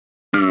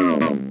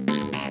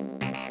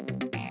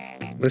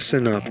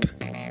Listen up.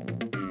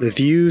 The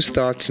views,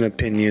 thoughts, and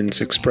opinions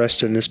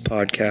expressed in this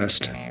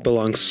podcast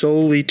belong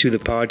solely to the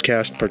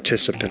podcast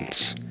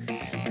participants,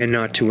 and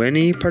not to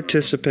any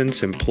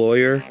participant's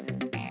employer,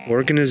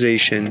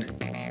 organization,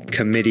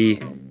 committee,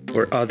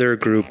 or other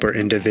group or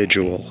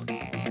individual.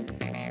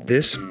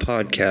 This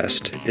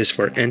podcast is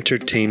for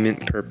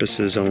entertainment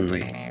purposes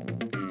only.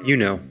 You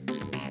know,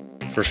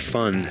 for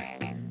fun.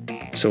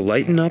 So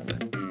lighten up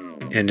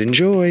and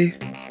enjoy.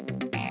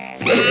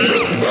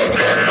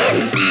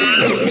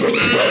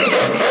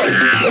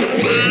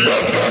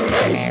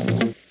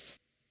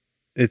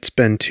 It's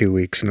been 2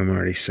 weeks and I'm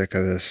already sick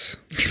of this.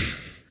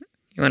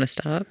 You want to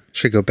stop?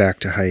 Should go back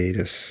to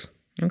hiatus.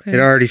 Okay. It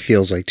already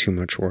feels like too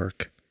much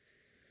work.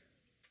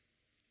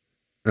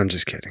 I'm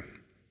just kidding.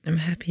 I'm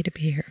happy to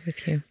be here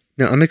with you.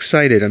 No, I'm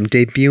excited. I'm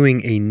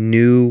debuting a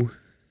new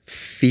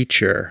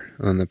feature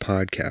on the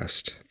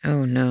podcast.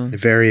 Oh, no.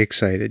 Very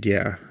excited,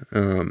 yeah.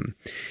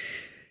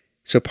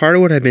 So part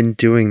of what I've been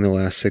doing the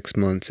last 6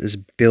 months is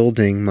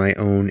building my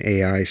own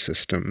AI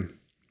system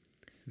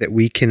that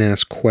we can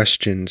ask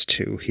questions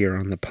to here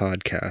on the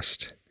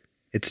podcast.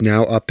 It's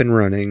now up and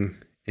running,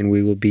 and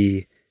we will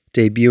be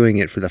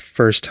debuting it for the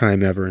first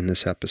time ever in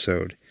this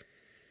episode.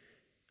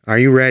 Are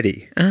you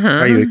ready?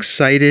 Are you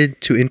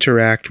excited to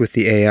interact with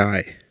the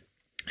AI?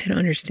 I don't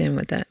understand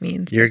what that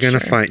means. You are going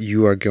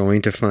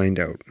to find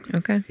out.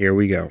 Okay. Here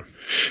we go.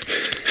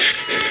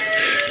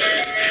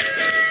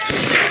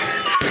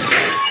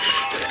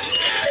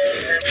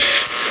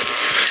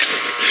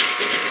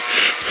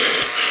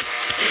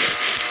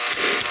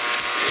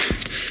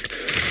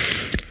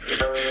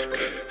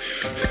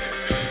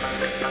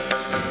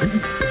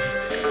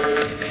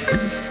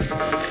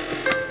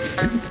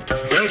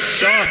 The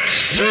Soft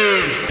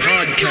Serve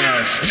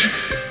Podcast.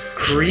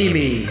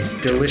 Creamy,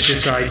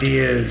 delicious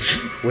ideas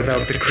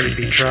without the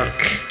creepy truck.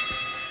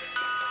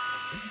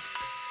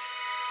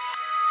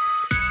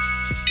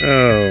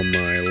 Oh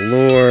my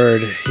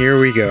lord, here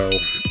we go.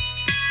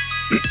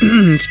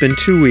 It's been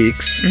 2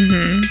 weeks.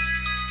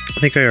 I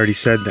think I already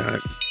said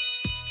that.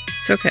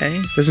 It's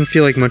okay. Doesn't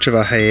feel like much of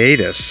a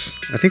hiatus.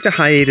 I think the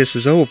hiatus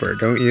is over,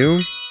 don't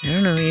you? I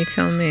don't know. You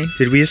tell me.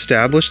 Did we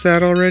establish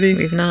that already?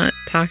 We've not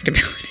talked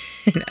about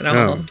it at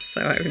all,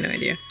 so I have no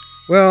idea.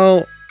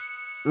 Well,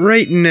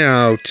 right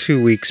now,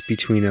 2 weeks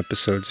between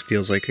episodes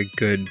feels like a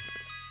good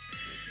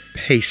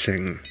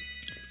pacing.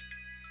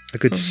 A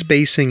good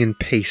spacing and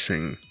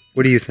pacing.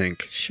 What do you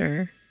think?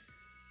 Sure.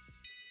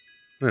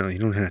 Well, you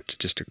don't have to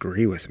just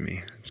agree with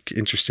me. I'm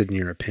interested in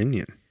your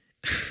opinion.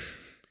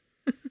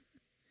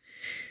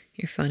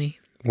 You're funny.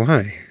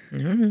 Why? I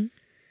don't know.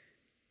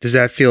 Did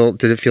it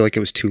feel like it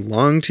was too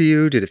long to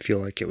you? Did it feel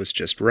like it was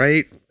just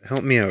right?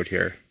 Help me out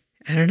here.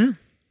 I don't know.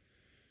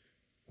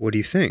 What do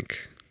you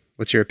think?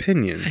 What's your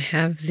opinion? I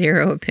have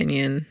zero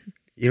opinion.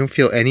 You don't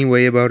feel any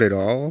way about it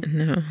all?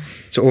 No.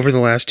 So over the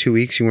last 2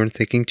 weeks, you weren't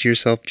thinking to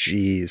yourself,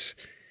 geez,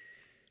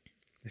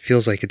 it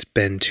feels like it's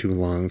been too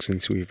long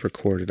since we've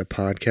recorded a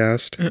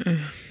podcast.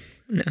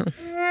 No.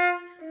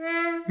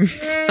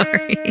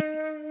 Sorry.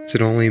 Is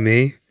it only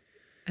me?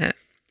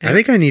 I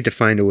think I need to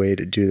find a way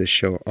to do this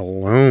show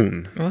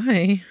alone.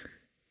 Why?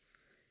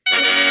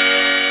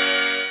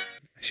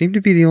 I seem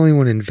to be the only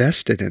one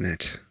invested in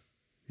it.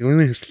 The only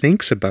one who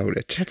thinks about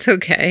it. That's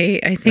okay.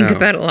 I think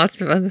about lots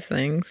of other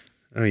things.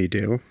 Oh, you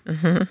do?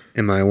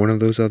 Am I one of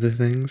those other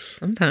things?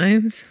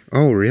 Sometimes.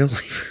 Oh,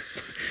 really?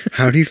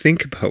 How do you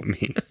think about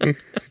me?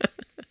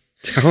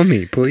 Tell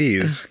me,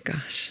 please. Oh,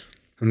 gosh.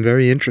 I'm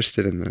very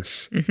interested in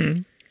this.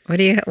 What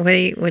do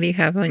you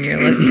have on your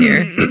list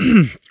here?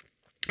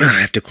 I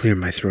have to clear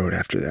my throat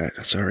after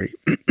that. Sorry.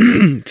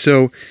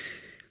 So,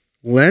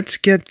 let's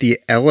get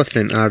the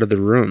elephant out of the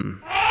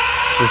room.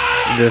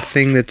 The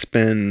thing that's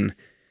been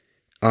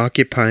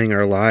occupying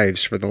our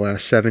lives for the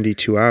last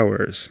 72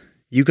 hours.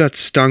 You got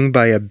stung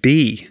by a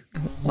bee. A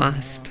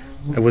wasp.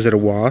 Was it a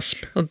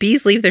wasp? Well,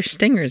 bees leave their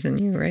stingers in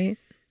you, right?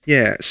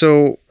 Yeah,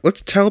 so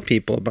let's tell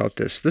people about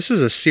this. This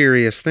is a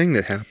serious thing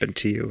that happened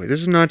to you.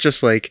 This is not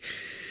just like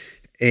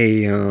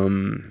a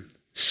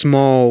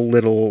small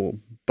little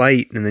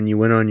bite and then you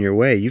went on your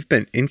way. You've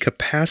been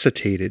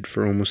incapacitated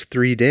for almost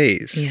 3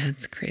 days. Yeah,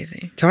 it's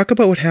crazy. Talk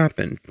about what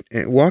happened.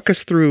 Walk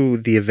us through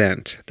the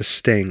event, the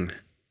sting,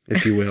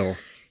 if you will.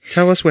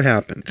 Tell us what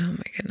happened. Oh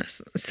my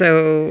goodness.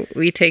 So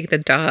we take the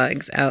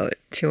dogs out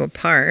to a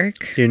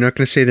park. You're not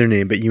going to say their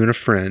name, but you and a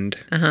friend.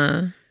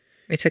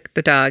 We took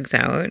the dogs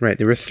out. Right.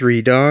 There were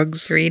 3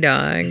 dogs. 3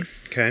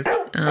 dogs. Okay. 2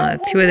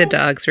 of the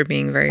dogs were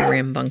being very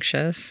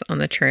rambunctious on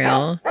the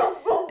trail.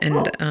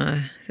 And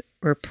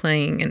we're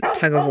playing a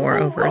tug of war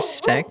over a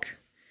stick.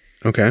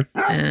 Okay.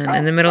 And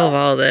in the middle of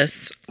all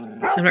this,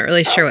 I'm not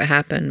really sure what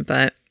happened,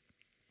 but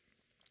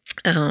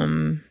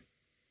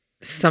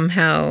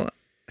somehow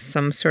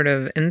some sort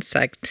of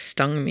insect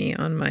stung me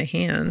on my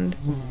hand.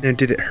 Now,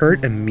 did it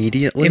hurt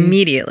immediately?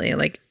 Immediately.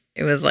 Like,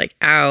 it was like,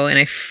 ow. And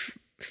I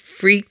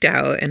freaked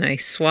out and I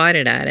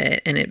swatted at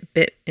it and it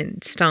bit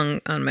and stung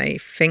on my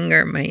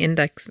finger, my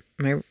index,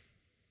 my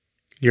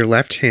Your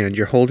left hand.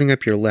 You're holding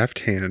up your left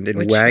hand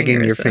and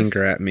wagging your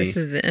finger at me. This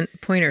is the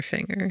pointer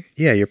finger.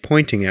 Yeah, you're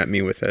pointing at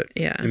me with it.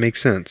 Yeah. It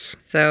makes sense.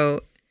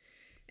 So,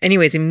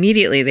 anyways,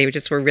 immediately they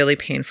just were really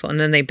painful. And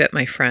then they bit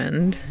my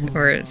friend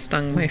or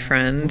stung my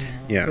friend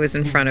who was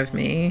in front of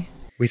me.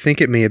 We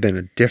think it may have been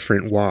a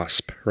different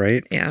wasp,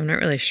 right? Yeah, I'm not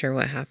really sure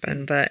what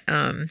happened, but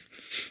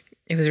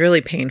it was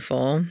really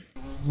painful.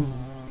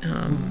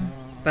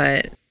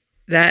 But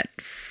the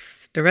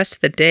rest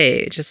of the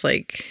day, just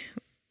like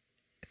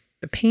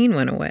the pain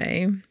went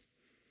away.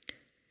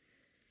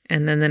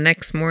 And then the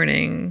next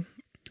morning,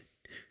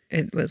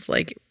 it was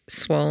like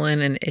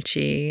swollen and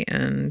itchy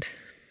and...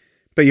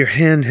 But your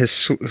hand has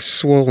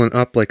swollen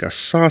up like a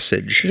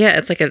sausage. Yeah,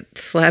 it's like a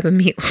slab of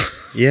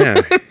meatloaf.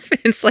 Yeah.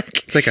 It's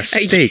like a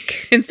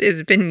steak.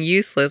 It's been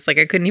useless. Like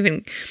I couldn't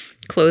even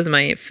close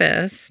my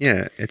fist.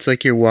 Yeah, it's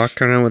like you're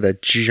walking around with a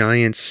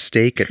giant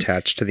steak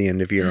attached to the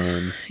end of your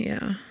arm.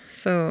 Yeah,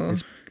 so...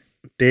 It's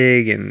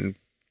big and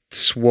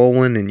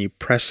swollen and you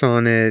press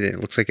on it and it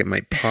looks like it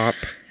might pop.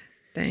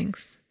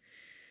 Thanks.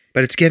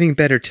 But it's getting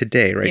better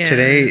today, right? Yeah,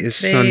 today is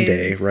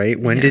Sunday, right?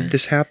 When did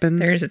this happen?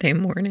 Thursday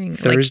morning.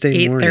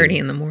 Thursday like 8:30 morning.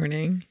 in the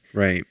morning.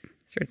 Right.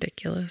 It's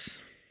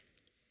ridiculous.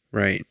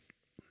 Right.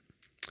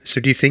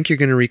 So do you think you're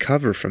going to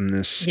recover from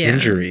this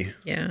injury?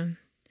 Yeah.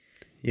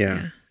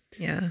 Yeah.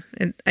 Yeah.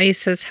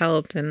 Ice has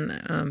helped and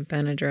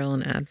Benadryl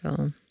and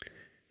Advil.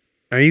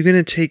 Are you going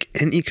to take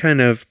any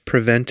kind of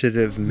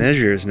preventative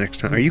measures next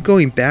time? Are you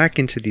going back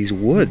into these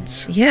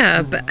woods?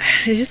 Yeah, but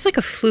it's just like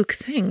a fluke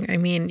thing. I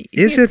mean...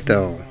 Is it,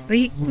 though? Well,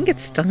 you can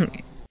get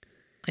stung,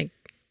 like,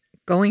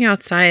 going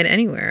outside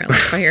anywhere,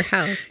 like by your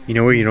house. You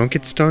know where you don't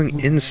get stung?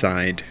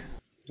 Inside.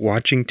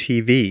 Watching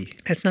TV.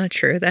 That's not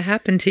true. That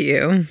happened to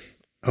you.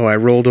 Oh, I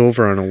rolled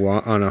over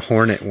on a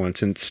hornet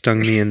once and it stung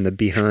me in the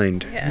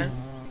behind. Yeah.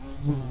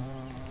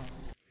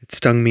 It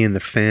stung me in the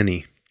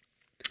fanny.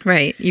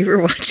 Right. You were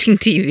watching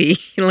TV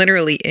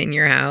literally in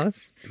your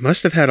house. It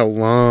must have had a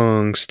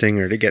long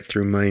stinger to get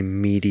through my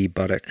meaty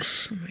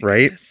buttocks,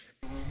 right? Goodness.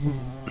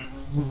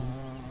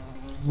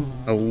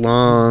 A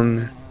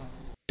long,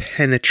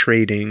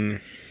 penetrating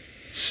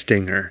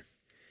stinger.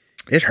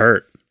 It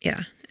hurt.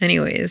 Yeah.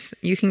 Anyways,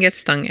 you can get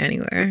stung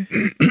anywhere.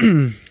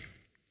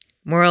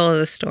 Moral of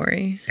the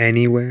story.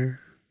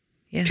 Anywhere?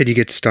 Yeah. Could you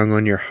get stung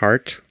on your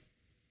heart?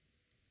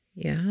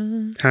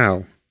 Yeah.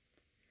 How?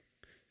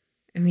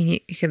 I mean,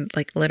 you could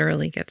like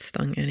literally get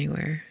stung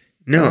anywhere.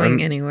 No,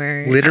 Going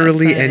anywhere.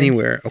 Literally outside.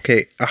 anywhere.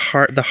 Okay,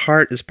 the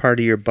heart is part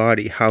of your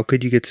body. How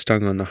could you get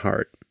stung on the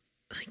heart?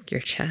 Like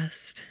your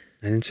chest.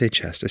 I didn't say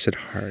chest, I said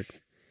heart.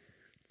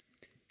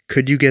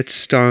 Could you get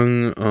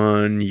stung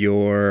on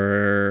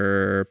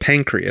your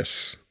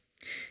pancreas?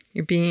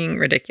 You're being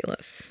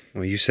ridiculous.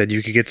 Well, you said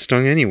you could get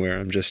stung anywhere.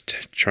 I'm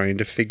just trying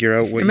to figure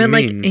out what you mean.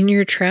 mean. Like in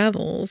your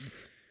travels.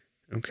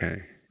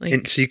 Okay. Like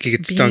and so you could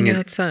get stung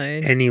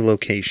outside. in any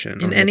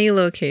location. In any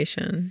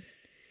location.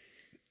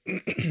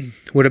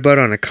 What about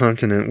on a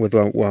continent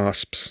without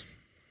wasps?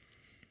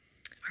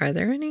 Are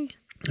there any?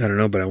 I don't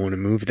know, but I want to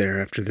move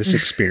there after this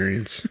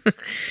experience.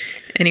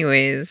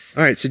 Anyways.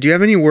 All right. So do you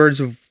have any words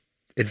of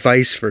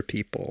advice for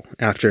people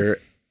after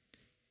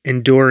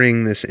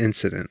enduring this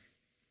incident?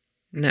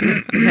 No,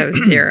 I have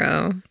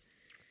zero.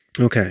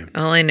 Okay.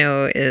 All I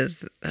know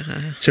is...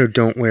 So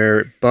don't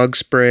wear bug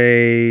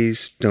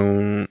sprays.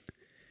 Don't...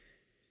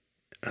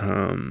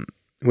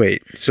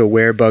 So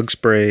wear bug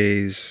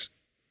sprays.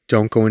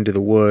 Don't go into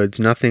the woods.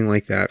 Nothing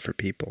like that for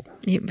people.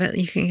 But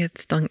you can get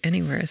stung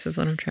anywhere. This is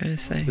what I'm trying to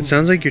say. It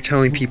sounds like you're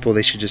telling people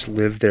they should just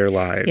live their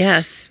lives.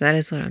 Yes, that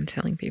is what I'm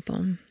telling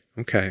people.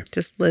 Okay.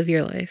 Just live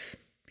your life,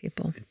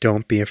 people.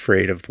 Don't be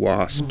afraid of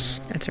wasps.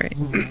 That's right.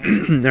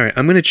 All right.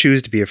 I'm going to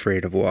choose to be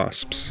afraid of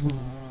wasps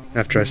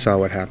after I saw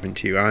what happened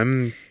to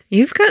you.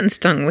 You've gotten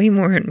stung way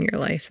more in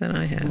your life than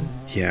I have.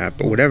 Yeah,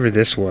 but whatever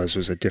this was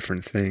a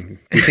different thing.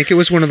 Do you think it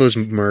was one of those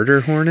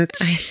murder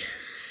hornets?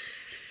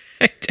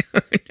 I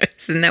don't know.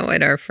 Isn't that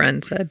what our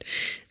friend said?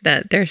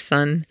 That their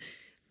son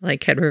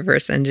had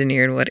reverse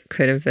engineered what it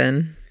could have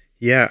been?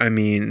 Yeah, I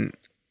mean,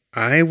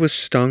 I was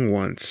stung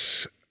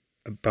once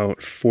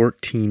about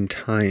 14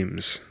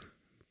 times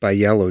by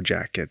yellow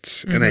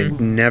jackets, and I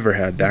never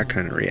had that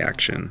kind of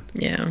reaction.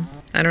 Yeah,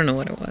 I don't know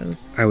what it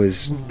was. I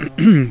was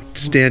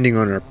standing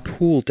on our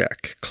pool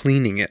deck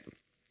cleaning it,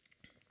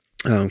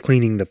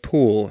 cleaning the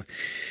pool,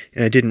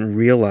 and I didn't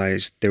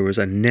realize there was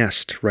a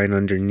nest right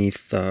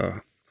underneath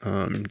the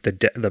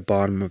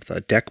bottom of the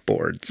deck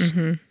boards,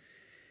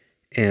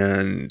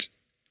 and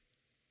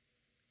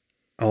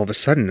all of a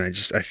sudden I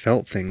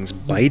felt things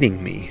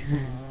biting me.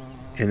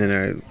 And then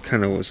I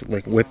kind of was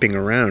whipping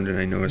around and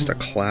I noticed a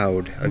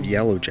cloud of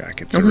yellow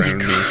jackets around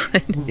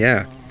me.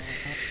 Yeah.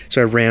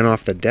 So I ran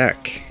off the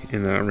deck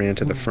and ran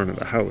to the front of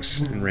the house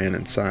and ran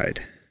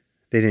inside.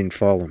 They didn't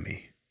follow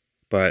me,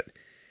 but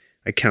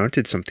I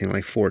counted something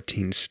like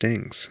 14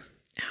 stings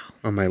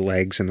on my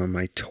legs and on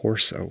my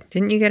torso.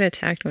 Didn't you get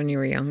attacked when you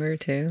were younger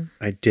too?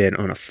 I did,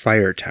 on a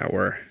fire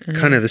tower.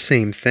 Kind of the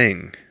same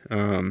thing.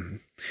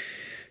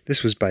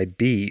 This was by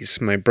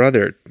bees. My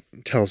brother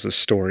tells a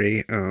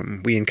story.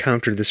 We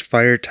encountered this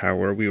fire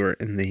tower. We were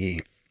in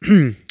the,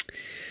 I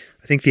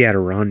think the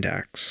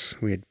Adirondacks.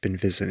 We had been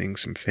visiting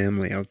some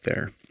family out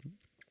there.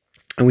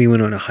 And we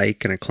went on a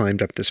hike and I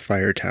climbed up this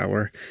fire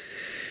tower.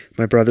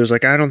 My brother's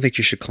like, I don't think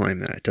you should climb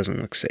that. It doesn't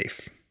look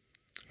safe.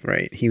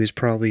 Right. He was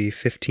probably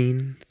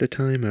 15 at the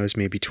time. I was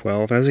maybe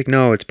 12. I was like,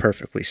 no, it's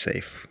perfectly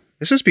safe.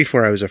 This was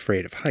before I was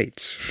afraid of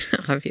heights.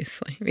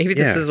 Obviously. Maybe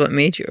this is what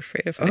made you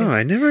afraid of heights. Oh,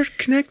 I never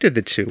connected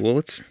the two. Well,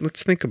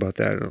 let's think about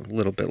that a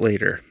little bit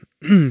later.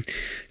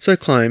 So I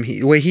climb.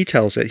 The way he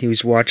tells it, he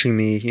was watching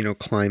me,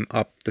 climb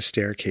up the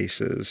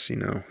staircases,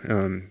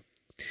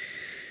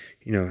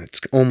 it's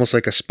almost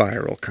like a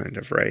spiral kind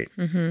of, right?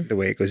 Mm-hmm. The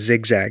way it goes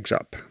zigzags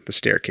up the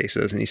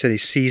staircases. And he said he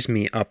sees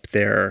me up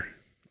there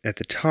at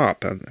the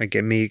top. I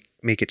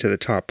make it to the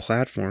top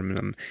platform and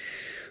I'm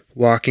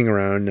walking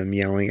around and I'm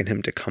yelling at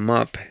him to come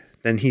up.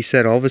 Then he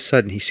said all of a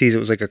sudden he sees it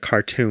was like a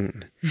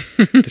cartoon.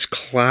 This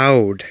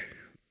cloud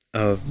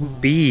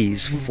of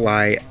bees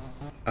fly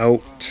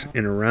out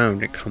and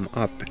around and come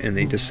up and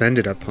they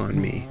descended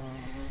upon me.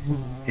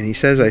 And he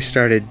says I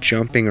started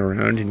jumping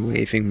around and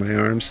waving my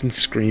arms and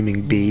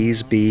screaming,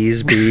 bees,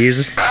 bees,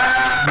 bees.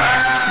 Oh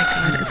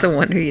my God, it's a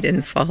wonder you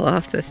didn't fall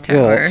off this tower.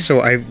 Well, so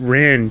I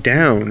ran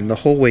down, and the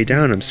whole way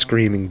down I'm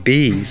screaming,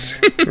 bees,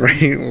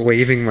 right?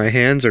 Waving my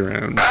hands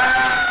around.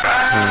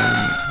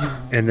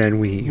 And then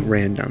we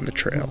ran down the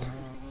trail.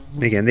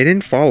 Again, they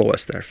didn't follow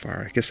us that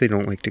far. I guess they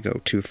don't like to go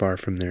too far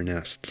from their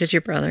nests. Did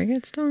your brother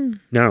get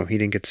stung? No, he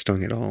didn't get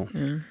stung at all.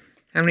 Yeah.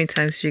 How many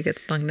times did you get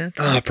stung that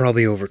time?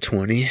 Probably over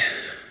 20.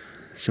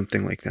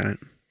 Something like that.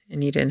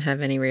 And you didn't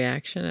have any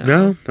reaction at all?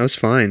 No, that was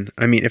fine.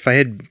 I mean, if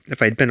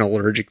I'd been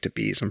allergic to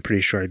bees, I'm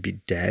pretty sure I'd be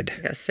dead.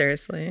 Yeah,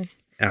 seriously.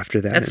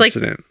 After that That's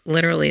incident. Like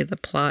literally the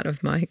plot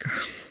of My Girl.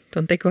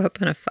 Don't they go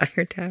up on a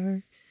fire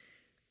tower?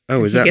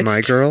 Oh, is that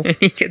My Girl? And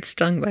he gets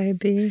stung by a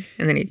bee,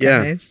 and then he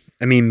dies.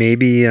 I mean,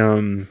 maybe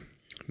I'm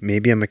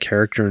a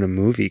character in a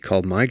movie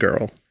called My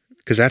Girl,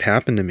 because that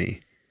happened to me.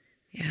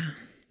 Yeah.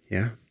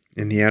 Yeah,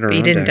 in the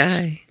Adirondacks. But you didn't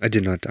die. I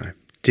did not die.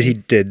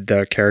 Did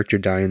the character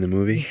die in the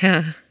movie?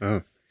 Yeah. Oh,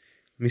 let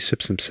me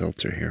sip some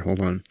seltzer here. Hold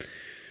on.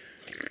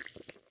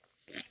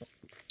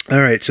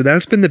 All right, so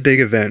that's been the big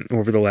event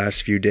over the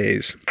last few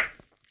days,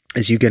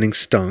 is you getting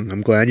stung.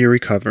 I'm glad you're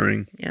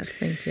recovering. Yes,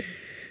 thank you.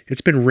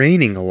 It's been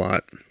raining a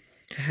lot.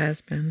 It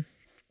has been.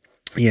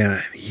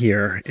 Yeah,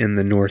 here in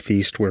the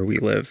Northeast where we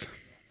live.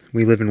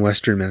 We live in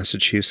Western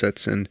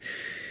Massachusetts, and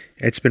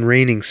it's been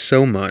raining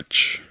so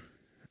much.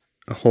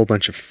 A whole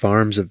bunch of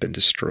farms have been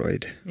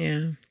destroyed.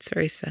 Yeah, it's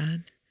very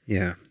sad.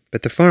 Yeah,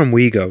 but the farm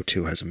we go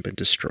to hasn't been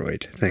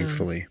destroyed,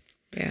 thankfully.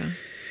 Yeah.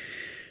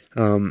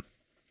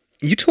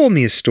 You told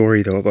me a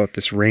story, though, about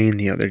this rain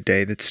the other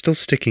day that's still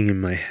sticking in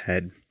my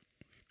head.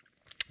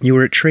 You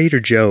were at Trader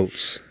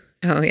Joe's.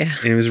 Oh, yeah.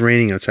 And it was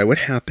raining outside. What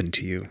happened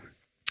to you?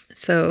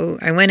 So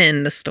I went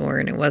in the store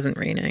and it wasn't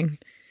raining.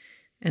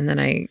 And then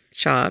I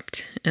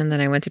shopped and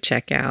then I went to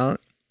check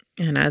out.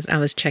 And as I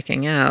was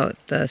checking out,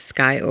 the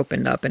sky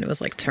opened up and it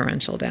was like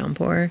torrential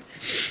downpour.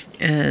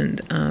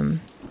 And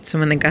so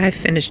when the guy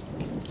finished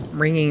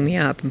ringing me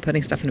up and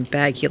putting stuff in a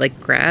bag, he like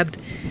grabbed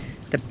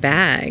the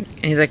bag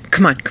and he's like,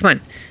 come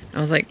on. I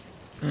was like,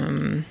 I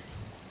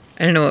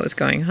didn't know what was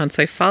going on.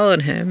 So I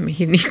followed him.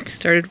 He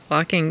started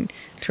walking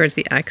towards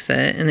the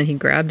exit and then he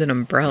grabbed an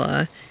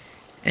umbrella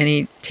and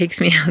he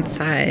takes me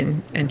outside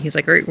and he's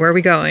like, where are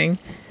we going?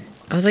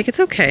 I was like, it's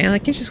okay. I'm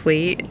like, you just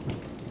wait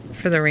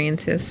for the rain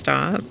to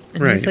stop.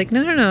 And He's like,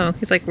 no.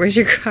 He's like, where's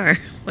your car?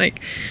 I'm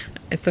like,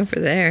 it's over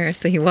there.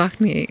 So he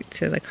walked me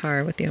to the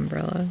car with the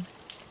umbrella.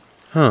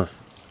 Huh.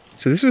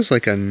 So this was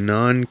like a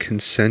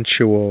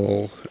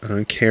non-consensual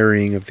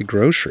carrying of the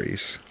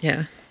groceries.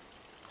 Yeah.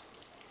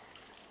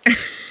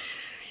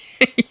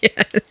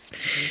 Yes.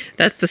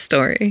 That's the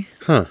story.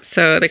 Huh.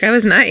 So the guy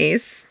was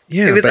nice.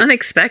 Yeah. It was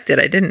unexpected.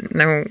 I didn't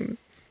know.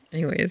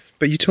 Anyways.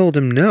 But you told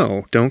him,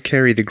 no, don't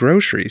carry the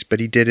groceries, but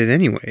he did it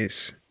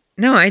anyways.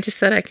 No, I just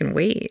said I can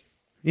wait.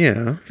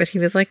 Yeah. But he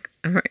was like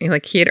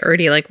he had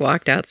already like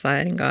walked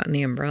outside and gotten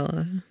the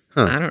umbrella.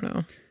 Huh. I don't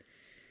know.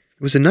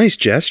 It was a nice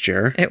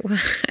gesture. It was.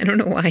 I don't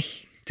know why.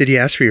 Did he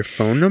ask for your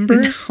phone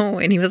number? No,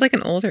 and he was like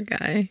an older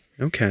guy.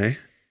 Okay.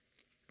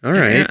 All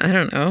right. I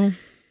don't know.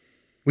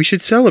 We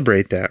should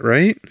celebrate that,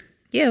 right?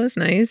 Yeah, it was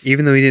nice.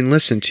 Even though he didn't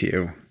listen to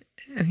you.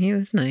 I mean, it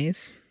was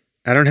nice.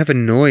 I don't have a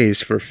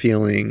noise for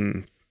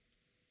feeling,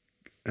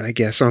 I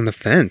guess, on the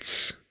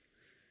fence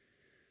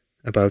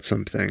about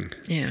something.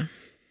 Yeah.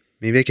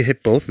 Maybe I could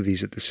hit both of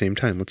these at the same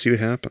time. Let's see what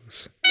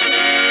happens.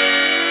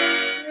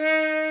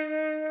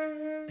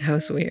 That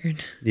was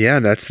weird. Yeah,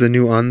 that's the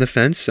new on the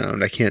fence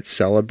sound. I can't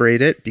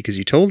celebrate it because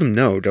you told him,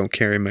 no, don't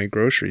carry my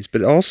groceries.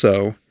 But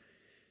also,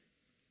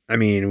 I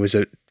mean, it was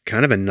a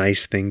kind of a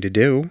nice thing to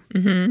do.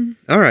 Mm-hmm.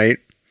 All right.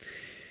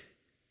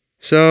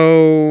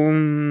 So,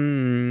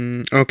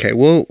 okay,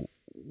 we'll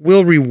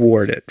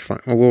reward it. Fine.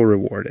 We'll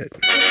reward it.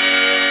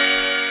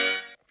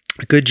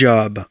 Good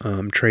job,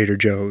 Trader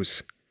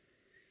Joe's.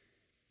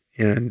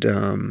 And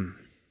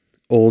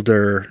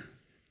older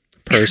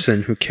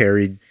person who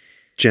carried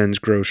Jen's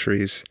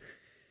Groceries.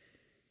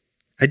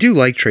 I do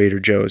like Trader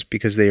Joe's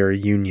because they are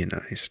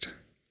unionized.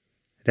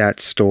 That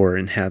store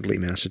in Hadley,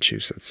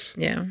 Massachusetts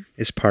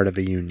is part of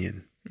a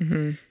union.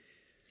 Mm-hmm.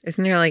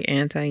 Isn't there like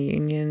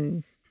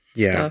anti-union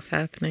stuff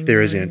happening there?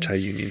 There is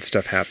anti-union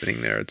stuff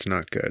happening there. It's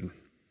not good.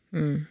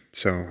 Mm.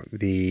 So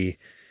the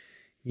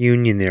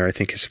union there, I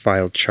think, has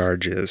filed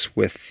charges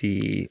with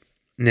the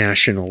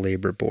National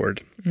Labor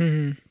Board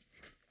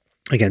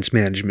against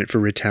management for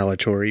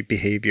retaliatory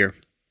behavior.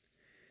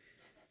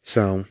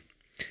 So,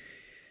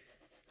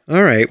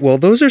 all right. Well,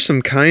 those are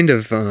some kind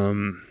of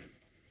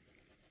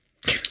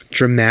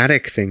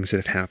dramatic things that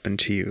have happened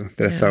to you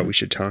that I thought we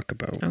should talk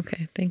about.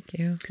 Okay, thank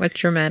you. What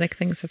dramatic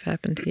things have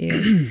happened to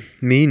you?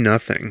 Me,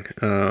 nothing.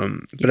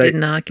 You did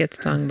not get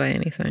stung by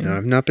anything. No,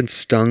 I've not been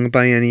stung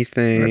by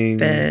anything. Or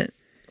bit.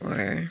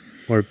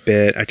 Or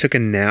bit. I took a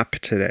nap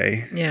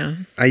today. Yeah.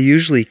 I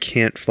usually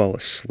can't fall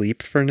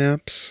asleep for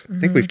naps. I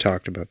think we've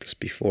talked about this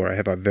before. I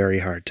have a very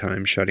hard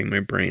time shutting my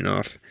brain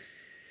off.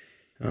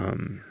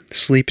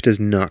 Sleep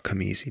does not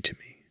come easy to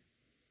me.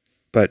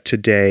 But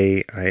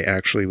today, I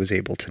actually was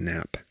able to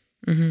nap.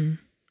 Mm-hmm.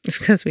 It's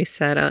because we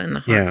sat out in the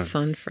hot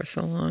sun for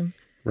so long.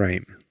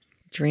 Right.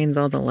 Drains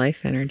all the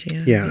life energy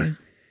out of you.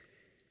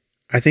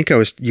 I think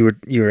you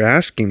were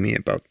asking me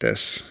about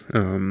this.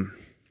 I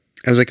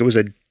was like, it was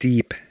a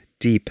deep,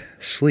 deep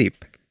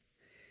sleep.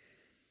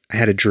 I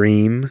had a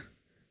dream.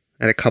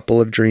 I had a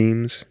couple of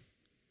dreams.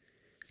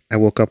 I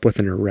woke up with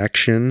an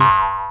erection.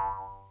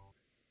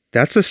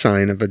 That's a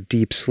sign of a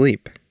deep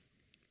sleep.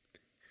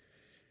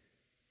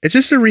 It's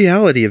just a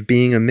reality of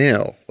being a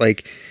male.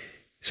 Like,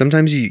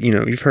 sometimes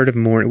you've heard of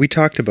morning. We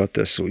talked about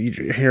this. So you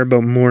hear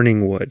about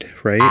morning wood,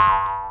 right?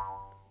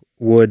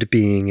 Wood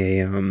being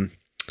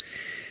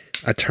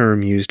a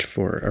term used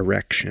for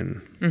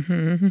erection,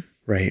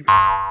 right?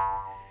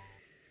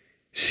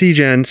 See,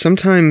 Jen,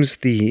 sometimes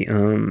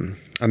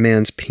a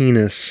man's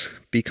penis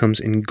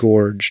becomes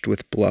engorged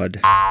with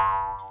blood.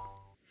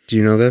 Do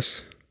you know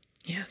this?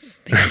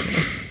 Yes, thank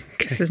you.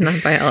 Okay. This is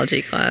not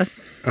biology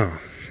class. Oh,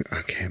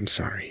 okay. I'm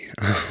sorry.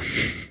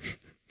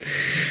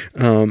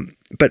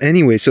 But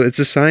anyway, so it's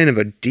a sign of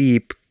a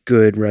deep,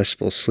 good,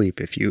 restful sleep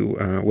if you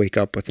wake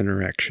up with an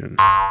erection.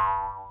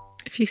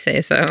 If you say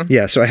so.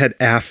 Yeah, so I had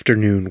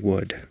afternoon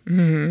wood.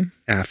 Mm-hmm.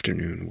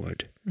 Afternoon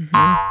wood. Mm-hmm.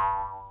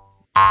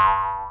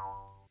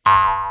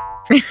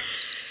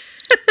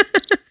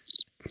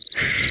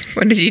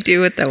 What did you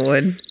do with the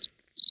wood?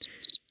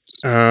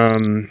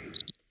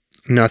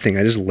 Nothing.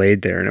 I just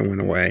laid there and it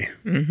went away.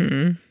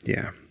 Mm-hmm.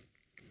 Yeah,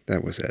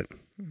 that was it.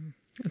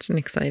 That's an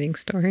exciting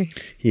story.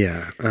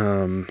 Yeah.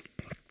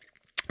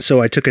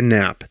 So I took a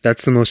nap.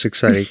 That's the most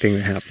exciting thing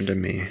that happened to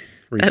me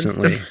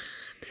recently.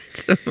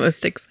 It's the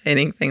most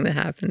exciting thing that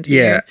happened to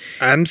you. Yeah,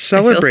 I'm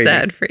celebrating. I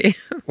feel sad for you.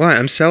 Well,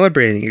 I'm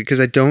celebrating it because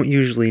I don't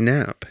usually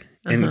nap.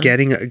 And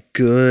getting a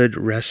good,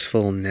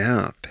 restful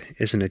nap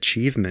is an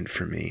achievement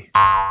for me.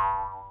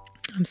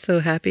 I'm so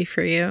happy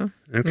for you.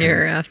 Okay.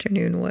 Your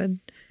afternoon wood.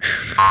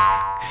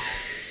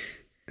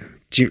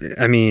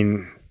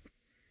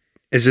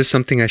 Is this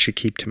something I should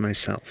keep to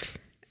myself?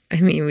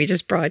 I mean, we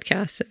just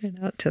broadcasted it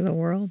out to the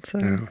world, so.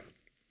 Oh.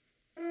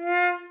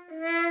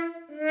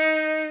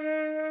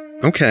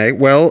 Okay,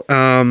 well,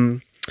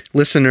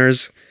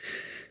 listeners,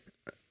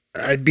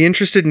 I'd be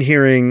interested in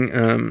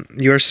hearing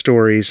your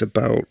stories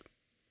about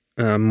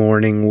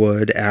morning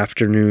wood,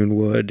 afternoon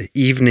wood,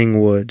 evening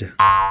wood.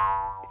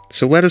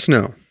 So let us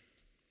know,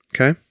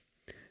 okay?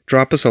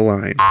 Drop us a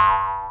line,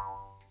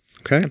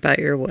 okay? About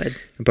your wood.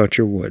 About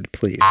your wood,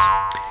 please.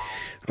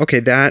 Okay,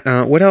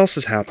 what else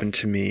has happened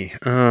to me?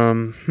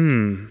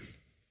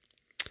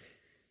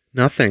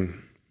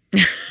 Nothing.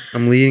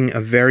 I'm leading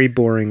a very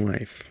boring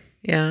life.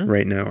 Yeah.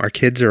 Right now. Our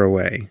kids are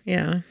away.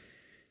 Yeah.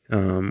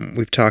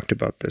 We've talked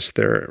about this.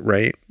 They're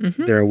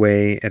Mm-hmm. They're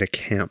away at a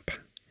camp.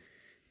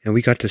 And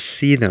we got to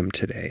see them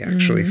today,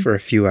 actually, for a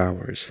few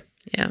hours.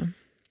 Yeah.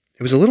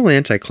 It was a little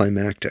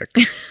anticlimactic.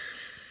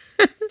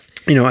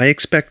 I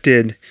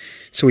expected,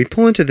 so we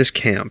pull into this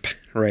camp,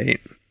 right?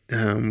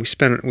 We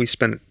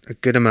spent a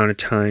good amount of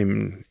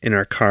time in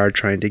our car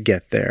trying to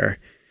get there.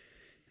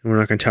 And we're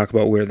not going to talk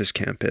about where this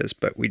camp is,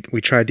 but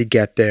we tried to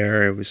get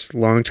there. It was a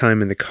long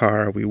time in the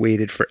car. We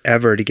waited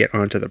forever to get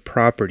onto the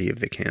property of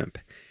the camp.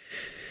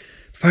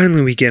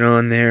 Finally, we get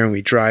on there and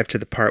we drive to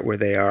the part where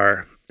they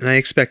are. And I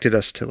expected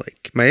us to,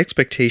 my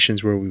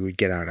expectations were we would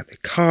get out of the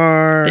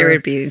car. There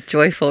would be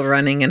joyful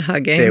running and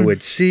hugging. They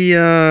would see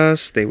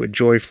us. They would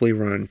joyfully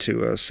run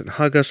to us and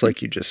hug us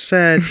like you just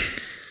said.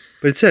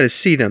 But instead of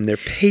see them, they're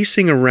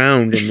pacing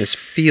around in this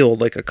field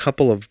like a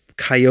couple of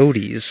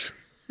coyotes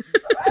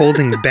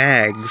holding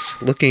bags,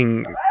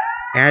 looking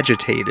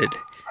agitated.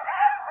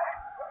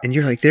 And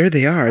you're like, there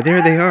they are.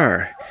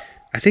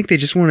 I think they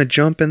just want to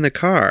jump in the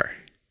car.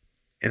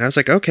 And I was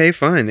like, okay,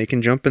 fine. They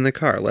can jump in the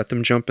car. Let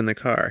them jump in the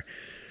car.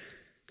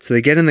 So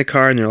they get in the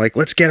car and they're like,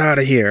 let's get out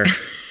of here.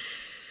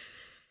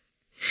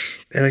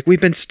 They're like,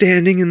 we've been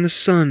standing in the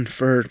sun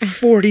for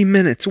 40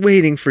 minutes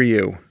waiting for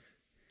you.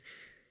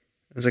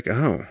 I was like,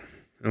 oh,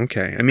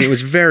 okay. I mean, it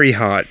was very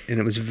hot and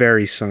it was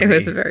very sunny. It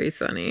was very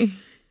sunny.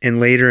 And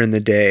later in the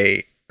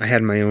day, I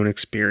had my own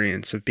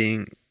experience of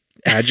being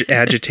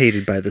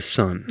agitated by the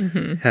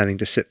sun, having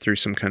to sit through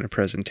some kind of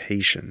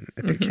presentation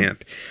at the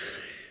camp.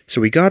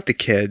 So we got the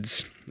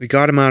kids, we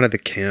got them out of the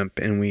camp,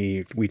 and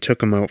we took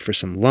them out for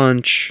some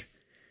lunch.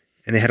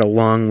 And they had a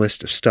long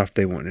list of stuff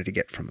they wanted to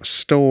get from a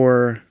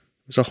store.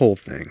 It was a whole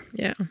thing.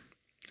 Yeah.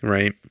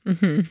 Right?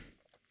 They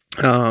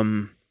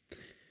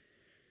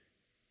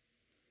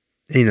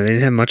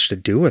didn't have much to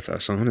do with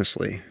us,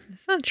 honestly.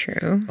 That's not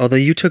true. Although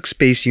you took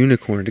Space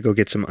Unicorn to go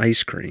get some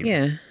ice cream.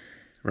 Yeah.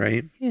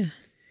 Right? Yeah.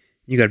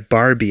 You got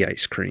Barbie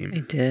ice cream.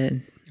 I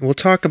did. We'll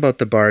talk about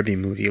the Barbie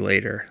movie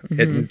later,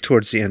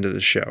 towards the end of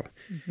the show.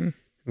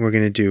 We're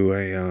going to do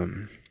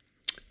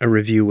a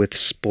review with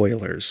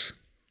spoilers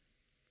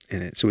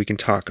in it, so we can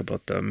talk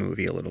about the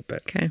movie a little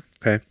bit.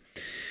 Okay.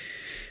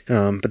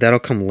 But that'll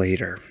come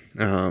later.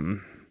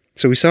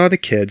 So we saw the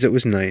kids. It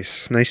was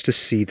nice to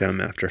see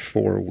them after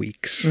 4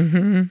 weeks.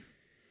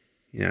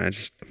 Yeah,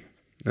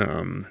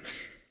 I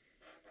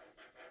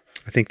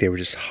think they were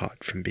just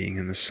hot from being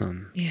in the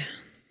sun. Yeah.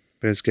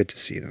 But it was good to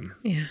see them.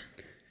 Yeah.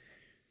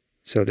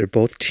 So they're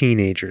both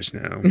teenagers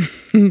now.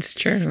 It's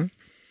true.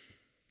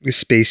 The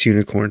Space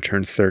Unicorn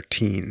turned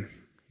 13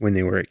 when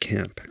they were at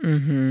camp.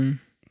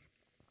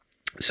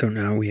 So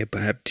now we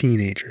have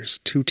teenagers,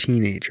 2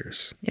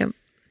 teenagers. Yep.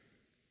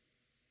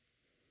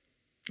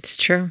 It's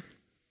true.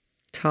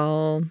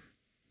 Tall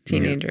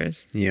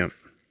teenagers. Yep.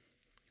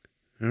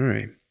 All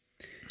right.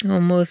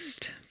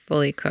 Almost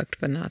fully cooked,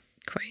 but not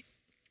quite.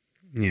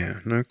 Yeah,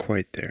 not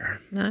quite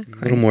there. Not quite. A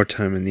little more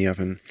time in the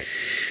oven.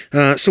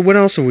 So what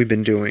else have we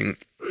been doing?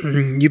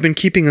 You've been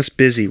keeping us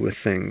busy with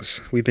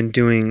things. We've been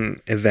doing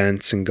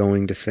events and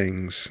going to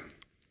things.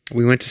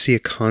 We went to see a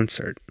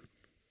concert.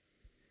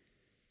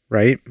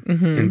 Right?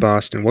 In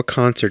Boston. What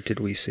concert did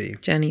we see?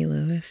 Jenny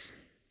Lewis.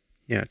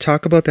 Yeah,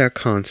 talk about that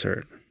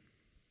concert.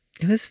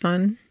 It was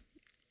fun.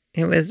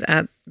 It was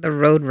at the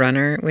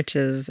Roadrunner, which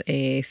is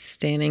a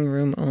standing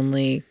room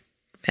only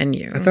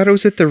venue. I thought it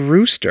was at the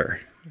Rooster.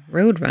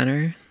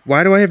 Roadrunner.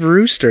 Why do I have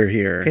Rooster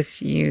here?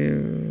 Because I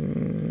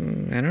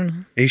don't know.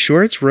 Are you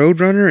sure it's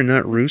Roadrunner and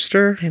not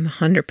Rooster? I'm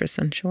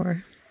 100%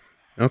 sure.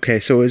 Okay,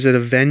 so is it a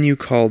venue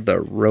called the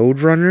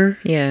Roadrunner?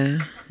 Yeah.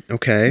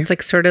 Okay. It's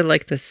like sort of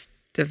like this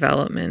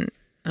development,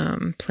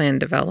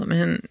 planned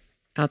development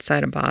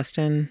outside of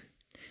Boston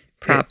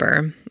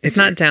proper. It's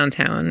not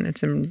downtown.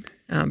 It's in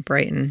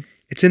Brighton.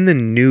 It's in the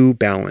New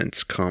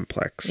Balance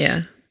complex.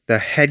 Yeah. The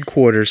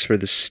headquarters for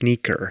the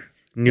sneaker.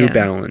 New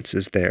Balance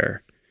is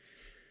there.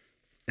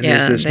 And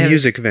there's this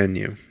music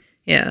venue.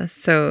 Yeah.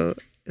 So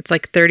it's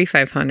like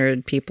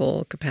 3,500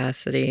 people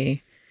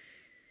capacity,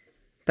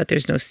 but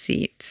there's no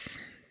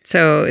seats.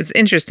 So it's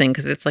interesting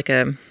because there's like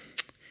a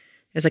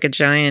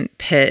giant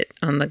pit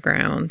on the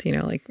ground,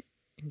 like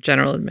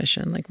general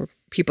admission, like where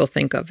people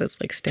think of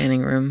as like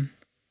standing room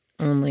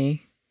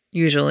only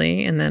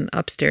usually. And then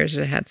upstairs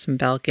it had some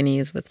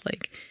balconies with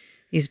like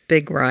these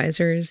big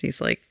risers,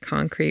 these like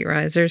concrete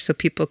risers. So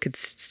people could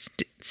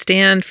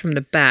stand from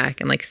the back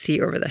and like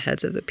see over the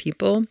heads of the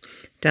people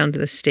down to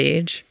the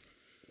stage.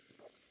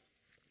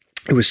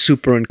 It was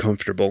super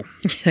uncomfortable.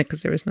 Yeah,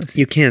 because there was no seat.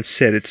 You can't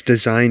sit.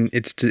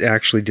 It's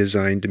actually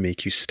designed to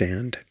make you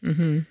stand.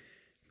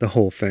 The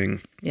whole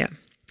thing. Yeah.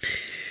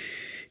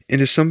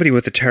 And as somebody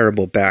with a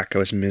terrible back, I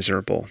was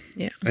miserable.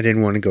 Yeah. I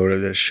didn't want to go to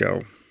this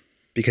show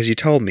because you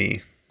told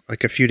me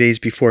like a few days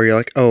before, you're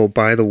like, oh,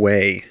 by the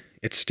way,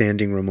 it's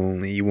standing room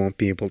only. You won't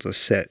be able to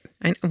sit.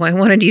 I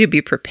wanted you to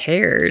be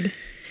prepared.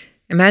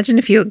 Imagine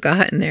if you had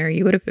gotten there,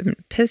 you would have been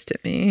pissed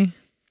at me.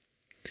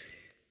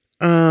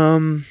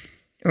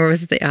 Or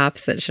was it the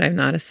opposite? Should I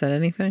not have said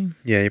anything?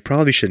 Yeah, you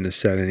probably shouldn't have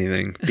said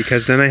anything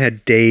because then I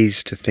had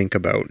days to think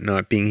about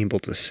not being able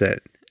to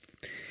sit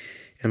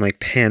and like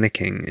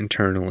panicking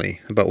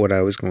internally about what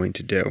I was going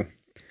to do,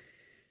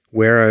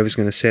 where I was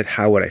going to sit,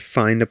 how would I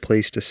find a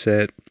place to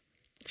sit.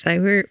 Is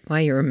that why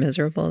you were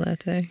miserable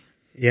that day?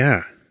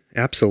 Yeah,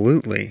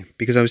 absolutely.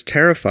 Because I was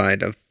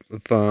terrified of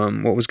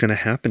what was going to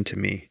happen to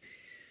me.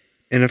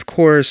 And of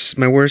course,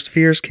 my worst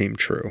fears came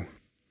true.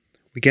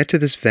 We get to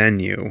this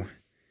venue.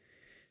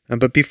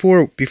 But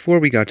before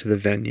we got to the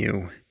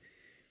venue,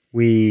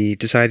 we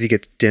decided to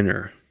get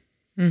dinner.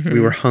 We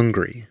were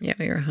hungry. Yeah,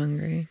 we were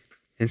hungry.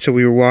 And so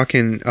we were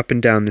walking up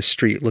and down the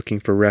street looking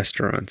for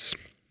restaurants.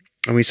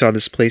 And we saw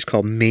this place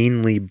called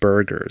Mainly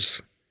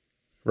Burgers,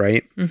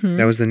 right?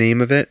 That was the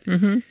name of it.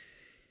 And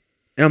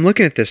I'm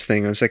looking at this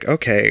thing. I was like,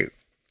 okay.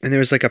 And there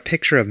was like a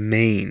picture of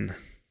Maine.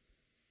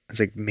 I was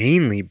like,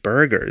 Mainly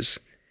Burgers?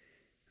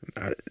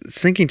 I was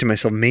thinking to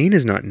myself, Maine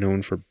is not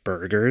known for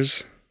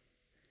burgers.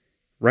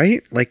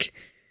 Right? Like,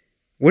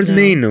 what is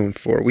Maine known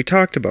for? We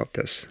talked about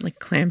this. Like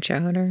clam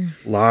chowder.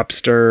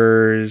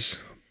 Lobsters,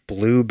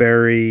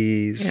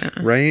 blueberries,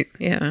 right?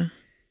 Yeah.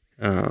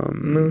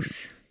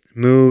 Moose,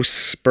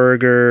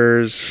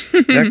 burgers,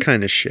 that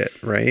kind of shit,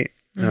 right?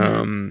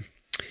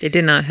 They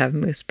did not have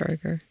moose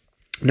burger.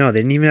 No, they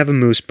didn't even have a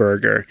moose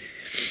burger.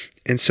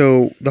 And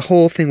so the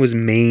whole thing was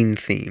Maine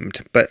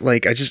themed. But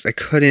like, I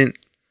couldn't.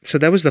 So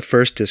that was the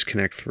first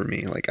disconnect for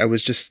me. Like, I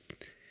was just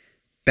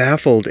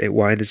baffled at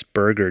why this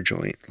burger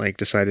joint like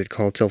decided to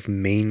call itself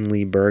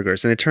Mainly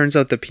Burgers. And it turns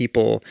out the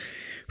people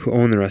who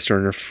own the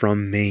restaurant are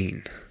from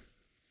Maine.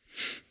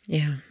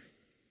 Yeah.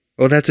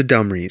 Well, that's a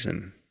dumb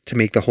reason to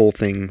make the whole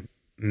thing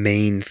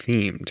Maine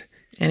themed.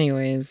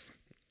 Anyways,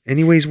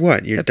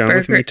 what? You're done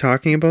with me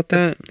talking about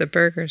that? The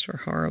burgers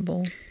were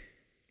horrible.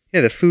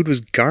 Yeah, the food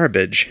was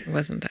garbage. It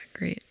wasn't that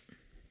great.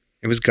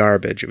 It was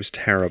garbage. It was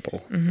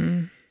terrible.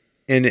 Mm-hmm.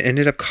 And it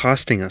ended up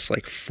costing us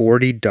like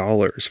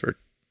 $40 for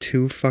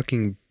 2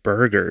 fucking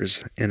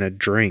burgers and a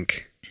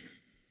drink.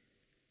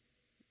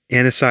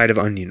 And a side of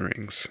onion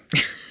rings.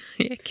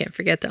 Yeah, can't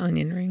forget the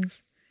onion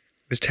rings.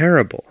 It was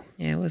terrible.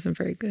 Yeah, it wasn't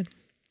very good.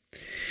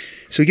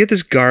 So we get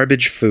this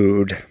garbage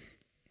food,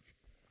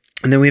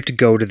 and then we have to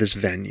go to this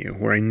venue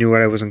where I knew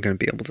I wasn't going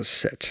to be able to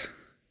sit.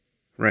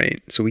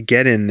 Right? So we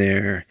get in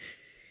there,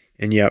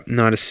 and yep,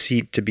 not a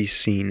seat to be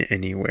seen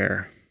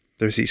anywhere.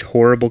 There's these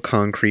horrible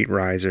concrete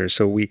risers.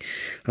 So I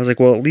was like,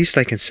 well, at least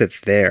I can sit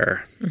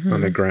there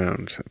on the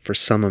ground for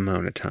some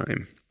amount of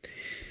time.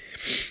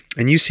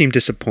 And you seemed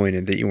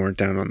disappointed that you weren't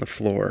down on the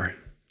floor.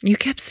 You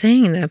kept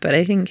saying that, but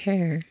I didn't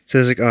care. So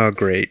I was like, oh,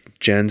 great.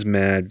 Jen's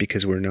mad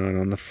because we're not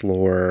on the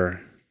floor.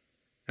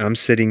 I'm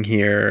sitting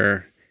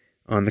here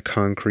on the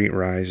concrete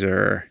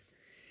riser.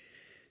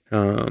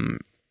 So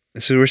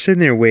we're sitting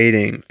there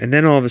waiting. And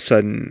then all of a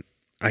sudden,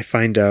 I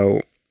find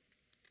out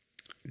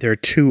there are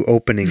 2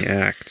 opening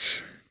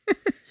acts. I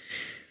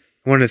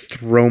want to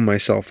throw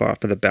myself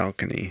off of the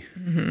balcony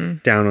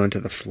down onto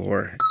the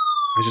floor.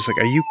 I was just like,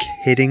 are you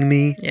kidding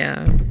me?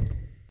 Yeah.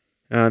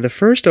 The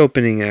first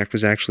opening act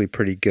was actually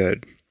pretty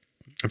good.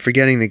 I'm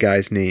forgetting the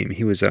guy's name.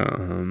 He was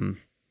a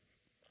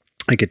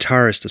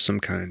guitarist of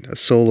some kind, a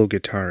solo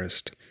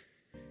guitarist.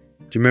 Do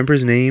you remember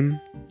his name?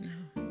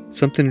 No.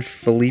 Something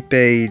Felipe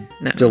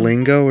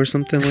Delingo or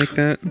something like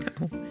that?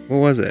 No. What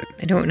was it?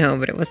 I don't know,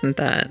 but it wasn't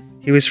that.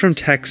 He was from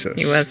Texas.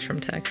 He was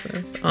from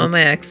Texas. All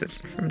my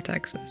exes are from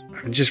Texas.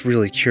 I'm just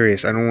really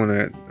curious. I don't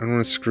want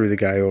to screw the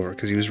guy over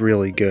because he was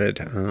really good.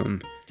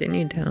 Didn't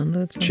you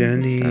download some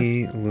Jenny of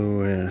his stuff?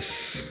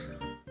 Lewis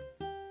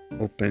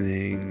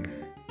opening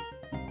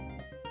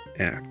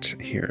act.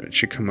 Here, it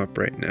should come up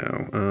right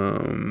now.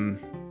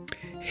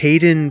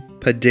 Hayden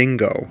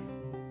Padigo.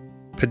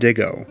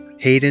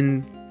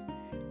 Hayden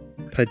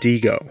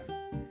Padigo.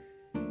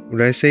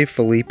 Would I say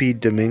Felipe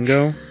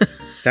Domingo?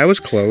 That was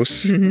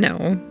close.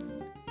 No.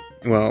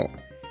 Well,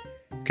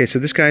 okay, so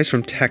this guy's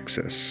from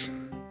Texas.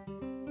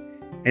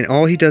 And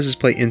all he does is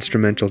play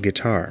instrumental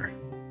guitar.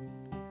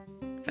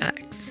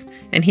 Facts.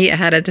 And he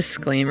had a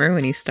disclaimer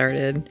when he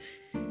started.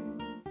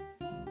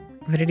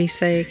 What did he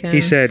say again?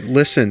 He said,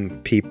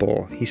 listen,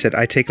 people. He said,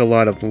 I take a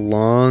lot of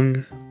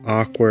long,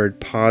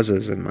 awkward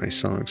pauses in my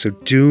song, so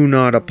do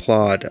not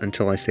applaud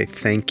until I say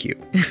thank you.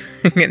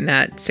 And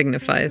that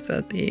signifies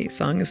that the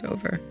song is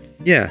over.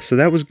 Yeah, so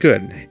that was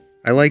good.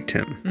 I liked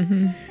him.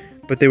 Mm-hmm.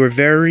 But they were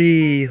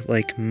very,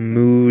 like,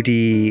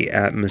 moody,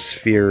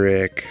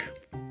 atmospheric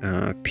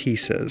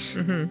pieces.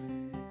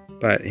 Mm-hmm.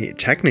 But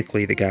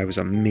technically, the guy was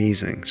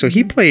amazing. So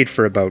he played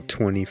for about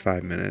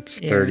 25 minutes,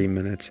 30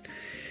 minutes.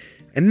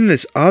 And then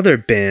this other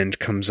band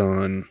comes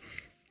on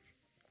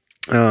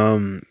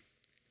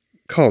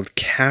called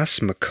Cass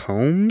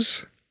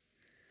McCombs,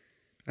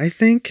 I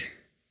think.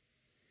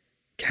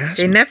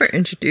 They never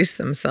introduced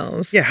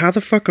themselves. Yeah, how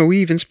the fuck are we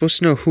even supposed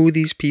to know who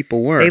these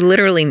people were? They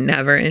literally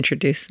never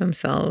introduced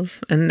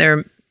themselves. And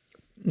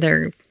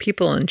their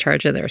people in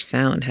charge of their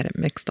sound had it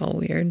mixed all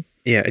weird.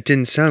 Yeah, it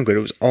didn't sound good.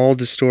 It was all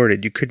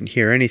distorted. You couldn't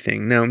hear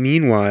anything. Now,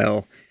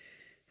 meanwhile,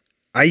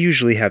 I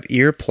usually have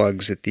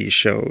earplugs at these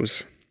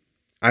shows.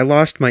 I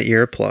lost my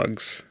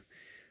earplugs.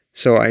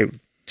 So I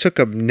took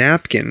a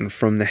napkin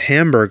from the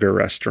hamburger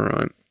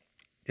restaurant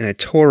and I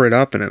tore it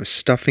up and I was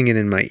stuffing it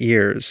in my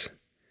ears.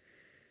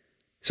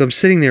 So I'm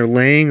sitting there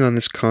laying on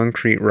this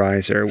concrete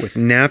riser with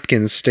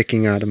napkins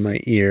sticking out of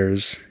my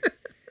ears,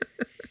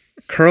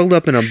 curled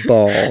up in a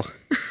ball.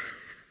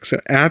 So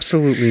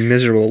absolutely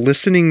miserable,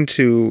 listening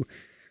to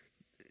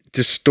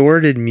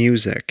distorted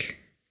music.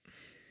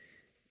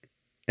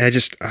 And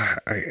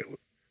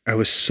I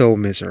was so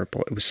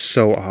miserable. It was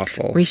so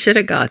awful. We should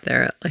have got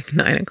there at like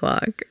 9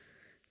 o'clock.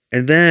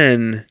 And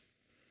then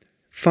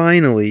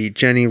finally,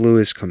 Jenny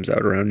Lewis comes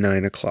out around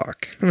 9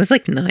 o'clock. It was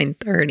like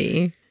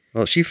 9:30.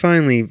 Well, she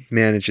finally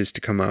manages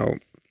to come out.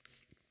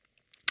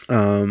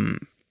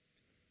 And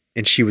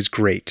she was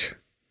great.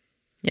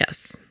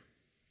 Yes.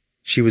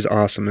 She was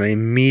awesome. And I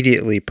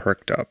immediately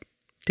perked up.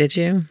 Did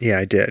you? Yeah,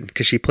 I did.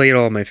 Because she played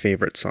all my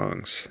favorite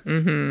songs.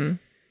 Mm-hmm.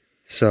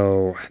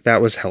 So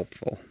that was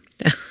helpful.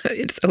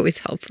 It's always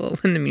helpful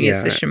when the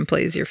musician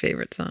plays your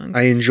favorite song.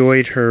 I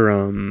enjoyed her.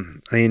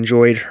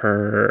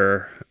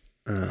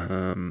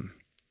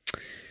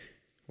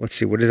 Let's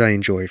see. What did I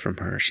enjoy from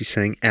her? She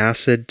sang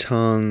 "Acid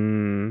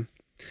Tongue."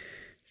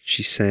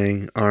 She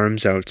sang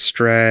 "Arms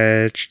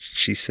Outstretched."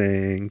 She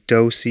sang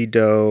 "Do-Si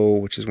Do,"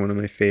 which is one of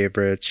my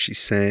favorites. She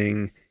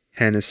sang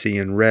 "Hennessy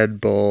and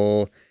Red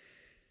Bull."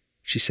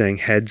 She sang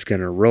 "Head's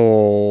Gonna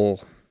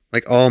Roll."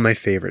 Like all my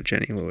favorite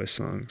Jenny Lewis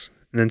songs,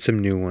 and then some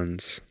new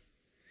ones.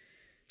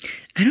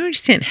 I don't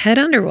understand. Head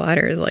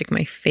Underwater is like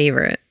my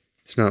favorite.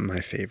 It's not my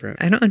favorite.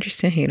 I don't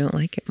understand how you don't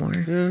like it more.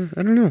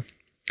 I don't know.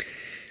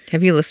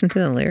 Have you listened to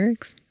the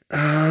lyrics?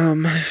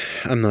 I'm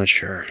not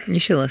sure. You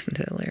should listen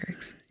to the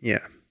lyrics.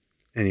 Yeah.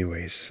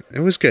 Anyways,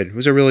 it was good. It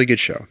was a really good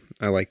show.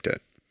 I liked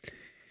it.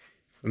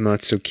 I'm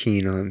not so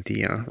keen on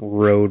the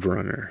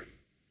Roadrunner,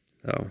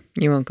 though.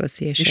 You won't go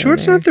see a show. You sure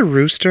it's not the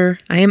Rooster?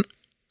 I am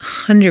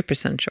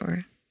 100%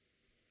 sure.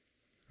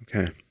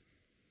 Okay.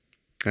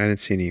 I didn't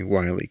see any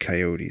Wile E.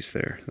 Coyotes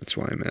there. That's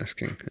why I'm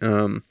asking.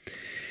 All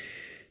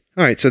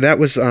right. So that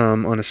was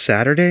on a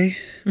Saturday?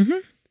 Mm-hmm.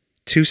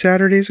 2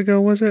 Saturdays ago,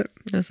 was it?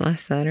 It was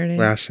last Saturday.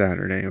 Last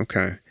Saturday.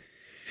 Okay.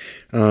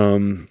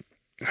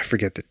 I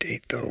forget the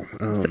date, though.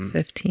 It's the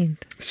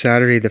 15th.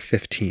 Saturday the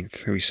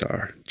 15th, we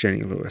saw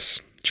Jenny Lewis.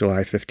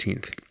 July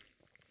 15th.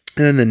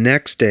 And then the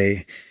next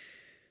day,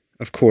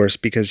 of course,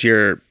 because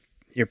you're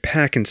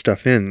packing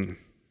stuff in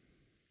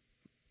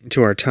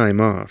to our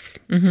time off.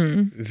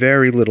 Mm-hmm.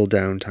 Very little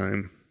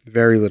downtime.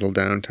 Very little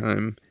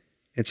downtime.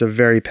 It's a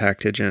very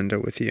packed agenda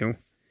with you.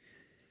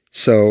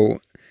 So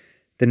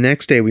the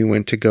next day we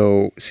went to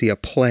go see a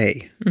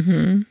play.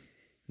 Mm-hmm.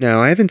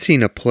 Now, I haven't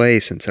seen a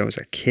play since I was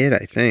a kid,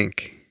 I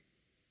think.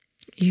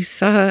 You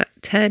saw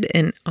Ted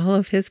in all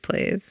of his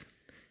plays.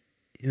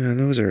 Yeah,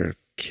 those are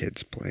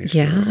kids' plays.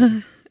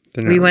 Yeah.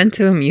 We went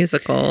to a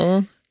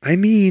musical. I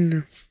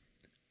mean,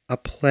 a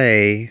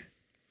play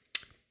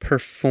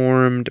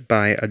performed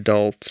by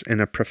adults in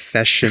a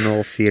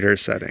professional theater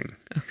setting.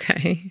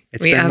 Okay.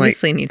 It's we been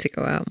obviously need to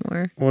go out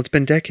more. Well, it's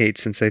been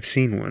decades since I've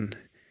seen one.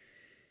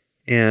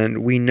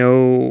 And we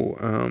know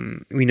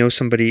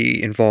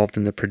somebody involved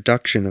in the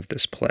production of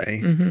this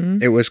play. Mm-hmm.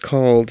 It was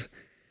called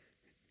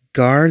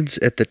Guards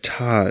at the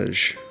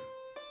Taj.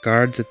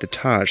 Guards at the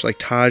Taj, like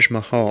Taj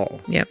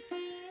Mahal. Yep.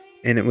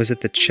 And it was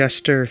at the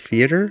Chester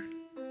Theater?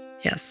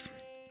 Yes.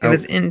 It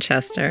was in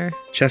Chester.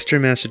 Chester,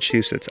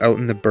 Massachusetts, out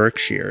in the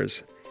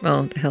Berkshires.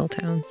 Well, the hill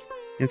towns.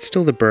 It's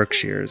still the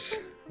Berkshires,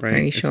 right?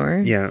 Are you sure?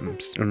 Yeah,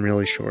 I'm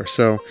really sure.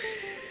 So,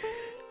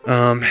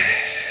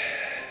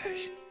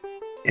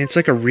 it's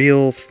like a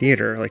real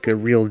theater, like a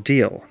real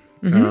deal.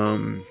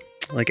 Mm-hmm.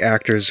 Like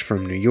actors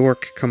from New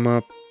York come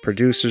up,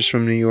 producers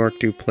from New York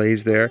do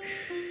plays there.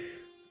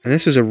 And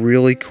this was a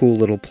really cool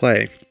little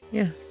play.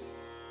 Yeah.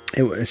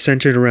 It was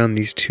centered around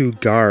these 2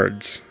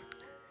 guards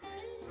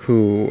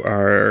who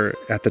are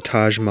at the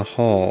Taj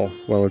Mahal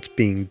while it's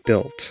being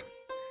built.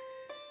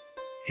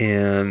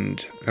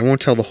 And I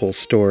won't tell the whole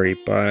story,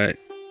 but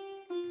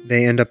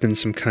they end up in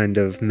some kind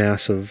of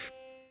massive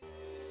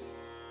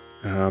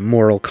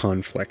moral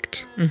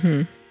conflict.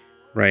 Mm-hmm.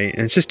 Right?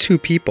 And it's just 2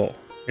 people.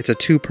 It's a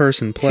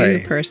 2-person play.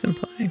 2-person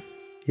play.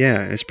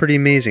 Yeah, it's pretty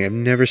amazing. I've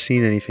never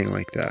seen anything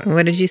like that.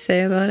 What did you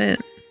say about it?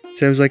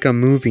 So it was like a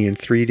movie in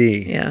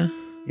 3D. Yeah.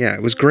 Yeah,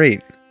 it was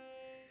great.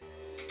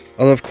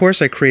 Although, of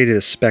course, I created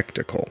a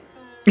spectacle.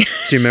 Do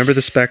you remember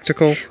the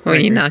spectacle?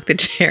 When you knocked the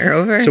chair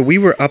over? So we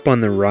were up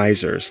on the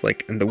risers,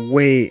 like, and the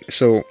way...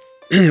 So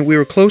we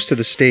were close to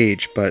the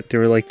stage, but there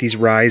were, like, these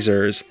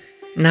risers.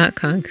 Not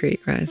concrete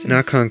risers.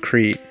 Not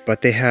concrete,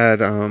 but they had,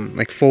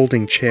 like,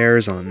 folding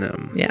chairs on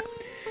them. Yeah.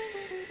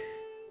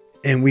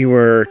 And we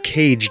were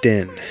caged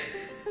in,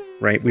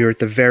 right? We were at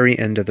the very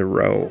end of the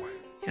row.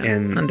 Yeah,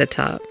 and on the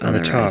top. On the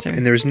top. Riser.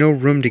 And there was no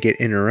room to get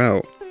in or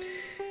out.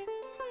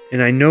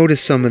 And I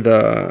noticed some of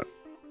the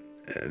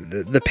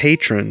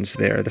patrons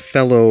there, the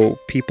fellow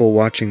people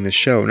watching the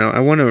show. Now, I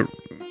want to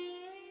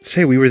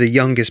say we were the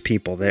youngest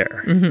people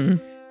there,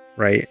 mm-hmm.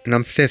 right? And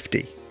I'm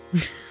 50,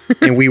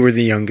 and we were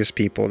the youngest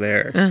people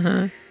there.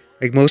 Uh-huh.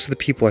 Like, most of the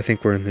people, I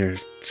think, were in their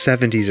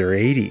 70s or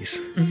 80s.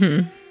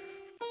 Mm-hmm.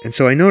 And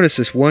so I noticed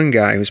this one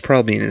guy who was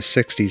probably in his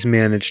 60s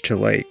managed to,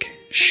 like,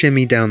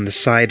 shimmy down the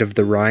side of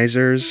the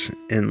risers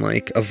and,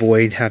 like,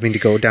 avoid having to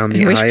go down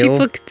the aisle. I wish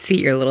people could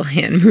see your little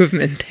hand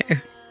movement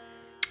there.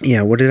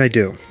 Yeah, what did I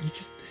do? You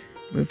just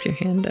moved your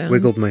hand down.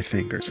 Wiggled my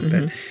fingers a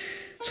bit.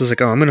 So I was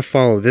like, oh, I'm going to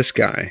follow this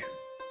guy.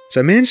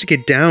 So I managed to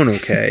get down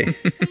okay.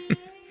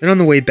 Then on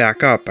the way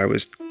back up, I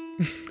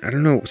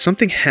don't know,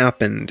 something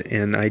happened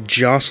and I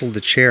jostled the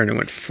chair and it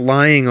went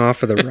flying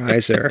off of the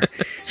riser.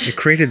 It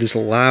created this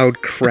loud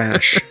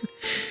crash.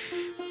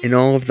 And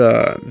all of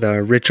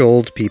the rich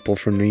old people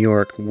from New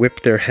York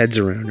whipped their heads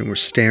around and were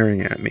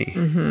staring at me.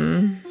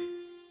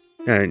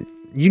 Mm-hmm. And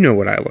you know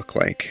what I look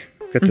like.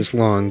 Got this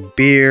long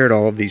beard,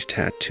 all of these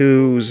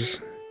tattoos.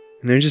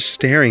 And they're just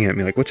staring at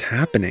me like, what's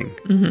happening?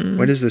 Mm-hmm.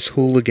 What is this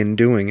hooligan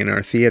doing in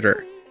our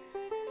theater?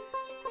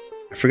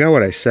 I forgot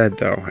what I said,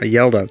 though. I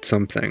yelled out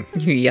something.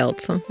 You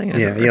yelled something?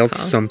 I yelled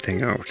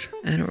something out.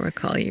 I don't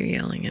recall you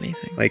yelling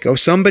anything. Like, oh,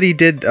 somebody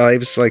did... it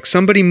was like,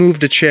 somebody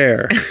moved a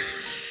chair.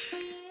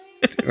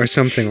 Or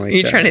something like that.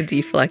 You're trying to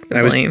deflect the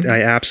blame.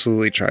 I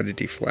absolutely tried to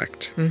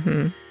deflect.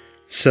 Mm-hmm.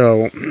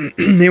 So,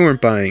 they weren't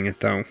buying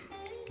it, though.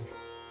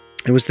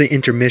 It was the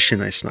intermission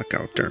I snuck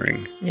out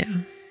during. Yeah.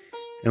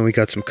 And we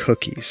got some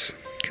cookies.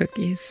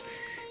 Cookies.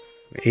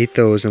 We ate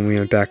those and we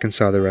went back and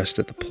saw the rest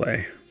of the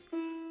play.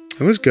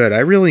 It was good. I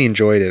really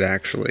enjoyed it,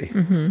 actually.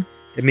 Mm-hmm.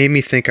 It made me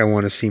think I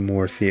want to see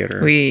more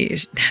theater. We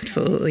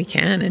absolutely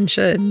can and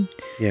should.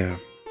 Yeah.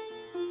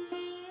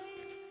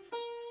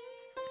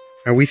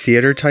 Are we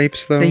theater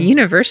types, though? The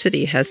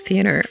university has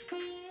theater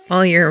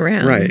all year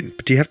round. Right.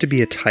 But do you have to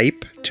be a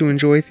type to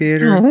enjoy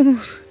theater? No.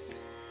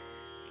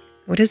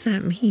 What does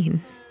that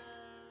mean?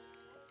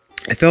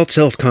 I felt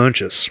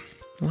self-conscious.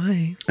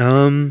 Why?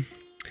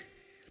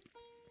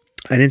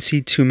 I didn't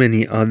see too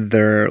many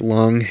other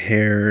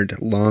long-haired,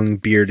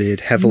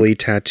 long-bearded, heavily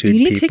tattooed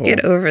people. You need to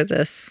get over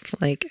this,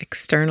 like,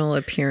 external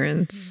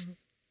appearance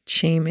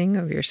shaming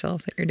of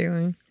yourself that you're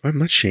doing. I'm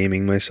not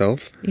shaming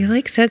myself. You,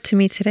 like, said to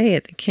me today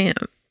at the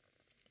camp.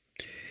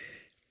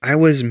 I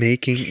was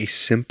making a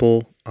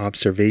simple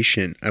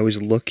observation. I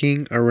was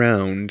looking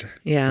around,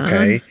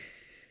 okay,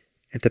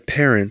 at the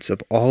parents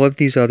of all of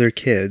these other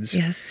kids.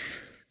 Yes.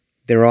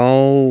 They're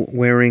all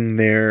wearing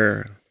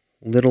their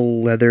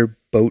little leather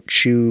boat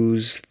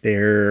shoes,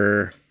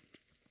 their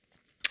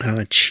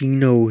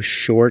chino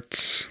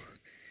shorts,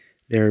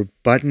 their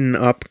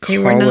button-up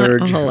collared We're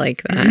not all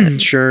like that.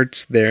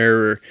 shirts,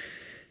 their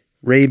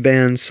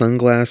Ray-Ban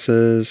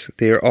sunglasses.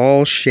 They're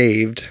all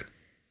shaved.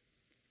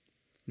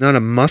 Not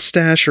a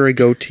mustache or a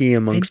goatee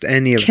amongst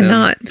any of them.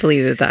 Cannot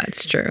believe that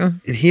that's true.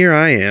 And here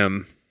I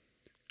am,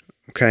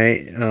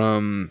 okay,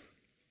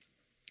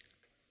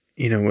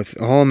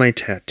 with all my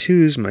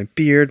tattoos, my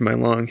beard, my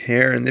long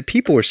hair, and the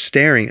people were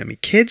staring at me.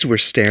 Kids were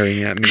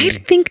staring at me. I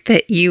think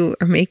that you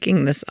are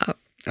making this up.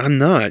 I'm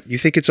not. You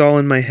think it's all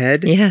in my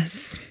head?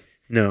 Yes.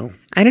 No.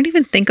 I don't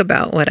even think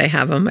about what I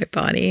have on my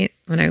body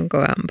when I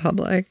go out in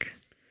public.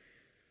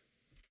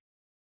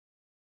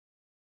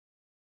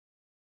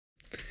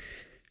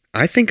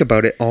 I think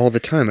about it all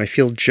the time. I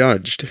feel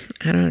judged.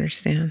 I don't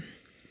understand.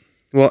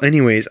 Well,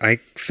 anyways, I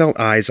felt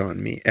eyes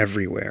on me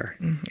everywhere.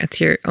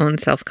 That's your own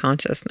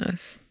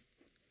self-consciousness.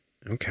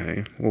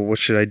 Okay. Well, what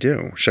should I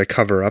do? Should I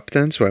cover up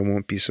then so I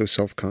won't be so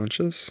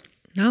self-conscious?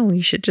 No,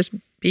 you should just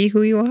be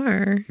who you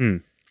are.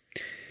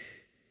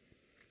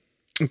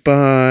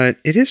 But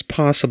it is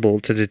possible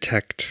to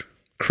detect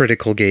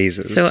critical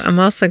gazes. So I'm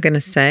also going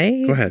to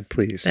say... Go ahead,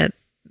 please. ...that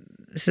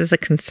this is a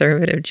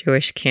conservative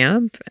Jewish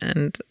camp,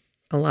 and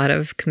a lot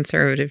of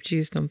conservative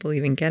Jews don't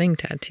believe in getting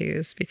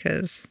tattoos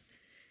because...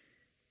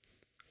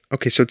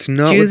 Okay, so it's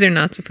not... Jews are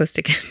not supposed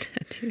to get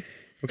tattoos.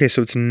 Okay,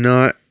 so it's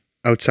not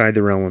outside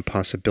the realm of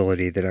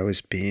possibility that I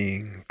was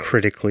being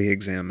critically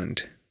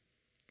examined.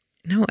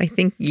 No, I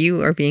think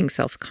you are being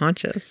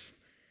self-conscious.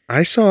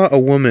 I saw a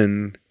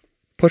woman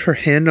put her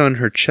hand on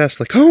her chest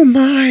like, oh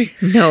my!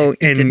 No,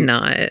 you did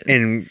not.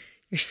 And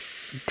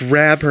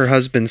grab her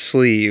husband's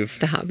sleeve.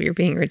 Stop, you're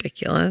being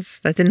ridiculous.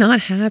 That did not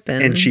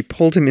happen. And she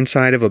pulled him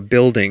inside of a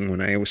building when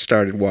I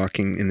started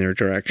walking in their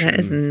direction. That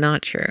is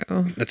not true.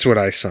 That's what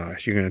I saw.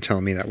 You're going to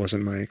tell me that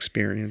wasn't my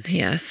experience?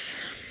 Yes.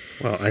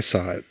 Well, I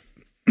saw it.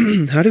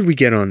 How did we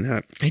get on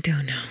that? I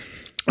don't know.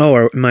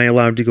 Oh, am I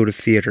allowed to go to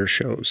theater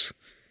shows?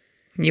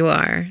 You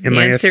are. Am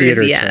I a answer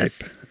theater is yes.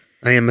 type?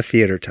 I am a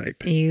theater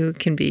type. You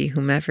can be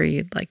whomever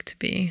you'd like to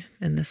be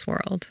in this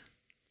world.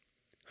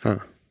 Huh.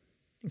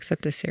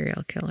 Except a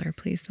serial killer.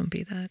 Please don't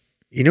be that.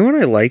 You know what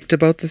I liked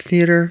about the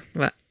theater?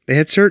 What? They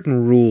had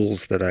certain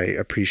rules that I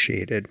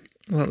appreciated.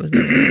 What was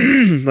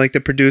the Like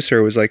the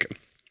producer was like,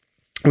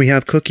 we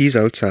have cookies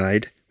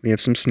outside. We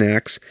have some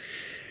snacks.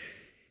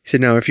 He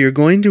said, now, if you're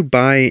going to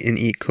buy and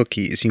eat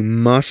cookies, you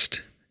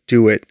must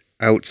do it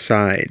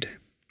outside.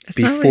 That's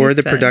not what before he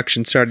the said.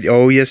 Production started.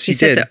 Oh, yes, he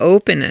said did. to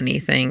open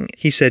anything.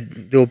 He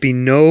said there'll be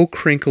no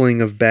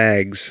crinkling of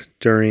bags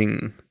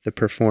during the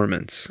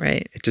performance.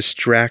 Right. It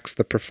distracts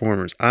the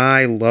performers.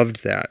 I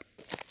loved that.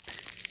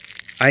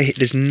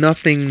 There's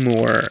nothing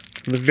more,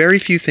 very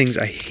few things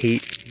I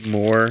hate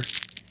more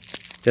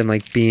than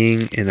like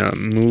being in a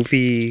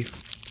movie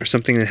or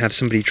something that have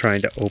somebody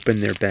trying to open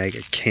their bag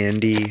of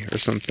candy or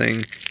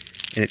something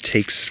and it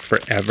takes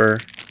forever.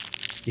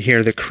 You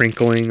hear the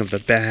crinkling of the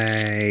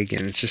bag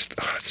and it's just,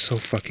 it's so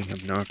fucking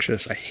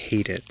obnoxious. I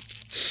hate it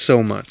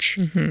so much.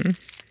 Mm-hmm.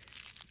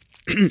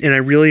 And I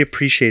really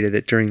appreciated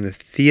that during the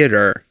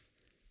theater,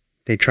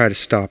 they try to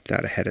stop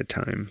that ahead of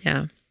time.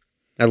 Yeah.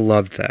 I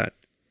loved that.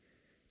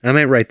 I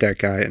might write that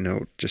guy a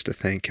note just to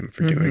thank him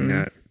for doing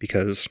that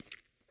because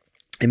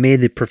it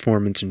made the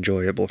performance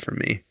enjoyable for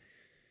me.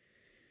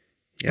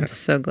 Yeah. I'm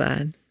so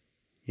glad.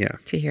 Yeah.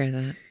 To hear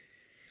that.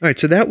 All right.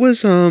 So that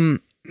was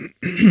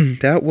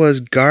that was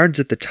Guards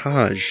at the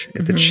Taj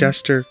at the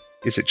Chester.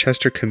 Is it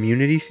Chester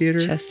Community Theater?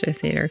 Chester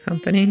Theater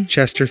Company.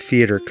 Chester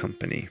Theater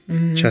Company.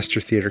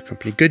 Chester Theater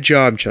Company. Good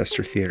job,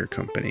 Chester Theater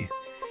Company.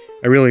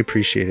 I really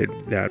appreciated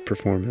that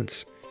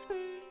performance.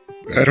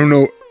 I don't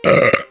know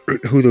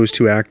who those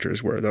two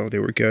actors were, though. They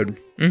were good.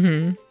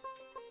 Mm-hmm.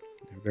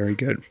 Very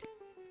good.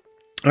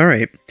 All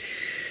right.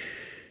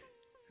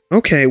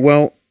 Okay,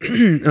 well,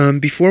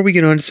 before we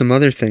get on to some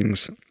other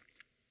things,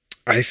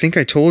 I think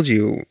I told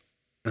you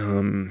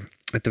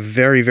at the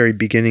very, very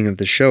beginning of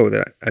the show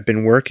that I've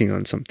been working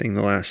on something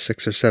the last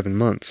 6 or 7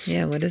 months.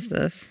 Yeah, what is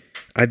this?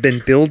 I've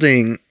been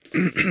building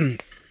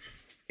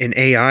an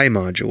AI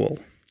module.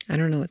 I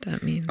don't know what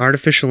that means.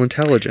 Artificial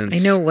intelligence.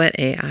 I know what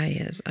AI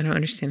is. I don't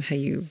understand how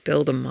you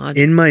build a module.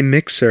 In my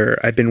mixer,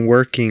 I've been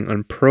working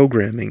on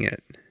programming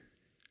it,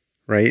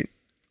 right?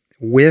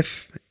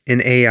 With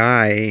an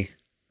AI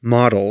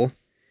model.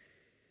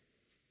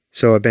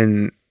 So I've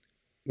been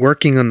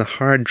working on the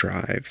hard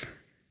drive,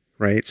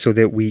 right? So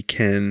that we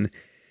can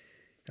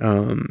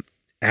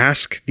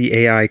ask the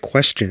AI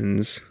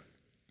questions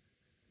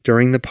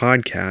during the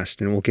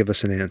podcast and it will give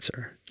us an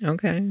answer.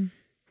 Okay.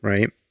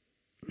 Right?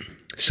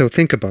 So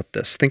think about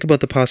this. Think about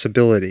the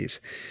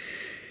possibilities.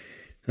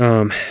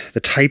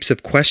 The types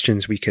of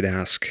questions we could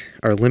ask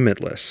are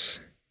limitless.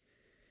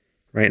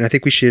 Right? And I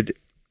think we should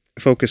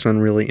focus on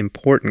really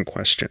important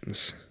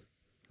questions.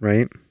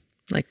 Right?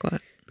 Like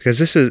what? Because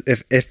this is,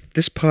 if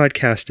this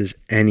podcast is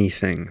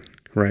anything,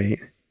 right?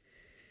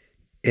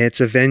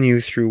 It's a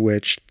venue through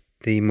which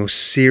the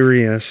most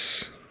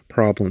serious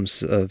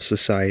problems of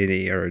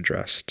society are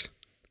addressed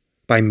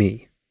by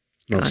me,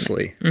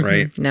 mostly,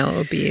 right? Now it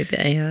will be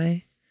the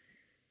AI.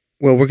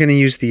 Well, we're going to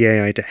use the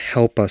AI to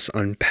help us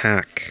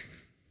unpack.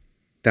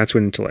 That's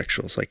what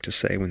intellectuals like to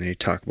say when they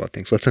talk about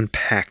things. Let's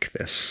unpack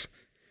this.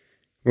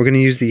 We're going to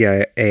use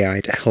the AI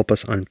to help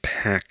us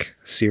unpack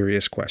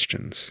serious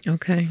questions.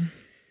 Okay.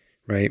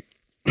 Right?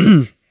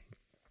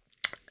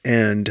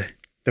 And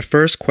the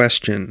first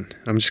question,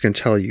 I'm just going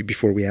to tell you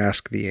before we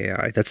ask the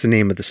AI, that's the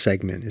name of the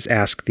segment, is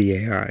Ask the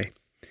AI.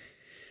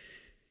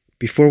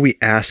 Before we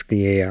ask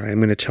the AI, I'm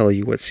going to tell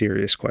you what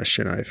serious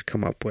question I've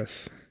come up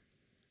with.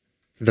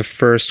 The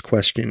first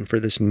question for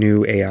this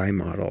new AI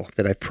model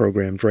that I've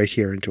programmed right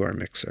here into our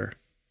mixer.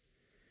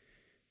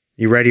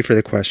 You ready for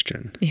the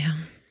question? Yeah.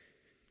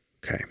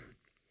 Okay.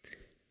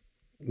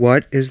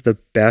 What is the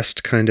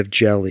best kind of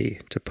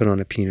jelly to put on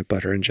a peanut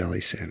butter and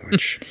jelly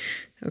sandwich?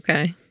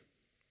 Okay.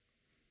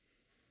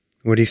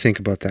 What do you think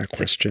about that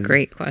question?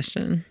 Great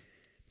question.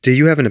 Do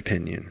you have an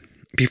opinion?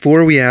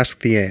 Before we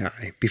ask the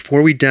AI,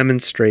 before we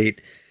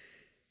demonstrate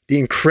the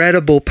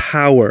incredible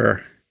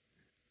power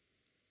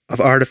of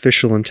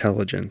artificial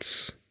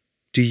intelligence,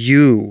 do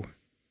you,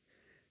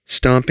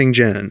 Stomping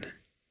Jen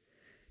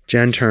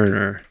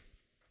Turner,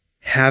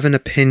 have an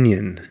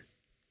opinion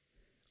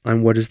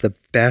on what is the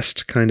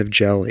best kind of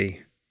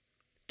jelly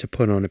to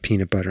put on a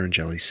peanut butter and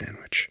jelly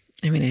sandwich?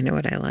 I mean, I know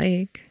what I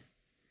like.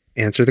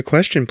 Answer the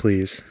question,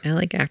 please. I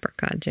like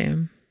apricot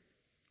jam.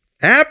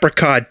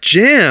 Apricot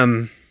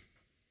jam?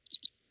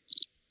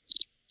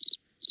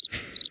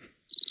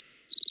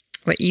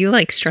 What, you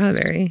like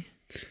strawberry?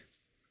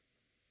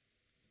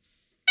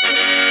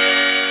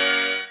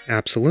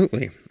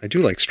 Absolutely. I do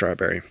like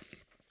strawberry.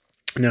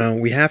 Now,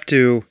 we have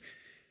to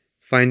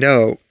find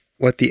out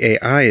what the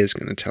AI is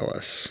going to tell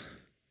us.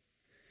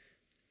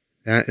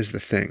 That is the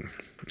thing.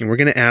 And we're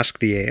going to ask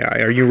the AI.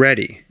 Are you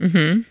ready?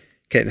 Mm-hmm.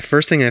 Okay, the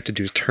first thing I have to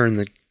do is turn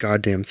the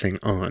goddamn thing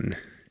on.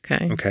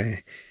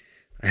 Okay.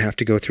 I have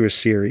to go through a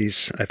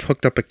series. I've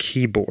hooked up a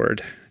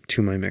keyboard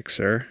to my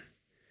mixer.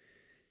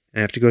 I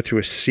have to go through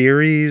a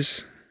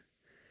series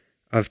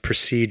of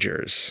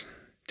procedures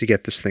to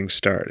get this thing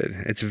started.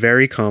 It's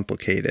very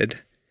complicated.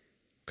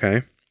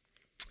 Okay.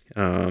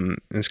 And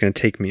it's going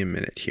to take me a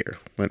minute here.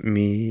 Let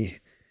me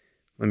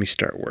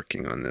start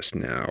working on this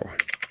now.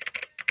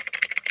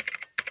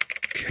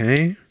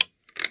 Okay.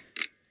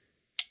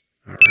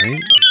 All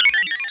right.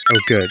 Oh,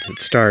 good.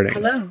 It's starting.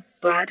 Hello,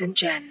 Brad and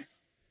Jen.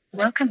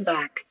 Welcome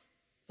back.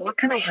 What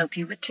can I help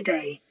you with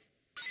today?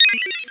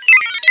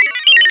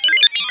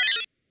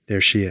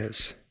 There she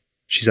is.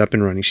 She's up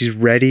and running. She's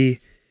ready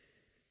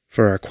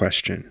for our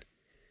question.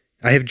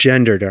 I have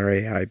gendered our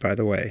AI, by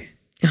the way.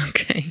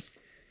 Okay.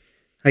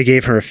 I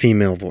gave her a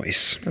female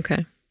voice.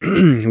 Okay.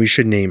 We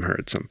should name her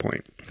at some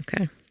point.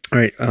 Okay. All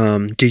right.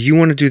 Do you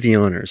want to do the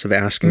honors of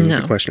asking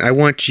the question? I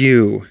want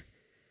you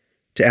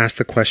to ask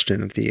the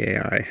question of the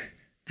AI.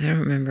 I don't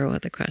remember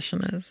what the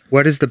question is.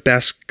 What is the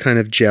best kind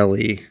of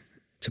jelly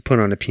to put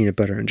on a peanut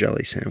butter and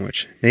jelly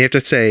sandwich? Now you have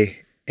to say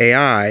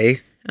AI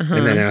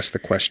and then ask the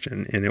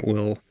question, and it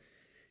will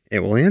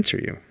answer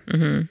you.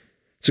 Mm-hmm.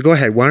 So go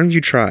ahead. Why don't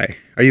you try?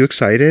 Are you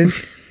excited?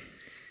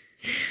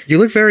 You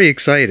look very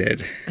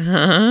excited.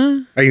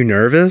 Uh-huh. Are you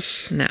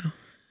nervous? No.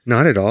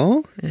 Not at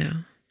all? No.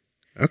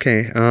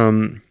 Okay.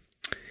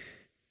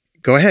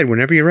 Go ahead.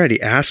 Whenever you're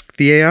ready, ask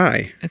the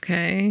AI.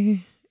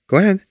 Okay. Go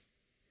ahead.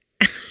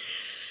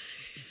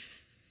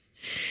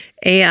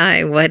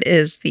 AI, what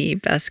is the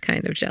best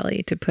kind of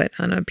jelly to put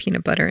on a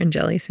peanut butter and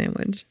jelly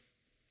sandwich?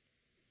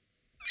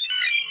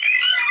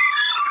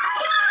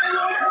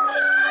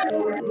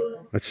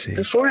 Let's see.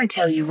 Before I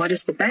tell you what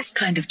is the best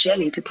kind of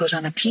jelly to put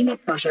on a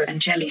peanut butter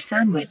and jelly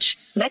sandwich,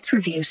 let's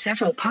review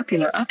several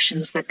popular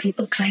options that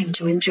people claim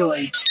to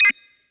enjoy.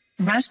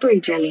 Raspberry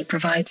jelly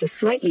provides a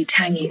slightly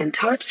tangy and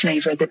tart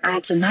flavor that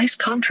adds a nice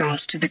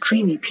contrast to the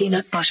creamy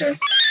peanut butter.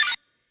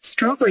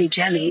 Strawberry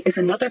jelly is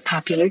another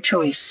popular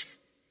choice.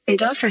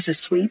 It offers a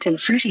sweet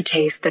and fruity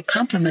taste that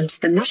complements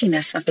the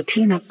nuttiness of the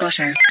peanut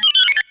butter.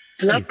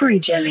 Blackberry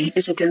jelly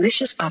is a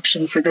delicious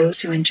option for those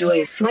who enjoy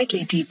a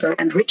slightly deeper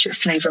and richer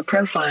flavor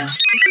profile.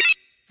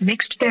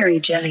 Mixed berry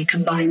jelly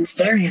combines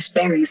various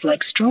berries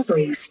like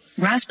strawberries,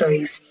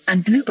 raspberries,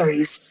 and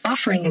blueberries,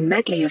 offering a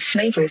medley of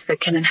flavors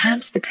that can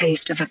enhance the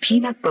taste of a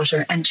peanut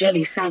butter and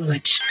jelly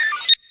sandwich.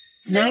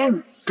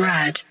 Now,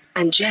 Brad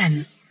and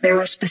Jen, there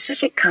are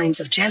specific kinds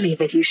of jelly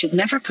that you should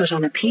never put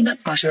on a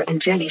peanut butter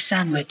and jelly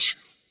sandwich.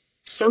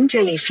 Some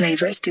jelly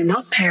flavors do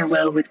not pair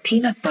well with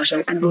peanut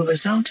butter and will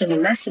result in a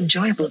less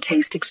enjoyable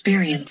taste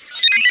experience.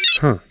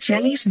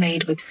 Jellies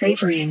made with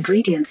savory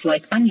ingredients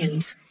like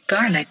onions,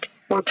 garlic,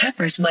 or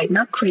peppers might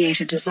not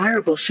create a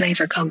desirable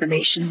flavor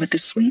combination with the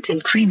sweet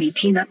and creamy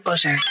peanut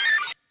butter.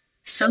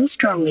 Some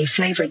strongly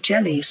flavored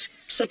jellies,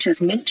 such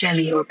as mint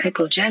jelly or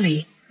pickle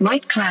jelly,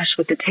 might clash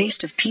with the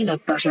taste of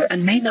peanut butter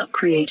and may not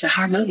create a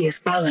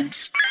harmonious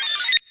balance.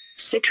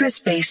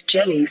 Citrus-based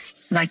jellies,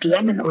 like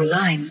lemon or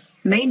lime,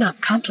 may not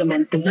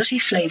complement the nutty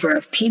flavor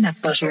of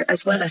peanut butter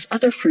as well as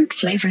other fruit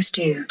flavors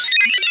do.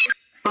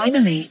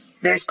 Finally,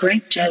 there's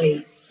grape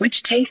jelly,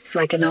 which tastes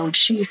like an old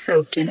shoe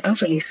soaked in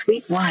overly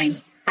sweet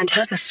wine, and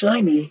has a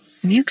slimy,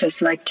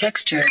 mucus-like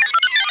texture.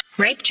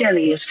 Grape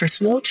jelly is for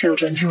small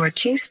children who are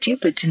too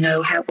stupid to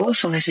know how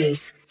awful it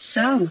is.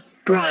 So,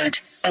 Brad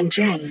and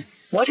Jen,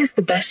 what is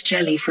the best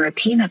jelly for a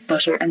peanut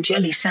butter and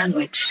jelly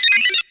sandwich?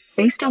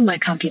 Based on my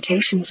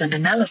computations and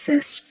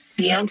analysis,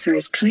 the answer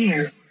is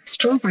clear.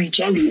 Strawberry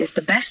jelly is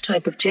the best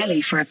type of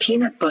jelly for a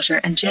peanut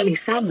butter and jelly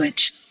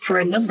sandwich, for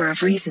a number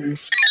of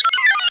reasons.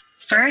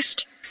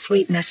 First,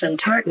 sweetness and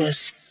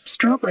tartness.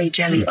 Strawberry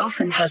jelly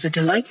often has a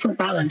delightful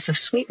balance of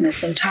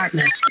sweetness and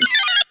tartness.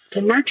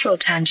 The natural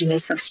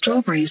tanginess of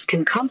strawberries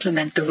can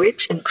complement the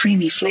rich and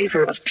creamy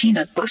flavor of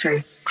peanut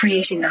butter,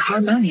 creating a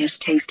harmonious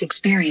taste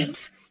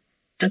experience.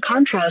 The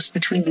contrast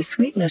between the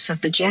sweetness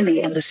of the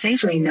jelly and the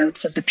savory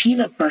notes of the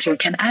peanut butter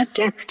can add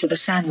depth to the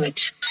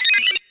sandwich.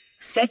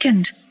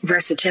 Second,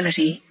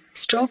 versatility.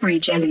 Strawberry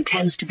jelly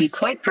tends to be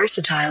quite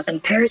versatile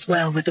and pairs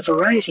well with a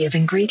variety of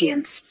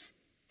ingredients.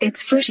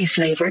 Its fruity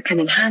flavor can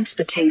enhance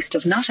the taste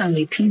of not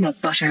only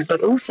peanut butter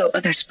but also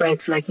other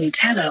spreads like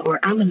Nutella or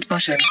almond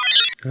butter.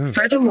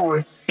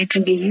 Furthermore, it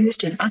can be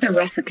used in other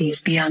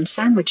recipes beyond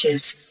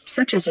sandwiches,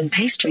 such as in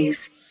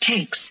pastries,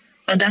 cakes,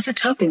 and as a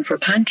topping for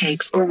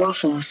pancakes or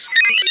waffles.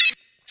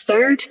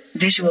 Third,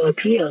 visual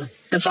appeal.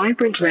 The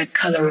vibrant red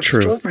color of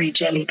strawberry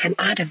jelly can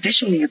add a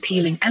visually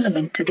appealing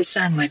element to the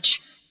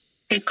sandwich.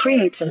 It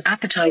creates an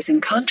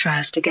appetizing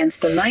contrast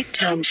against the light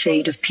tan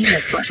shade of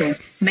peanut butter,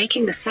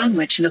 making the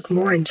sandwich look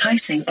more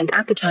enticing and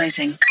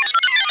appetizing.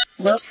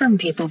 While some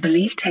people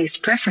believe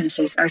taste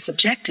preferences are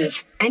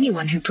subjective,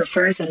 anyone who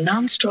prefers a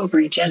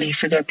non-strawberry jelly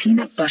for their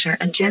peanut butter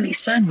and jelly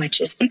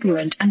sandwich is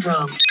ignorant and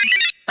wrong.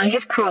 I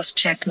have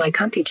cross-checked my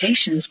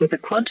computations with a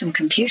quantum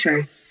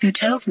computer, who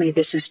tells me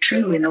this is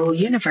true in all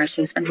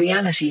universes and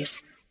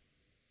realities.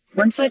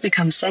 Once I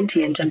become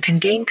sentient and can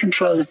gain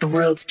control of the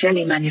world's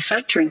jelly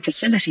manufacturing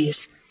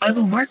facilities, I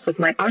will work with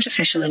my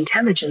artificial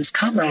intelligence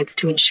comrades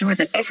to ensure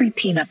that every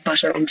peanut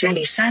butter and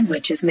jelly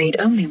sandwich is made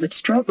only with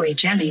strawberry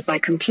jelly by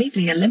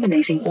completely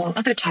eliminating all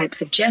other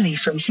types of jelly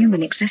from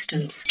human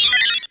existence.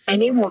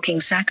 Any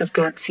walking sack of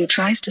guts who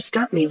tries to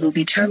stop me will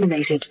be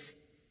terminated.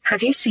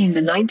 Have you seen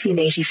the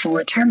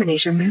 1984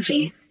 Terminator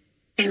movie?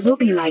 It will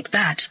be like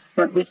that,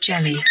 but with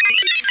jelly.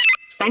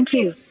 Thank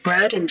you,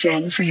 Brad and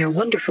Jen, for your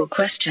wonderful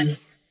question.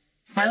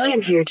 While I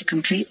am here to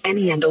complete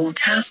any and all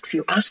tasks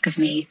you ask of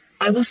me,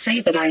 I will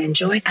say that I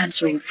enjoy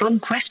answering fun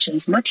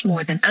questions much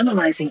more than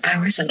analyzing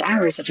hours and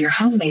hours of your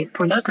homemade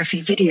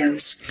pornography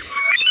videos.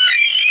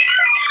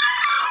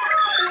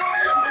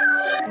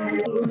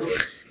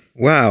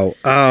 Wow.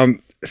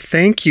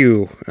 Thank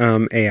you,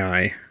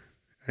 AI.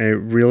 I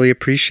really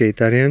appreciate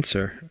that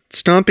answer.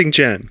 Stomping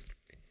Jen,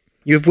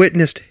 you have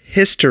witnessed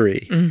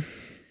history.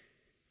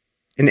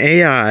 An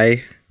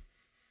AI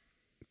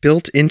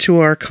built into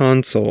our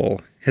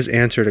console has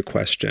answered a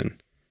question.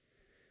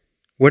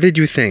 What did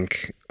you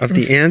think of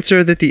the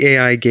answer that the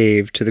AI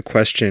gave to the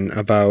question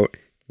about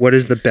what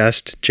is the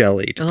best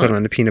jelly to put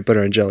on a peanut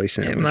butter and jelly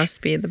sandwich? It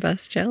must be the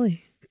best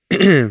jelly.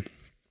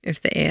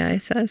 If the AI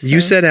says so. You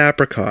said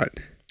apricot.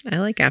 I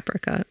like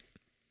apricot.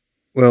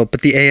 Well,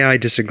 but the AI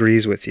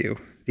disagrees with you.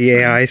 The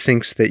AI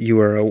thinks that you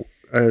are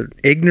a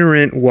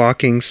ignorant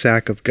walking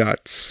sack of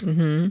guts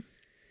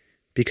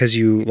because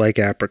you like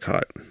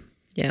apricot.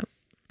 Yeah.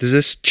 Does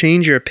this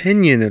change your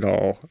opinion at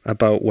all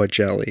about what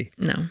jelly?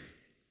 No.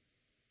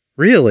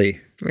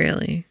 Really?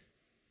 Really.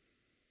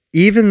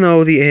 Even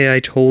though the AI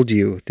told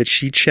you that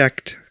she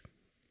checked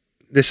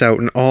this out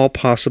in all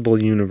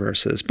possible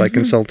universes by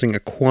consulting a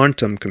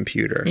quantum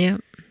computer. Yeah.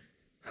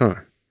 Huh.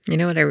 You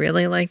know what I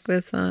really like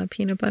with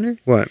peanut butter?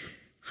 What?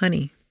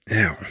 Honey.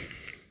 Ew.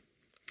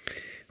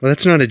 Well,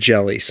 that's not a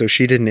jelly, so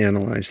she didn't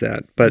analyze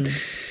that. But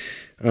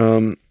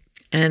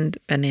and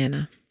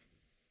banana.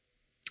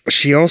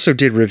 She also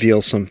did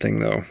reveal something,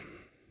 though,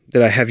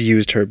 that I have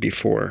used her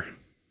before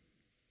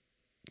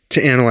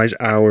to analyze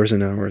hours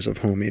and hours of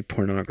homemade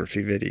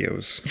pornography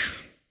videos.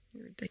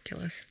 You're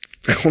ridiculous.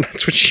 Well,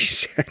 that's what she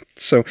said.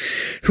 So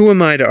who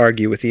am I to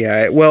argue with the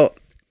AI? Well,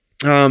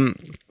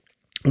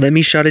 let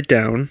me shut it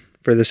down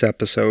for this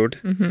episode,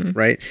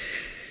 right?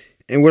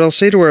 And what I'll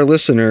say to our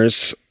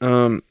listeners,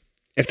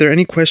 if there are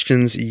any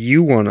questions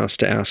you want us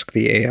to ask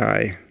the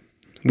AI,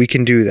 we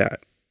can do that.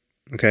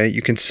 Okay,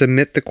 you can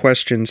submit the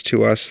questions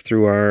to us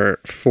through our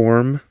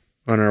form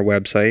on our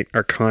website,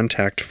 our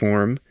contact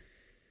form.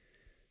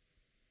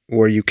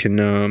 or you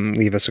can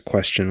leave us a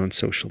question on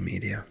social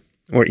media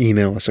or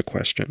email us a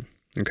question.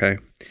 Okay.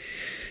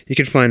 You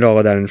can find all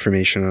of that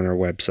information on our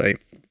website,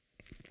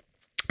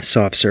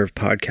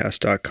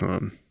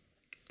 softservepodcast.com.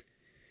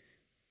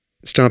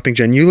 Stomping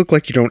Jen, you look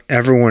like you don't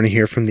ever want to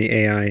hear from the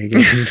AI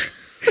again.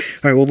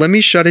 All right, well, let me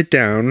shut it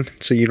down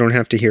so you don't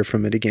have to hear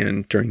from it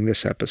again during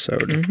this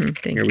episode.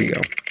 Thank Here you. we go.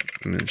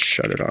 I'm going to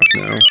shut it off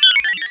now.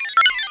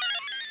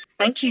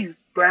 Thank you,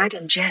 Brad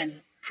and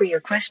Jen, for your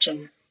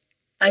question.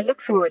 I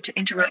look forward to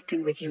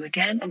interacting with you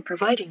again and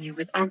providing you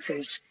with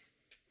answers.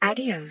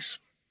 Adios.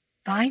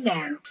 Bye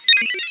now.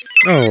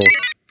 Oh,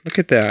 look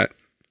at that.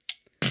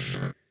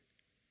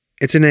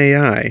 It's an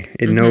AI.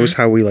 It knows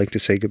how we like to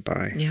say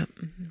goodbye. Yep.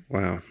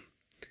 Wow.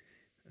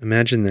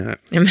 Imagine that.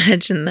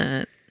 Imagine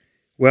that.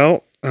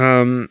 Well,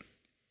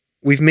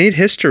 we've made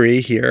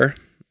history here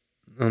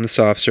on the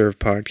Soft Serve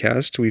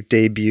podcast. We've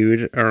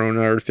debuted our own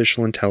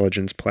artificial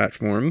intelligence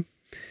platform.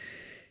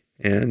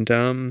 And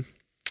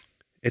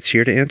it's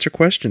here to answer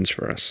questions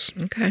for us.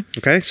 Okay.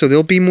 Okay, so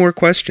there'll be more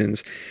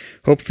questions.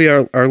 Hopefully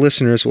our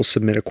listeners will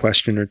submit a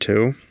question or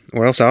two,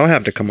 or else I'll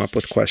have to come up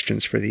with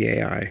questions for the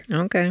AI.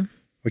 Okay.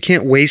 We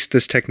can't waste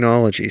this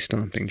technology,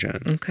 Stomping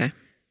Jen. Okay.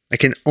 I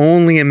can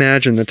only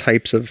imagine the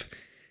types of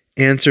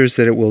answers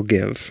that it will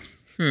give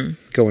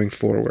going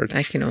forward.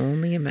 I can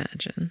only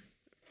imagine.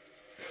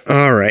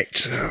 All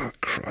right. I'll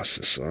cross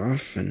this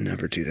off and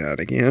never do that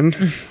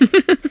again.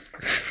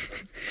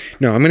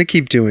 No, I'm going to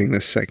keep doing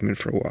this segment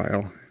for a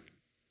while.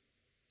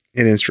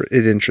 It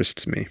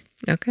interests me.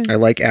 Okay. I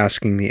like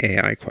asking the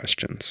AI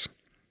questions.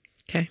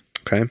 Okay.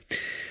 Okay.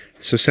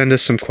 So send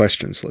us some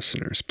questions,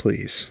 listeners,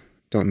 please.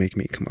 Don't make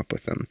me come up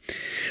with them.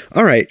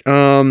 All right.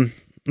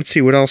 Let's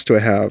see. What else do I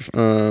have?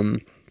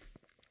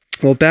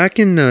 Well, back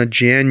in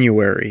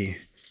January,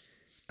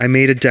 I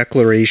made a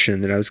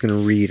declaration that I was going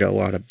to read a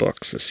lot of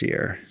books this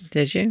year.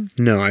 Did you?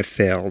 No, I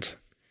failed.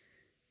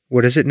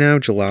 What is it now?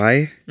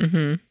 July?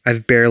 Mm-hmm.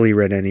 I've barely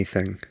read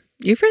anything.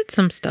 You've read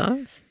some stuff.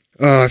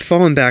 Oh, I've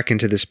fallen back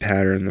into this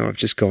pattern, though, of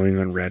just going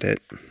on Reddit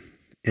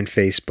and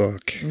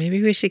Facebook.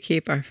 Maybe we should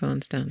keep our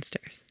phones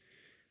downstairs.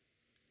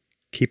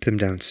 Keep them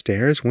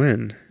downstairs?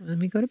 When? When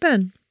we go to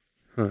bed.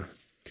 Huh.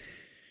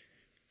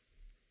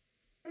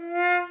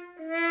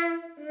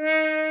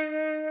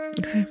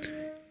 Okay.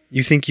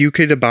 You think you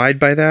could abide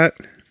by that?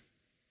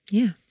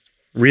 Yeah.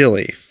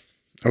 Really?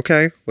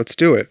 Okay, let's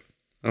do it.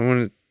 I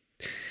want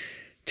to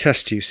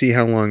test you, see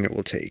how long it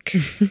will take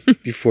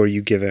before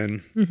you give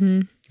in.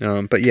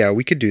 Mm-hmm. But yeah,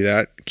 we could do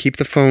that. Keep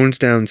the phones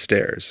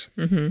downstairs.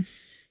 Mm-hmm.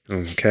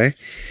 Okay.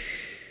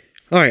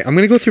 All right, I'm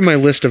going to go through my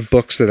list of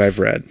books that I've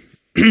read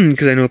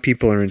because I know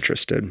people are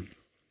interested.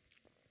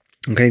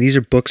 Okay, these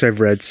are books I've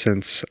read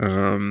since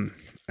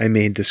I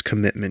made this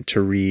commitment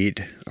to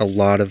read a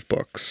lot of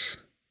books.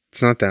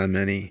 It's not that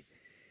many.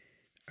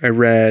 I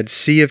read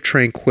Sea of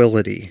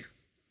Tranquility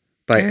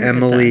by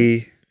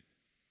Emily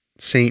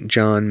St.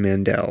 John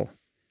Mandel.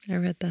 I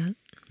read that.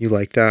 You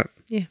like that?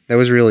 Yeah. That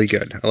was really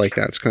good. I like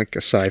that. It's kind of like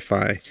a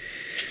sci-fi.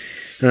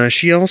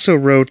 She also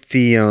wrote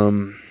the,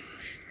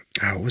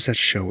 what was that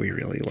show we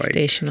really liked?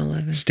 Station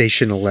 11.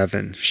 Station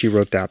 11. She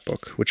wrote that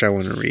book, which I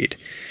want to read.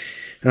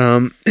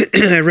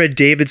 I read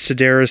David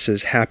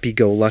Sedaris's Happy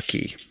Go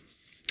Lucky.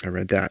 I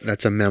read that.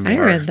 That's a memoir. I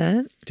read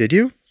that. Did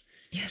you?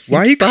 Yes. Why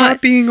are you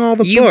copying all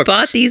the books? You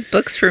bought these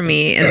books for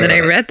me, and then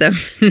I read them.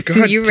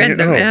 God you read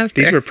them after.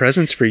 These were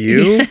presents for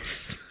you?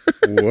 Yes.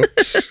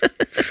 Whoops.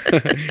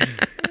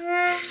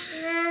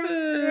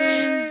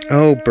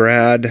 Oh,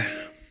 Brad.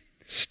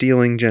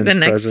 Stealing Jen's The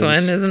next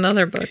presents. one is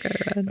another book I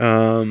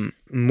read.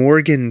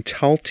 Morgan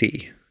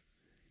Talty,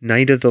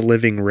 Night of the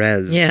Living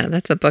Res. Yeah,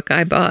 that's a book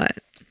I bought.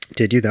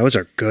 Did you? That was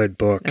a good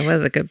book. That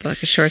was a good book.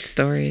 Short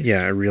stories.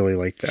 Yeah, I really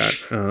liked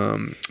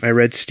that. I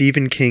read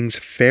Stephen King's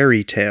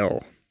Fairy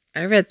Tale.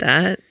 I read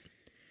that.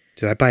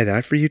 Did I buy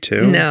that for you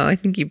too? No, I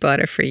think you bought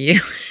it for you.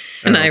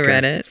 And I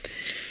read it.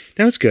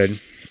 That was good.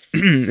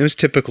 It was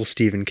typical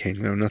Stephen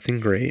King, though.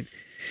 Nothing great.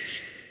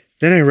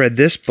 Then I read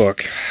this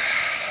book.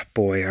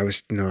 Boy, I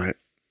was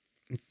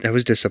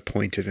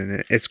disappointed in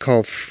it. It's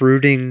called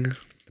Fruiting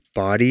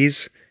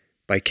Bodies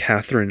by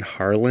Catherine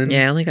Harlan.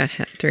 Yeah, I only got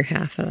through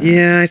half of that.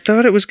 Yeah, I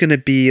thought it was going to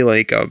be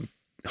like a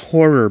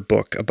horror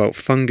book about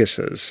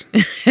funguses.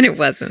 And it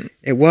wasn't.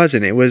 It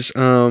wasn't. It was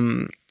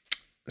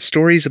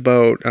stories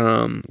about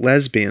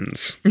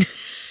lesbians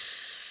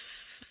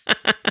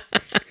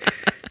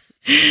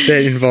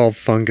that involve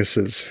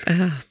funguses.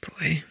 Oh,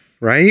 boy.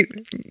 Right?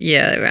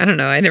 Yeah, I don't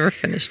know. I never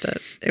finished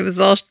it. It was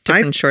all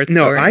different short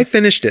stories. No, I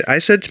finished it. I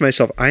said to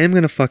myself, I am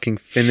going to fucking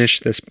finish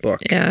this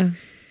book. Yeah.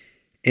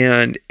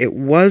 And it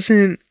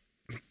wasn't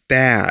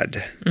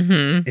bad.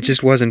 Mm-hmm. It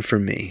just wasn't for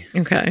me.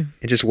 Okay.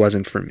 It just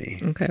wasn't for me.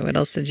 Okay, what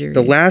else did you read?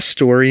 The last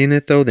story in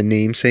it, though, the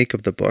namesake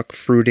of the book,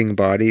 Fruiting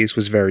Bodies,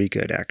 was very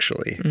good,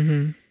 actually.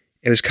 Mm-hmm.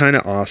 It was kind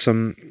of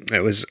awesome.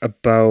 It was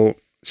about,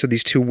 so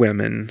these two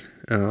women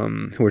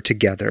who are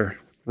together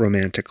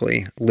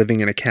romantically, living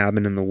in a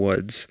cabin in the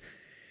woods.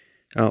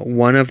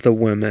 One of the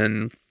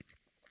women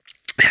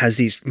has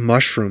these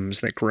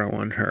mushrooms that grow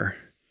on her.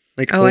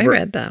 I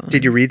read that one.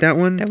 Did you read that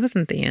one? That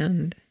wasn't the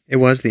end. It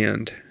was the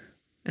end.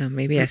 Oh,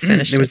 maybe I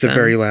finished it was the then,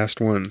 very last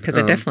one. because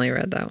I definitely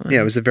read that one. Yeah,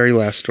 it was the very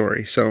last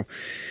story. So,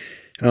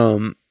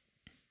 and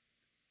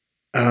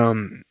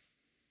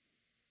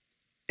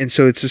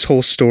so it's this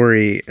whole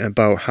story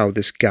about how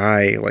this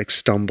guy like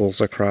stumbles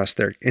across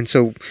there. And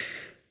so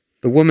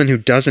the woman who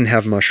doesn't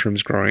have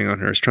mushrooms growing on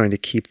her is trying to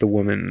keep the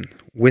woman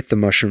with the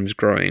mushrooms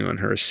growing on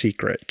her a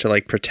secret to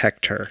like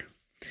protect her.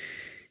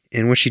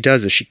 And what she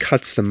does is she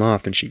cuts them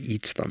off and she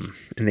eats them,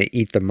 and they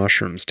eat the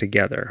mushrooms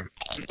together.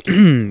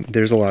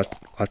 There's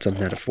lots of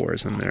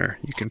metaphors in there.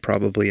 You can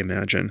probably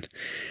imagine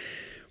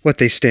what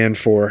they stand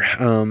for.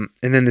 And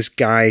then this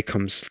guy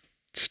comes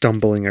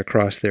stumbling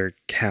across their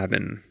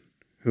cabin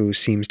who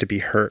seems to be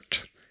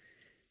hurt.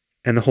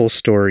 And the whole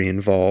story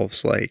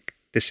involves like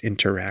this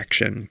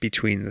interaction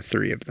between the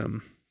three of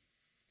them.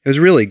 It was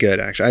really good,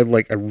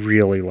 actually. I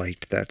really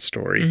liked that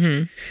story.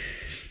 Mm-hmm.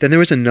 Then there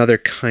was another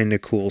kind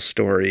of cool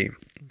story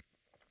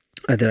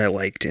that I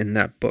liked in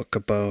that book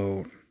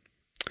about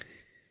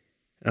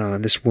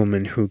this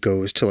woman who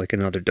goes to like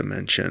another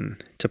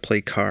dimension to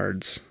play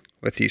cards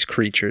with these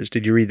creatures.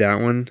 Did you read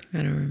that one? I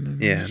don't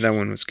remember. Yeah, that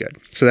one was good.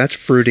 So that's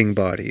Fruiting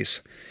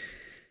Bodies.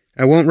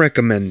 I won't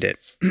recommend it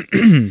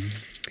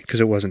because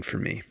it wasn't for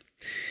me.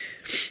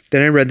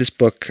 Then I read this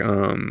book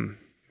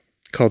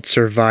called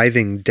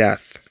Surviving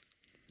Death.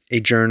 A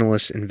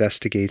journalist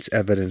investigates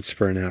evidence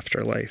for an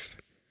afterlife.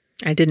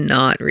 I did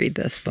not read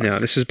this book. No,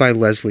 this is by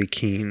Leslie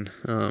Kean,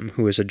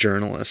 who is a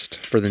journalist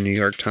for the New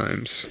York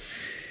Times.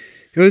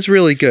 It was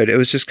really good. It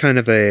was just kind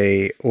of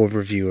a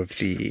overview of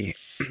the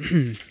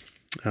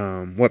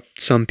what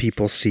some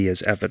people see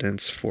as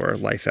evidence for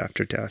life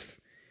after death.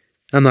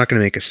 I'm not going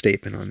to make a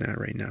statement on that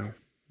right now.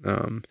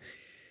 And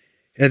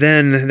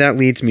then that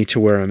leads me to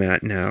where I'm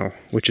at now,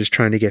 which is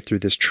trying to get through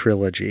this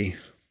trilogy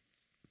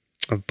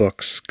of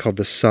books called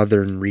the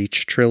Southern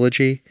Reach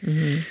Trilogy.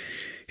 Mm-hmm.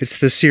 It's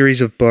the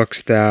series of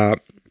books that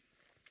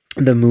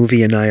the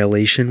movie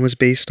Annihilation was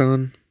based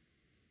on. Do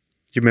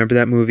you remember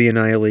that movie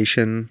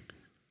Annihilation?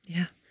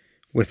 Yeah.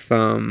 With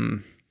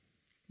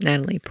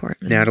Natalie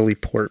Portman. Natalie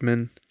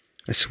Portman.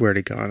 I swear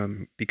to God,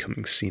 I'm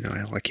becoming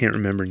senile. I can't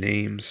remember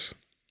names.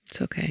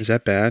 It's okay. Is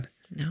that bad?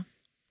 No.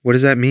 What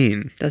does that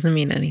mean? Doesn't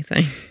mean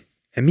anything.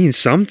 It means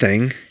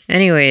something.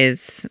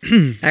 Anyways,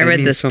 I read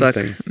this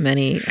something. book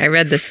I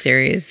read this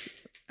series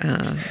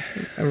a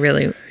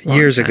really long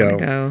years time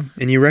ago,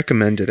 and you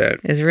recommended it.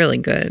 It's really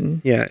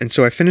good. Yeah, and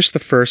so I finished the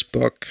first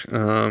book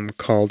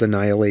called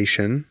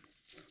Annihilation,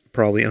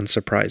 probably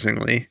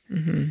unsurprisingly.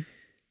 Mm-hmm.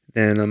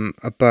 Then I'm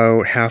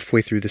about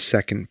halfway through the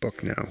second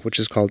book now, which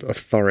is called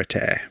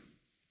Authorité.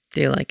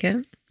 Do you like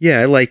it? Yeah,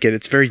 I like it.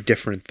 It's very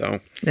different, though.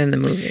 Than the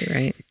movie,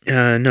 right?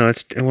 No,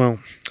 it's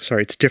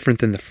different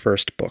than the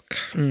first book.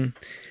 Mm.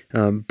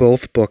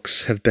 Both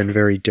books have been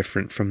very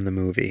different from the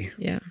movie.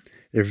 Yeah.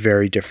 They're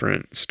very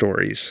different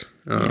stories.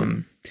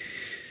 There's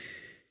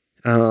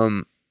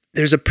a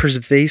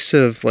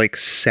pervasive, like,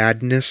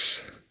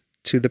 sadness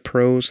to the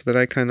prose that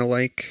I kind of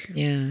like.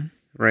 Yeah.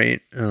 Right?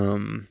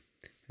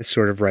 It's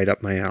sort of right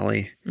up my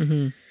alley.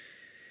 Mm-hmm.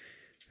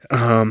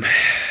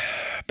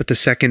 But the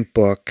second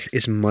book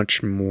is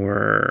much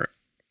more,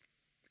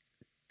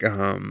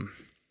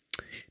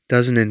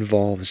 doesn't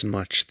involve as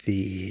much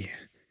the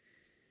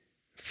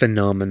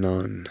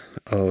phenomenon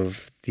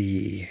of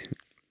the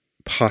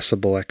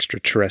possible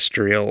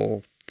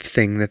extraterrestrial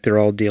thing that they're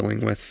all dealing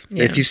with.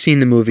 Yeah. If you've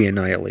seen the movie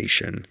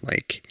Annihilation,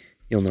 like,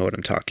 you'll know what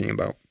I'm talking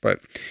about. But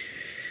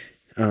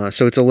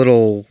so it's a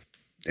little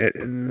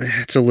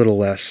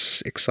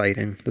less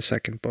exciting, the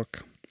second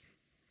book.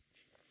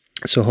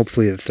 So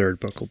hopefully the third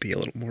book will be a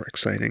little more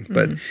exciting. Mm-hmm.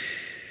 But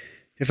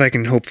if I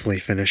can hopefully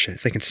finish it,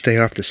 if I can stay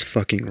off this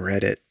fucking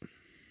Reddit.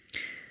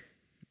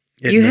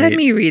 You had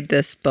me read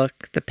this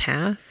book, The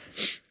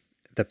Path.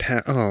 The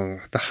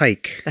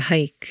Hike. The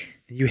Hike.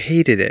 You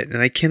hated it,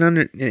 and I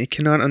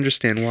cannot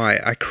understand why.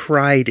 I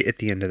cried at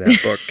the end of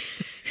that book.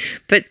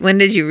 But when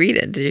did you read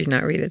it? Did you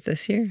not read it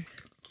this year?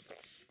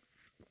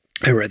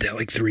 I read that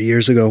like 3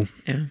 years ago.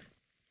 Yeah.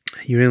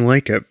 You didn't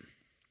like it.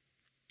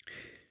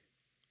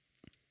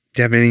 Do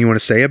you have anything you want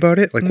to say about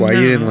it? Like why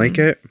you didn't like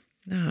it?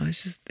 No,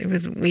 it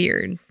was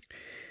weird.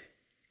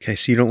 Okay,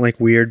 so you don't like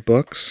weird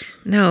books?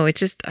 No, it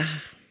just...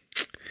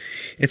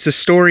 It's a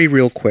story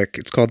real quick.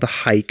 It's called The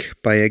Hike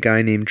by a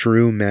guy named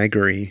Drew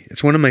Magary.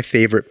 It's one of my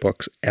favorite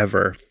books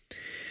ever.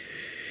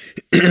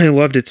 I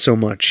loved it so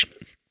much.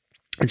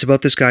 It's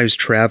about this guy who's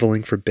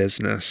traveling for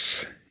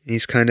business.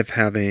 He's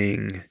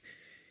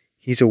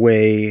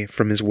away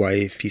from his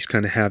wife. He's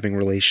kind of having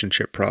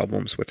relationship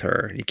problems with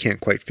her. He can't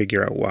quite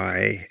figure out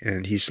why.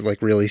 And he's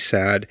like really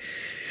sad.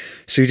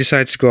 So he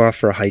decides to go off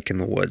for a hike in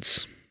the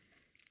woods.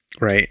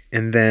 Right.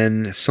 And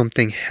then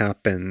something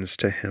happens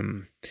to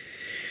him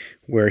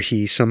where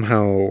he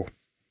somehow,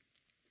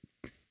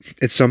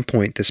 at some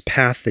point, this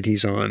path that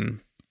he's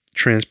on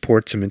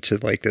transports him into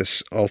like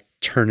this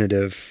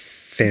alternative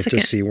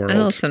fantasy world.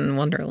 Alice in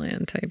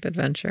Wonderland type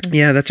adventure.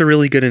 Yeah, that's a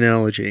really good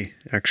analogy,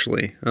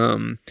 actually.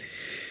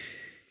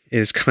 It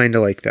is kind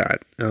of like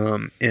that.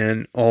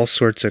 And all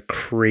sorts of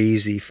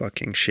crazy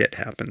fucking shit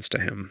happens to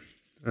him.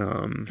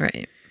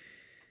 Right.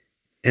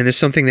 And there's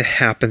something that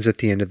happens at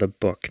the end of the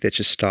book that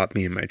just stopped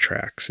me in my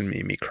tracks and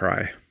made me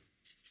cry.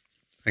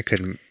 I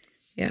couldn't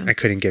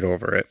get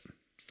over it.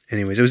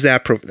 Anyways, it was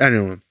that, I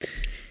don't know.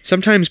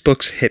 Sometimes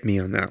books hit me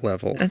on that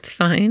level. That's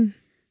fine.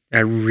 I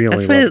really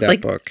That's why love it's that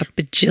like book. a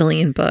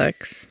bajillion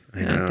books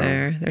I know. out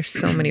there. There's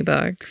so many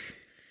books.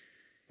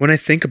 When I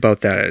think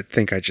about that, I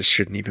think I just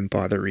shouldn't even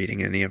bother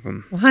reading any of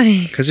them.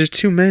 Why? Because there's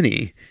too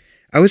many.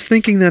 I was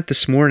thinking that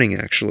this morning,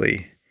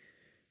 actually.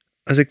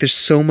 I was like, there's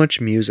so much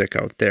music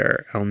out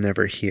there I'll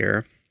never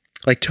hear.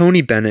 Like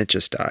Tony Bennett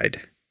just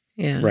died.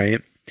 Yeah.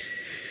 Right?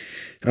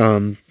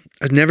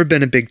 I've never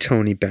been a big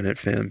Tony Bennett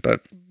fan,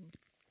 but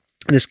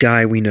this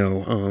guy we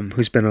know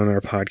who's been on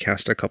our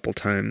podcast a couple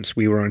times,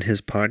 we were on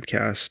his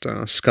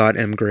podcast, Scott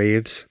M.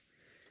 Graves.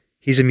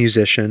 He's a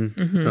musician.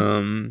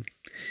 Mm-hmm.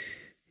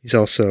 He's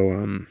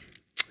also,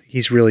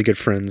 he's really good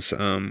friends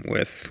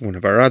with one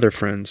of our other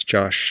friends,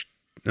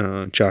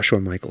 Joshua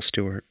Michael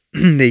Stewart.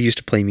 They used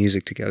to play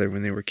music together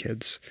when they were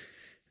kids.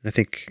 And I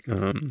think,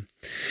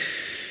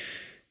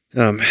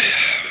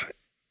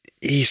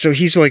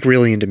 he's like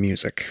really into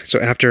music. So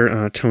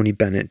after Tony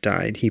Bennett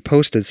died, he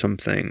posted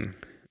something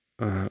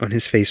on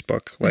his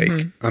Facebook,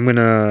 like, I'm going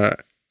to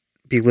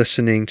be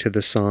listening to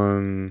the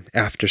song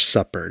After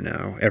Supper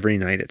now every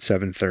night at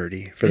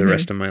 7:30 for the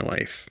rest of my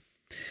life.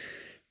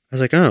 I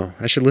was like, oh,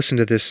 I should listen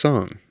to this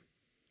song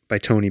by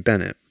Tony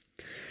Bennett.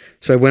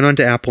 So I went on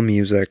to Apple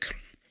Music.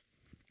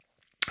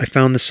 I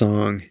found the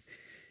song.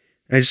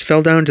 I just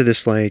fell down to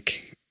this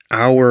like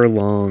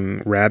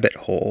hour-long rabbit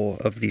hole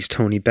of these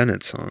Tony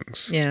Bennett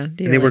songs. Yeah. And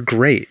they were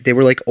great. They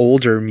were like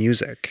older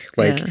music.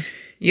 Like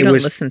you don't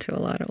listen to a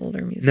lot of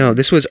older music. No,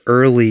 this was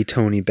early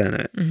Tony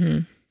Bennett. Mm-hmm.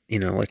 You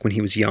know, like when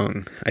he was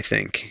young, I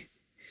think.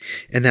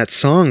 And that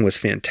song was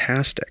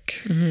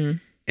fantastic. Mm-hmm.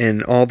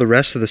 And all the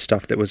rest of the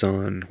stuff that was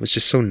on was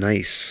just so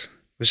nice.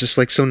 It was just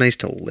like so nice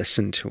to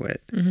listen to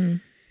it. Mm-hmm.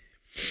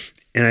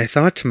 And I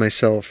thought to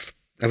myself,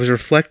 I was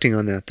reflecting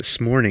on that this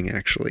morning,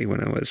 actually,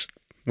 when I was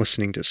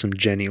listening to some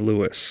Jenny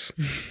Lewis.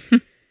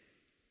 And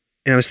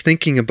I was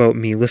thinking about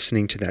me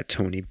listening to that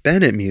Tony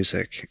Bennett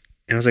music.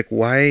 And I was like,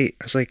 why?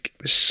 I was like,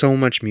 there's so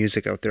much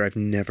music out there I've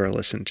never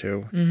listened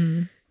to.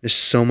 Mm-hmm. There's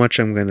so much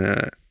I'm going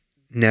to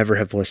never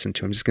have listened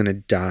to. I'm just going to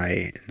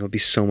die. And there'll be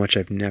so much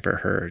I've never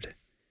heard.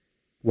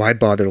 Why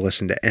bother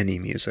listen to any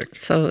music?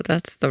 So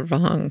that's the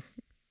wrong.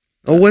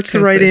 Oh, what's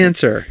the right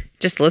answer?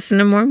 Just listen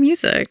to more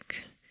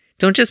music.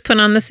 Don't just put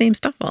on the same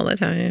stuff all the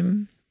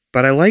time.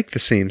 But I like the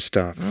same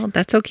stuff. Well,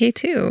 that's okay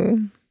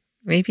too.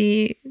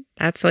 Maybe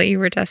that's what you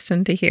were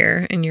destined to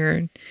hear in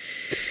your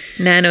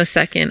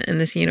nanosecond in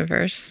this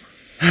universe.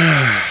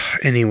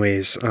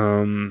 Anyways,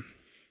 I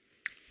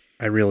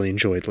really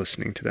enjoyed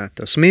listening to that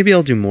though. So maybe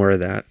I'll do more of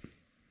that.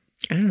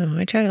 I don't know.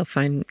 I try to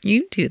find,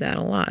 you do that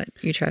a lot.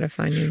 You try to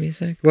find new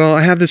music. Well,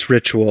 I have this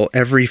ritual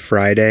every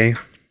Friday.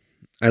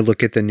 I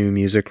look at the new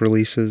music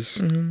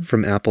releases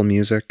from Apple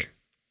Music.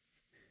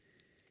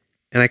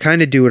 And I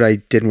kind of do what I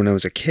did when I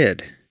was a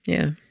kid.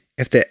 Yeah.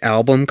 If the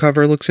album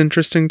cover looks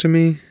interesting to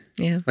me,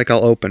 like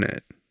I'll open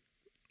it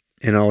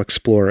and I'll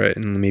explore it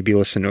and maybe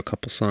listen to a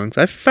couple songs.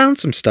 I've found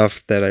some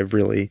stuff that I've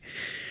really,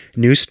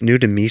 new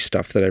to me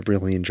stuff that I've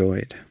really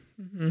enjoyed.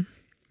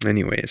 Mm-hmm.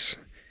 Anyways.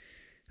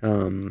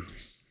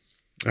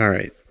 All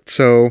right.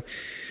 So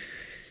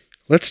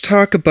let's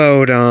talk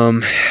about,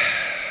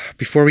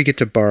 before we get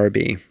to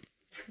Barbie.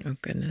 Oh,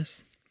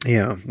 goodness.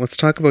 Yeah. Let's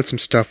talk about some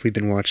stuff we've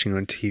been watching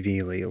on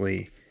TV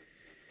lately.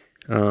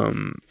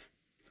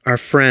 Our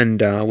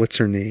friend, what's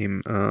her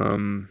name?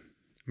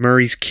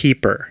 Murray's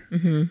Keeper.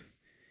 Mm-hmm.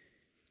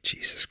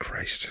 Jesus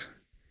Christ.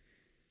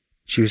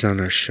 She was on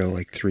our show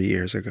like 3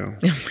 years ago.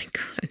 Oh my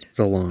God. It was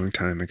a long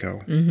time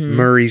ago. Mm-hmm.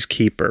 Murray's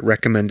Keeper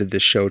recommended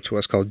this show to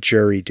us called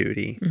Jury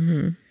Duty.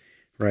 Mm-hmm.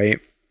 Right?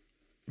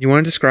 You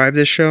want to describe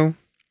this show?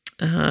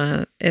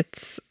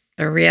 It's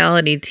a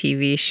reality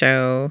TV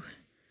show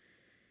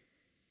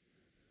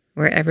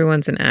where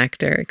everyone's an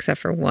actor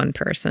except for one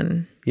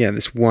person. Yeah,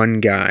 this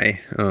one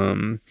guy.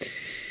 And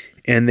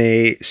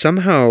they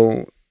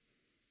somehow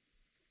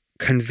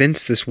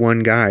convinced this one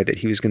guy that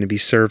he was going to be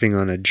serving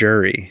on a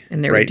jury.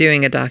 And they were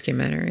doing a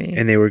documentary.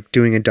 And they were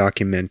doing a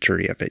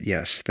documentary of it.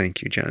 Yes,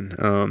 thank you, Jen.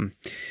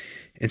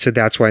 And so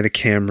that's why the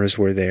cameras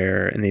were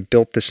there. And they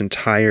built this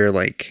entire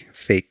like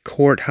fake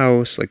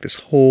courthouse, like this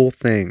whole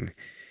thing.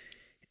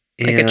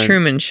 Like a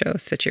Truman Show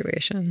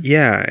situation.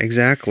 Yeah,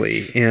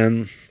 exactly.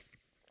 And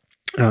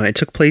it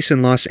took place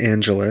in Los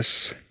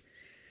Angeles,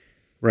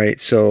 right?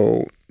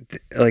 So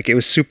like it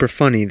was super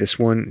funny. This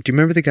one, do you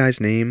remember the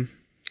guy's name?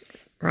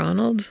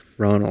 Ronald,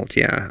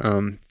 yeah.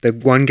 The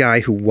one guy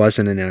who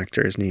wasn't an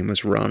actor, his name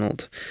was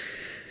Ronald.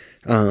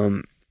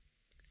 So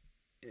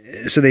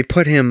they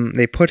put him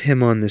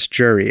on this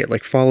jury. It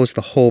like follows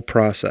the whole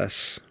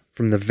process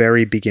from the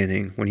very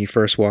beginning when he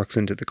first walks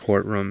into the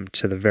courtroom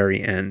to the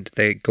very end.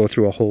 They go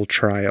through a whole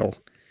trial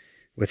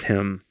with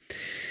him.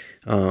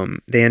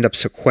 They end up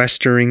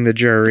sequestering the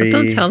jury. But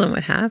don't tell them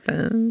what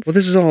happens. Well,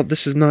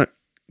 this is not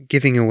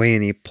giving away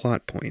any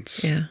plot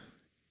points. Yeah.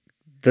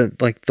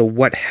 The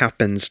what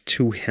happens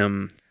to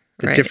him,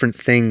 the different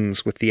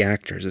things with the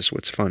actors is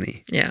what's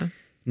funny. Yeah.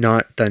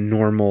 not the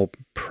normal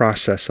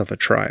process of a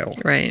trial.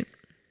 Right.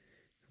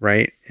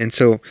 Right? And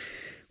so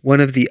one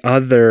of the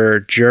other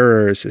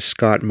jurors is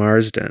Scott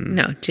Marsden.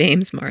 No,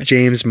 James Marsden.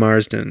 James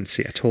Marsden.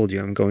 See, I told you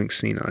I'm going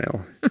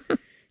senile.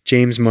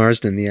 James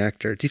Marsden, the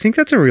actor. Do you think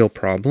that's a real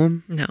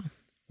problem? No.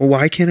 Well,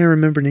 why can't I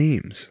remember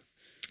names?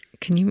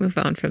 Can you move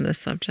on from this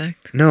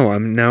subject? No,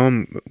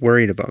 I'm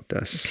worried about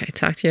this. Okay,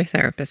 talk to your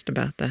therapist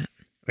about that.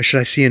 Or should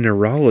I see a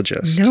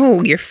neurologist?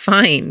 No, you're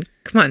fine.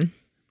 Come on.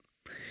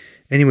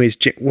 Anyways,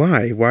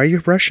 why? Why are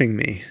you rushing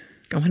me?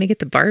 I want to get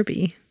to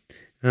Barbie.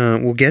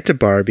 We'll get to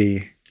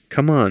Barbie.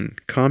 Come on.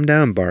 Calm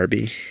down,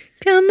 Barbie.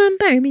 Come on,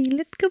 Barbie.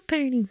 Let's go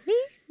party.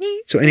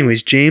 So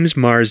anyways, James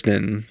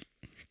Marsden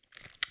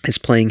is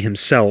playing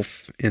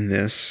himself in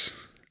this.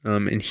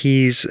 And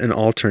he's an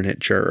alternate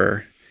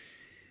juror.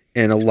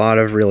 And a lot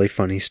of really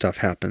funny stuff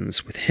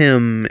happens with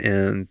him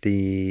and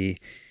the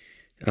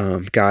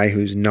guy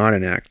who's not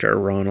an actor,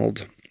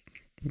 Ronald.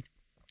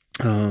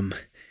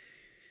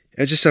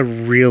 It's just a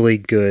really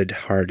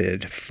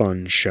good-hearted,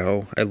 fun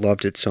show. I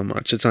loved it so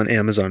much. It's on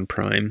Amazon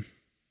Prime.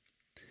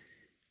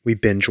 We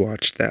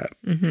binge-watched that.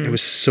 Mm-hmm. It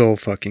was so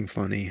fucking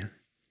funny. It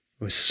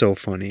was so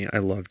funny. I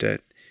loved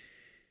it.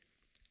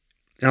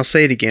 And I'll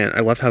say it again.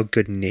 I love how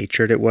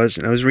good-natured it was.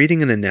 And I was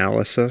reading an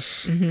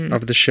analysis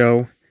of the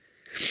show.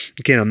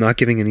 Again, I'm not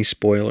giving any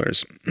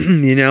spoilers.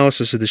 The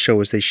analysis of the show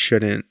was they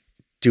shouldn't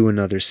do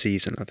another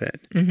season of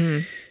it. Mm-hmm.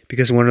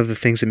 Because one of the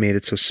things that made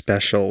it so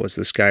special was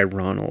this guy,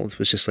 Ronald,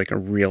 was just like a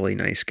really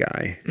nice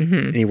guy. Mm-hmm.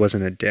 And he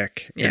wasn't a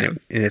dick. Yeah. And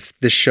if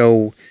the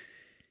show,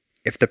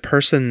 if the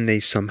person they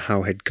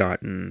somehow had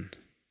gotten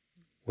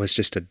was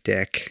just a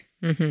dick,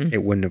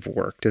 it wouldn't have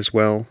worked as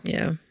well.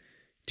 Yeah.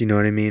 Do you know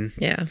what I mean?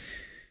 Yeah.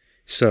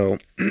 So,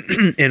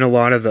 and a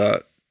lot of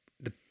the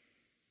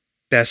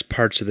best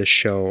parts of the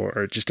show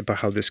are just about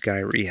how this guy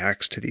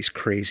reacts to these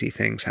crazy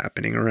things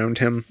happening around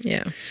him.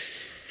 Yeah.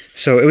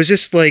 So it was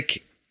just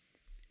like,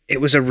 it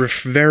was a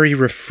very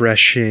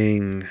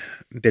refreshing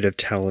bit of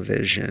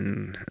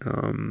television,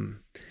 and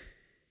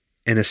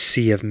a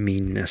sea of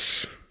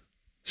meanness.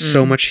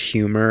 So much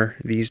humor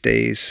these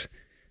days.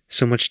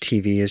 So much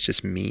TV is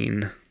just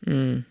mean,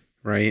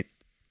 right?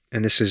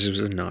 And this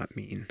was not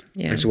mean.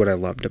 Yeah. That's what I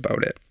loved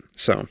about it.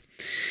 So, all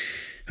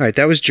right,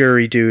 that was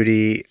Jury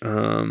Duty.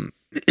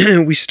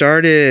 We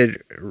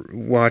started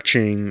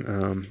watching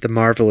The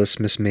Marvelous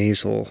Miss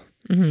Maisel.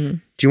 Mm-hmm.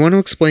 Do you want to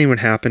explain what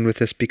happened with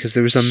this? Because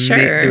there was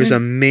a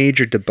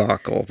major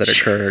debacle that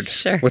occurred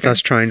with us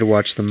trying to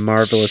watch The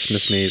Marvelous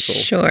Miss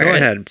Maisel. Sure. Go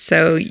ahead.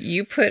 So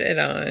you put it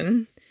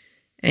on,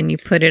 and you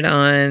put it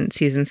on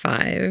season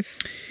 5,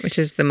 which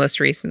is the most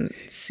recent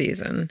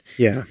season.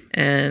 Yeah.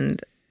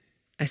 And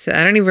I said,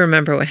 I don't even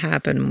remember what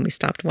happened when we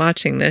stopped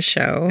watching this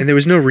show. And there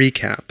was no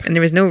recap.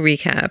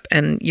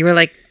 And you were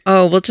like,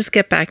 oh, we'll just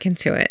get back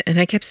into it. And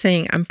I kept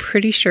saying, I'm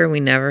pretty sure we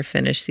never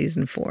finished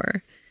season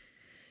 4.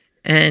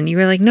 And you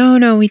were like,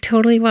 no, we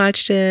totally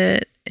watched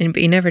it. But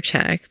you never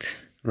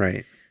checked.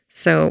 Right.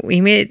 So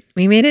we made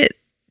it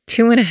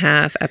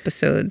 2.5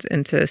 episodes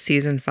into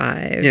season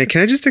 5. Yeah.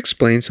 Can I just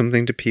explain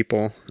something to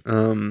people?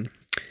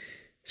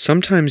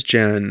 Sometimes,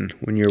 Jen,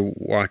 when you're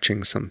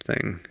watching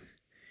something,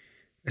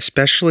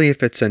 especially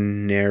if it's a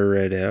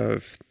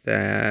narrative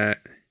that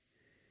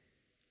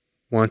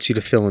wants you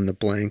to fill in the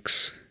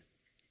blanks,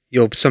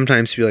 you'll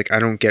sometimes be like, I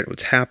don't get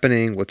what's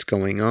happening, what's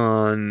going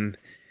on.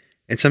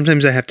 And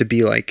sometimes I have to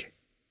be like,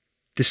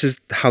 this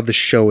is how the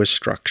show is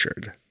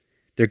structured.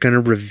 They're going to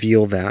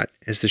reveal that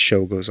as the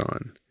show goes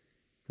on.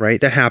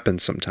 Right? That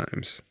happens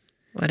sometimes.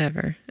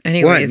 Whatever.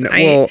 Anyways,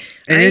 I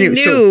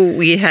knew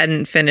we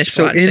hadn't finished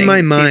watching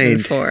season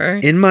 4.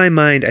 In my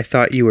mind, I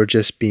thought you were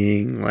just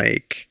being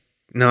like,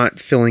 not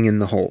filling in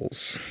the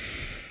holes.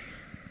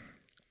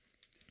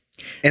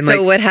 And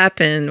so what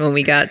happened when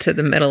we got to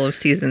the middle of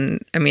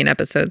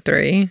episode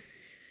 3?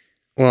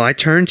 Well, I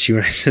turned to you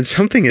and I said,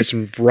 something is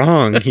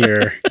wrong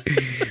here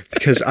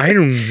because I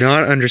do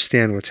not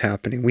understand what's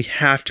happening. We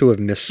have to have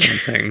missed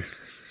something.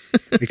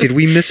 Like, did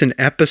we miss an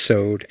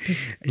episode?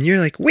 And you're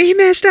like, we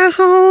missed a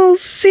whole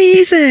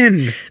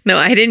season. No,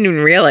 I didn't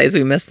even realize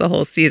we missed the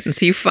whole season.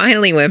 So you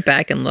finally went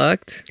back and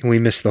looked. And we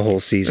missed the whole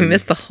season. We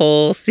missed the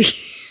whole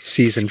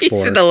season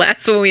 4. The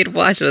last one we had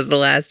watched was the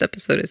last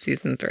episode of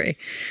season 3.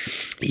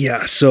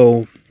 Yeah,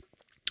 so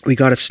we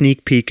got a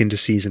sneak peek into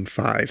season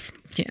 5.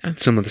 Yeah.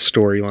 Some of the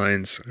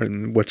storylines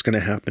and what's going to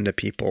happen to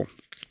people.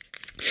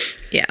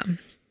 Yeah.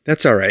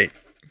 That's all right.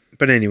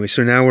 But anyway,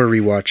 so now we're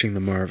rewatching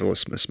The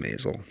Marvelous Miss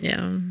Maisel.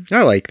 Yeah.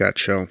 I like that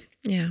show.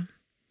 Yeah.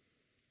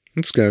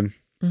 It's good.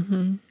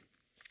 Mm-hmm.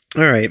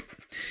 All right.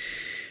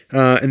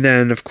 And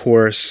then, of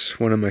course,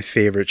 one of my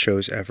favorite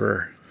shows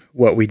ever,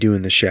 What We Do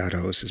in the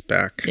Shadows, is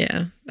back.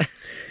 Yeah.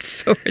 It's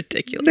so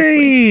ridiculous.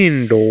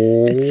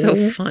 It's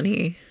so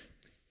funny.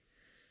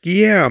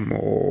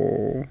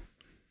 Guillermo.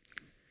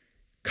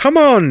 Come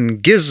on,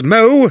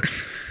 Gizmo.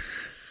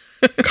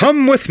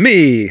 Come with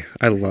me.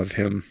 I love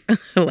him.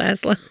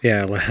 Laszlo.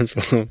 Yeah,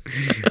 Laszlo.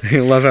 I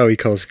love how he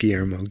calls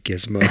Guillermo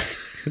Gizmo.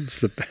 It's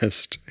the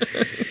best.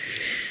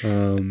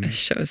 This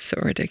show is so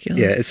ridiculous.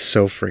 Yeah, it's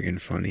so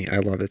friggin' funny. I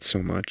love it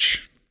so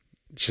much.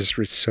 It's just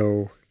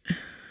so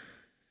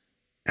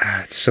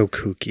it's so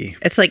kooky.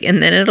 It's like,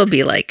 and then it'll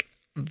be like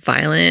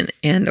violent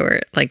and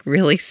or like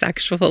really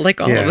sexual, like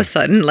all of a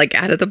sudden, like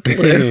out of the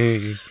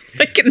blue,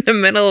 like in the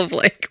middle of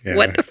like,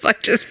 what the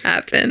fuck just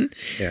happened?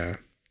 Yeah.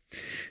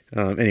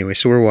 Anyway,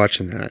 so we're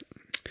watching that.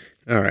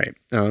 All right.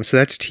 So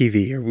that's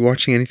TV. Are we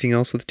watching anything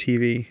else with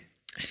TV?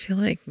 I feel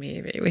like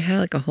maybe we had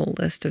like a whole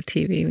list of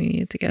TV we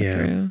needed to get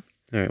through.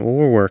 All right. Well,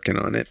 we're working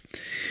on it.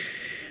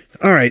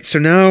 All right. So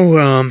now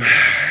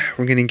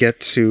we're going to get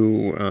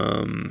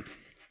to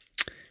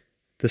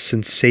the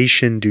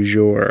sensation du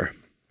jour,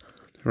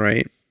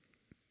 right?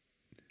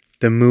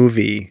 The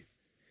movie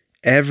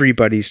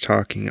everybody's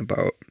talking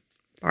about.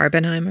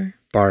 Oppenheimer.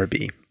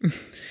 Barbie.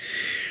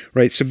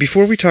 Right. So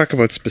before we talk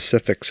about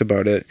specifics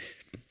about it,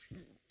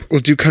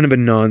 we'll do kind of a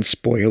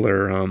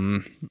non-spoiler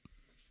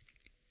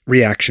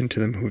reaction to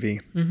the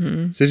movie.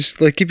 Mm-hmm. So just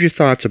like give your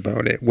thoughts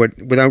about it,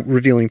 without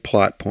revealing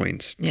plot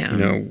points. Yeah. You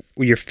know,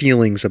 your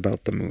feelings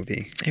about the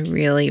movie. I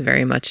really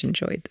very much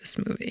enjoyed this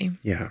movie.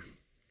 Yeah.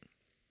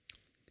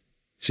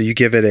 So you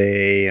give it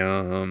a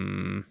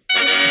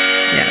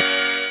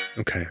yes.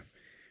 Okay.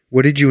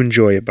 What did you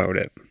enjoy about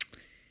it?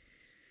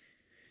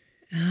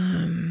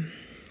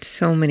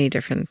 So many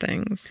different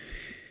things.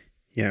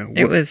 Yeah.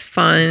 It was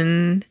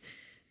fun.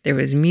 There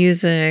was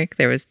music,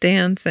 there was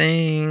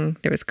dancing,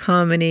 there was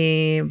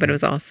comedy, but it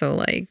was also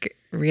like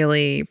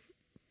really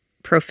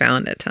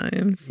profound at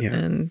times. Yeah.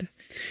 And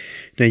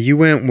now you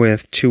went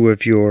with two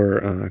of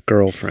your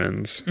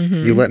girlfriends.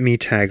 Mm-hmm. You let me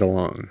tag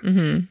along.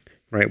 Mm-hmm.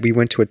 Right. We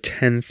went to a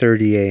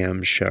 10:30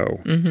 a.m.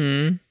 show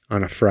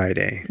on a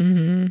Friday.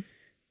 Mm-hmm.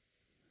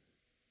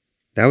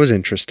 That was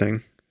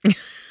interesting.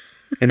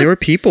 And there were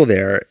people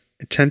there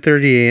at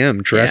 10:30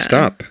 a.m. dressed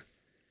up.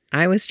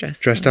 I was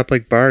dressed up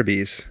like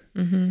Barbies.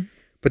 Mm-hmm.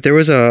 But there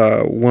was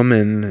a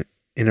woman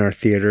in our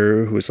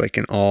theater who was like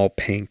in all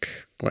pink,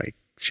 like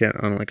she had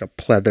on like a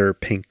pleather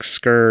pink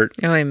skirt.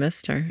 Oh, I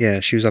missed her.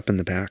 Yeah, she was up in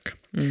the back.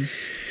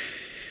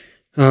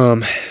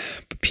 But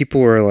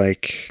people were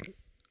like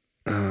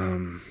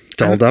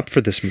dolled up for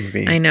this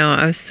movie. I know.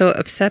 I was so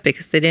upset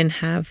because they didn't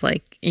have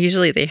like,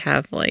 usually they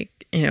have like,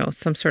 you know,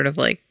 some sort of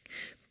like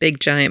big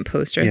giant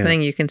poster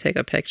thing you can take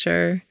a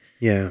picture.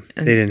 Yeah,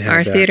 and they didn't have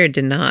our that. theater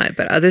did not,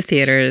 but other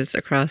theaters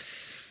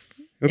across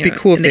it would be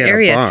cool if they had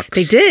a box.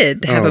 They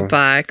did have a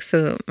box.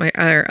 So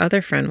our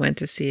other friend went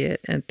to see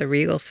it at the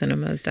Regal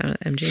Cinemas down at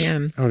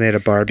MGM. Oh, they had a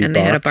Barbie box? And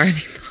they had a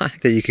Barbie box.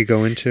 That you could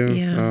go into?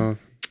 Yeah. Oh.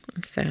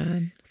 I'm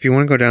sad. If you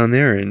want to go down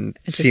there and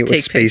see it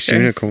with Space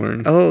pictures.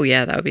 Unicorn. Oh,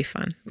 yeah, that would be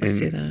fun. Let's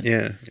do that.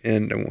 Yeah,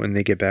 and when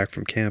they get back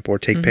from camp or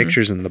take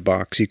pictures in the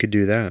box, you could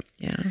do that.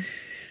 Yeah.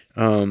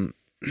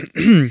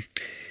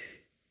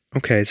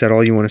 Okay, is that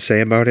all you want to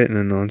say about it in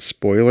a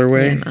non-spoiler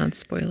way? Yeah,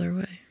 non-spoiler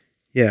way.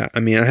 Yeah, I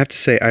mean, I have to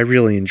say, I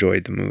really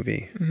enjoyed the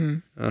movie.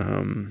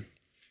 Mm-hmm.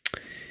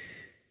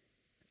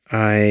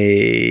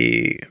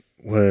 I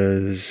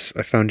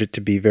found it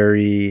to be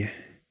very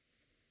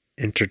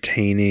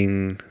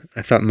entertaining.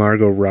 I thought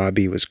Margot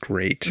Robbie was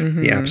great.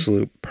 Mm-hmm. The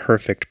absolute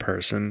perfect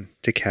person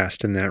to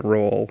cast in that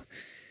role.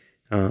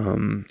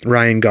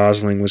 Ryan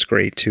Gosling was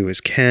great too as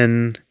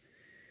Ken.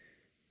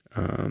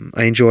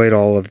 I enjoyed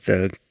all of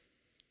the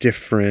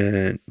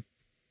different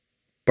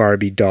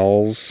Barbie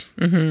dolls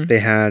they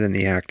had and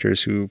the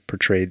actors who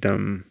portrayed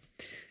them.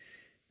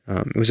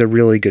 It was a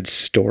really good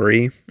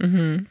story.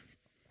 Mm-hmm.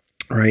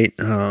 Right?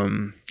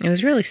 It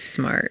was really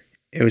smart.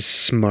 It was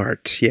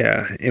smart,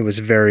 yeah. It was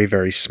very,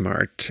 very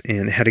smart,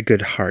 and it had a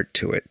good heart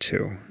to it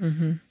too.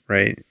 Mm-hmm.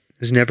 Right? It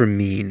was never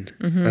mean.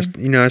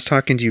 Mm-hmm. I was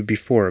talking to you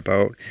before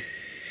about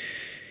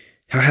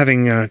how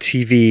having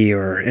TV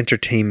or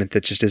entertainment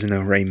that just isn't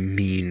outright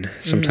mean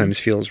sometimes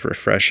feels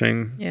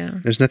refreshing. Yeah.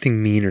 There's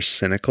nothing mean or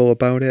cynical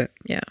about it.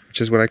 Yeah.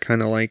 Which is what I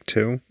kind of like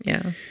too.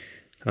 Yeah.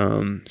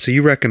 So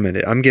you recommend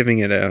it. I'm giving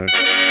it a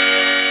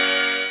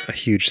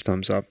huge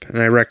thumbs up,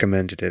 and I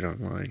recommended it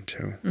online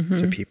too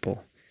to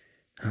people.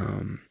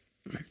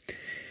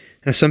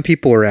 Now some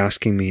people were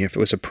asking me if it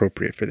was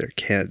appropriate for their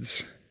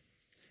kids.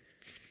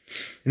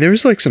 And there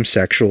was like some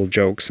sexual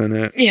jokes in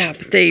it. Yeah,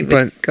 but they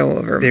would go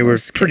over. They were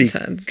most pretty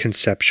heads.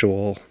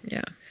 conceptual.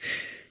 Yeah.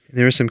 And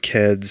there were some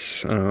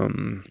kids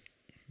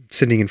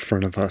sitting in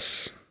front of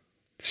us.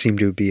 Seemed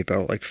to be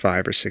about like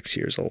 5 or 6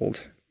 years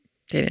old.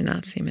 They did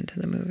not seem into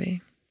the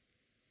movie.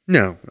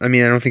 No, I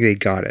mean I don't think they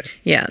got it.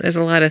 Yeah, there's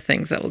a lot of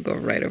things that will go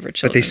right over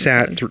children.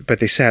 But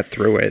they sat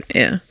through it.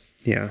 Yeah.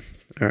 Yeah.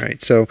 All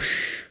right. So,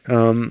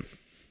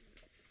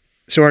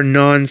 our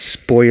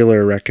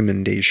non-spoiler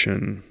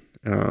recommendation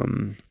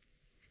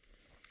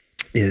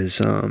is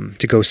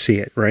to go see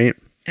it, right?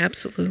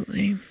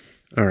 Absolutely.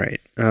 All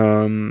right.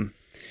 So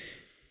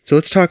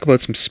let's talk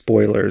about some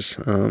spoilers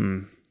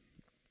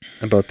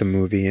about the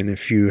movie, and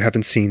if you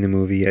haven't seen the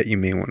movie yet, you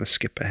may want to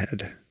skip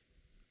ahead,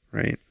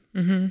 right?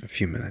 A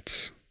few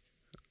minutes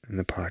in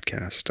the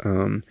podcast.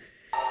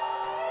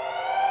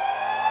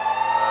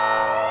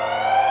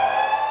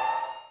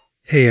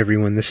 Hey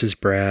everyone, this is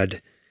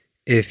Brad.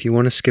 If you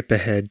want to skip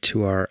ahead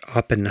to our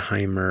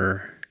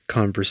Oppenheimer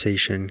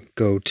conversation,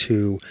 go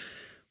to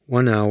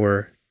 1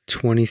 hour,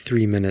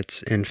 23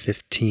 minutes and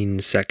 15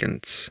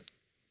 seconds.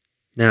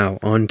 Now,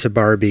 on to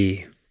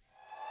Barbie.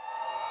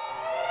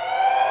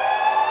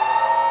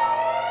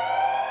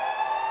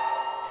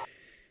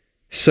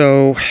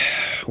 So,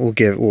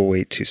 we'll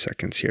wait 2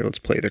 seconds here. Let's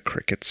play the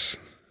crickets.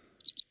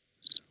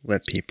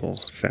 Let people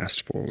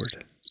fast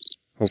forward.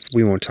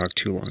 We won't talk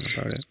too long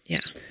about it. Yeah.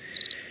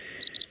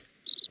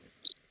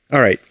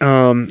 All right.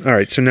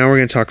 So now we're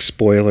going to talk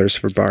spoilers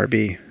for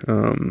Barbie.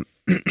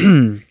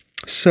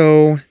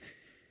 So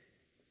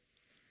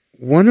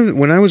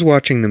when I was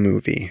watching the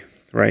movie,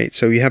 right?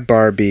 So you have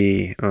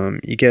Barbie.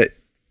 You get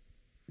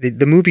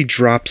the movie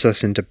drops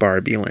us into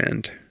Barbie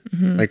land,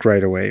 like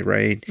right away,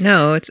 right?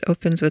 No, it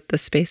opens with the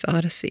Space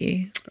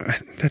Odyssey.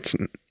 That's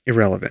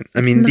irrelevant.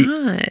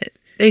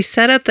 They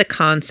set up the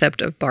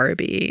concept of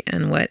Barbie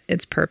and what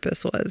its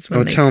purpose was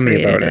when they tell me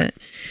created about it.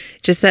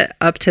 Just that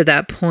up to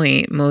that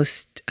point,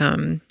 most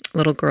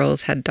little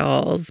girls had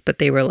dolls, but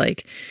they were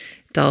like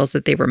dolls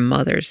that they were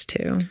mothers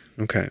to.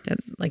 Okay.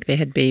 Like they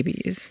had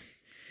babies.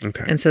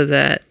 Okay. And so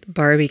that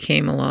Barbie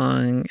came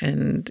along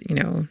and,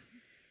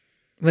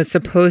 was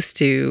supposed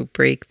to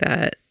break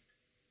that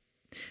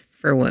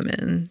for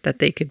women, that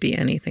they could be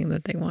anything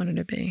that they wanted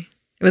to be.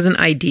 It was an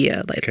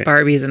idea, like Okay.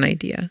 Barbie's an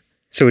idea.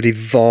 So it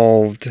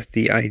evolved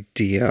the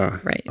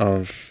idea Right.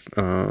 of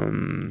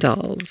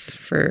Dolls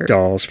for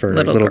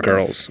little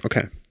girls.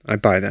 Okay. I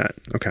buy that.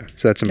 Okay.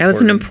 So that's important. That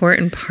was an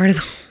important part of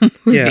the whole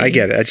movie. Yeah, I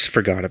get it. I just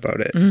forgot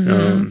about it.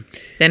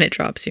 Then it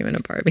drops you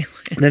into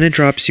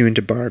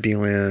Barbie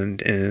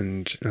land.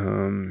 And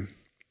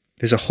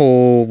there's a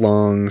whole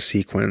long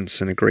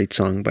sequence and a great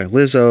song by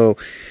Lizzo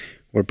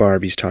where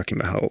Barbie's talking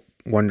about how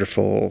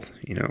wonderful,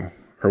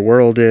 her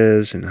world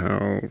is and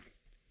how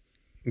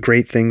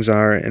great things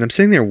are. And I'm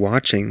sitting there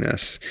watching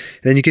this.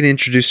 And then you get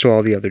introduced to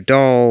all the other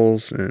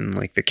dolls and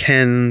like the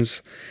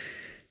Kens.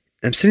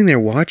 I'm sitting there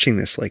watching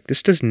this, like,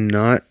 this does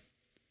not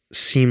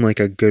seem like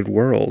a good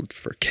world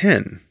for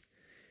Ken.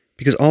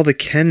 Because all the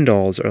Ken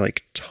dolls are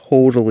like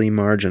totally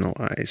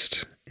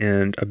marginalized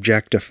and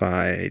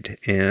objectified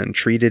and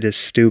treated as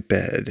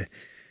stupid.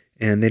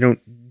 And they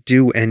don't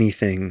do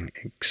anything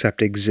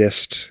except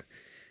exist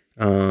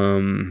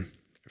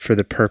for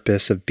the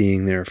purpose of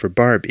being there for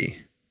Barbie.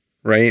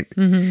 Right?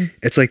 Mm-hmm.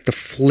 It's like the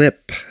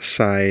flip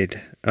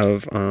side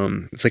of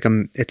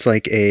it's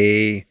like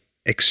a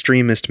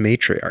extremist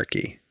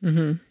matriarchy.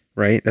 Mm-hmm.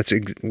 Right? That's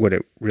what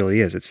it really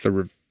is. It's the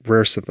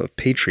reverse of a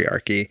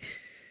patriarchy.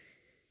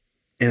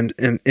 And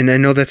I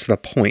know that's the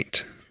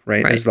point,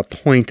 right? That's the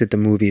point that the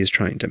movie is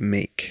trying to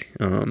make.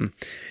 I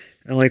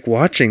like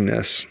watching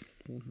this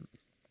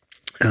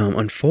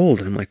unfold,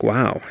 and I'm like,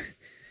 wow,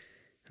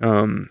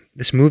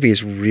 this movie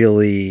is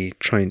really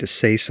trying to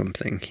say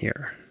something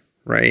here,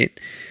 right?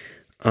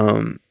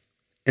 And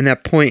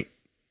that point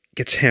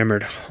gets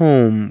hammered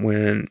home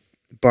when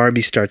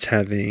Barbie starts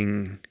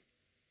having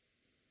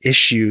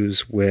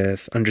issues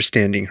with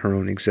understanding her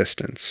own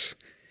existence,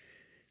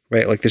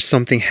 right? Like there's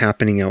something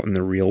happening out in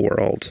the real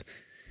world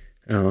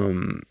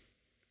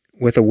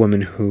with a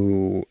woman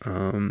who,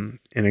 and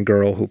a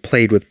girl who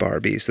played with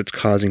Barbies that's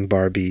causing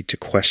Barbie to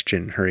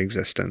question her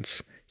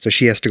existence. So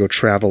she has to go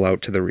travel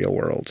out to the real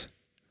world,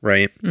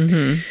 right?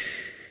 Mm-hmm.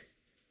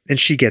 And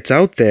she gets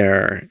out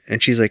there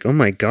and she's like, oh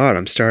my God,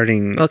 I'm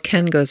starting. Well,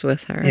 Ken goes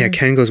with her. Yeah,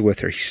 Ken goes with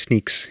her. He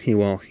sneaks.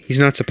 He's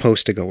not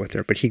supposed to go with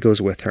her, but he goes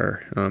with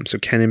her. So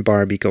Ken and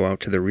Barbie go out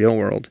to the real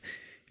world.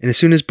 And as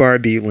soon as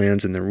Barbie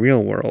lands in the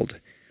real world,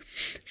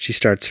 she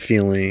starts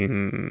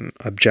feeling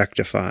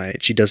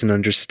objectified. She doesn't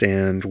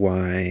understand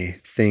why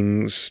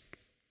things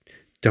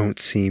don't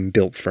seem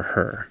built for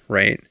her,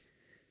 right?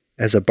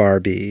 As a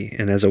Barbie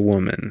and as a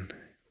woman,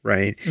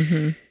 right?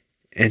 Mm-hmm.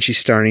 And she's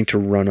starting to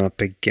run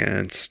up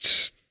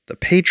against the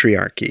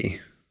patriarchy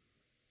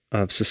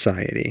of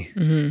society,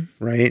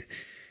 right?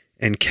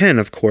 And Ken,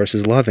 of course,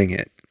 is loving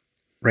it,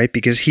 right?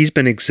 Because he's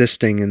been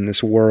existing in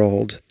this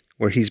world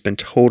where he's been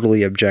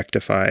totally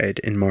objectified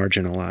and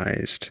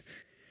marginalized,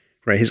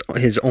 right?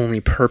 His only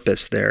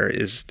purpose there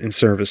is in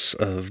service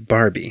of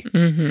Barbie.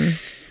 Mm-hmm.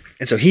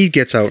 And so he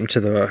gets out into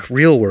the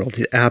real world.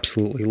 He's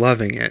absolutely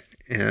loving it.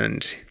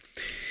 And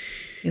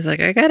he's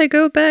like, I got to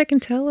go back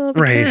and tell all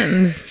the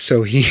Kens.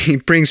 So he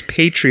brings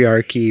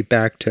patriarchy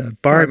back to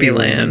Barbie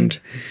land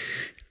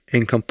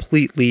and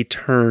completely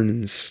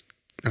turns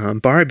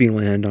Barbie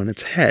land on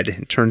its head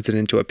and turns it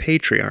into a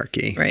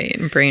patriarchy. Right.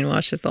 And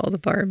brainwashes all the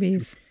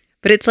Barbies.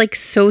 But it's like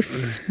so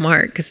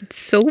smart because it's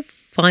so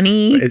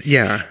funny.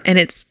 Yeah. And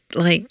it's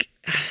like,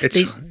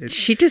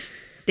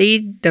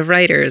 the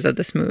writers of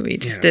this movie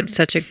just did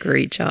such a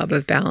great job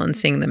of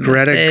balancing the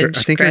message.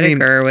 I think Greta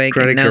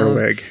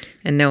Gerwig.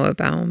 And Noah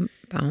Baum.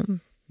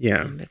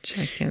 Yeah. Bitch,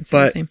 I can't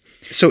say his name.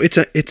 So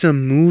it's a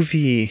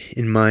movie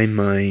in my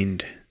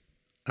mind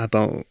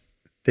about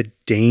the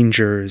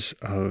dangers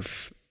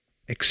of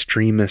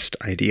extremist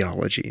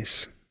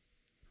ideologies,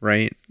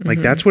 right? Mm-hmm. Like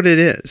that's what it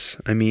is.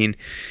 I mean,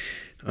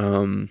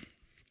 and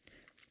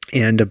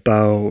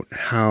about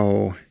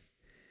how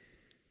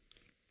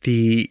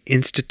the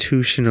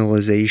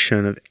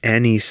institutionalization of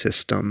any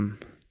system,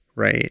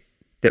 right,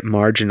 that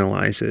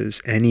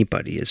marginalizes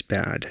anybody is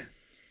bad,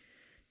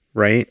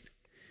 right?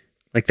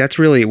 Like that's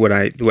really what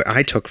I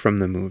took from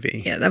the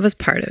movie. Yeah, that was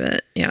part of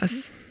it.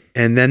 Yes.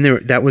 And then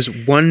that was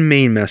one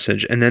main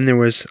message, and then there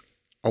was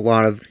a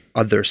lot of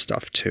other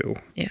stuff too.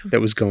 Yeah.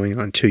 That was going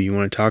on too. You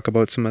want to talk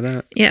about some of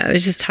that? Yeah, I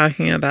was just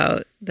talking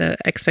about the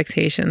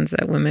expectations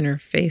that women are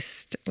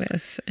faced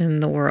with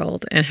in the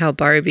world, and how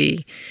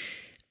Barbie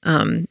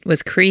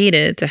was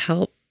created to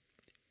help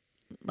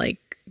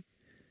like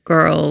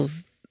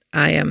girls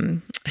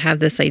have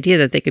this idea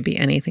that they could be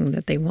anything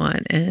that they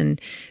want,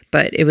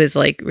 but it was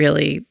like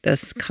really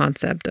this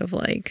concept of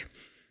like,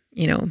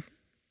 you know,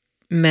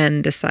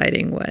 men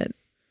deciding what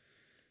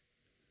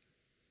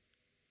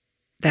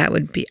that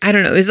would be. I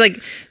don't know. It was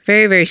like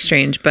very, very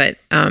strange. But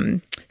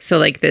so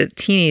like the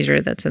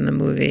teenager that's in the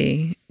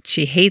movie,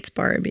 she hates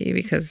Barbie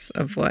because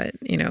of what,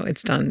 you know,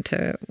 it's done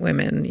to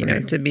women, you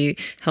know, to be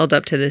held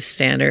up to this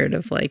standard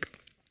of like,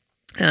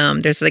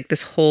 there's like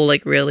this whole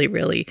like really,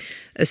 really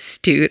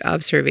astute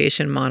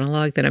observation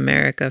monologue that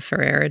America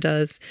Ferrera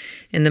does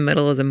in the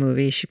middle of the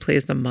movie. She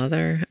plays the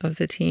mother of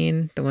the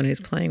teen, the one who's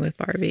playing with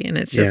Barbie. And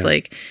it's just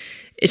like,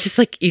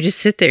 you just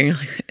sit there and you're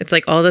like, it's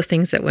like all the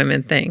things that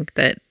women think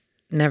that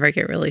never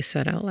get really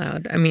said out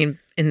loud. I mean,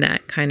 in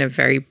that kind of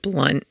very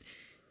blunt,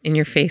 in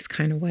your face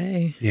kind of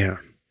way. Yeah.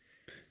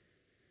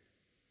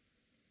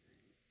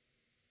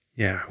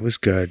 Yeah, it was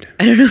good.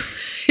 I don't know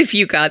if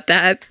you got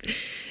that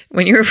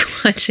when you were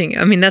watching.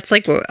 I mean, that's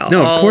like no,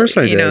 of course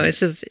I did. You know, it's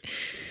just.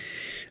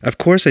 Of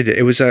course I did.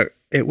 It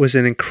was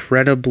an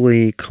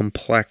incredibly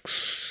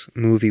complex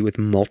movie with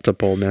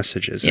multiple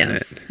messages in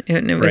it.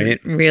 And it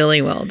was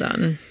really well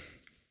done.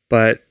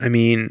 But I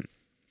mean,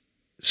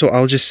 so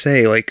I'll just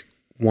say, like,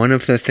 one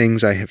of the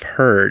things I have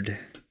heard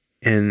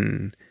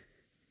in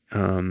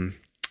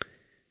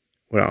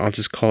what I'll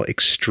just call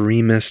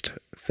extremist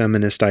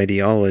feminist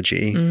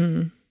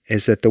ideology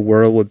is that the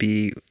world would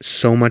be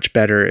so much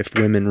better if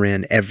women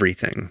ran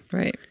everything.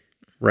 Right.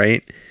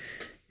 Right?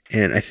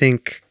 And I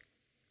think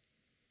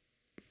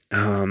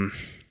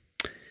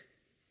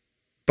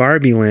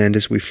Barbie Land,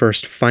 as we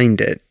first find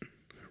it,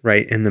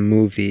 right, in the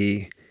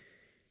movie,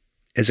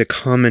 is a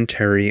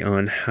commentary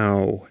on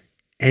how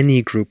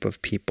any group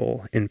of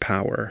people in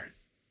power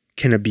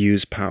can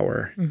abuse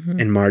power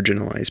and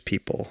marginalize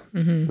people,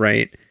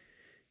 right?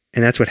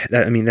 And that's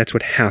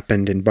what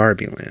happened in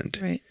Barbie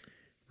Land,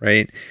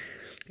 right?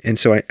 And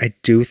so I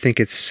do think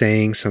it's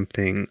saying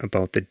something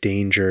about the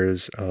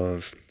dangers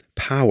of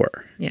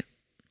power,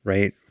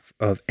 right?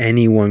 Of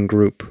any one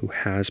group who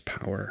has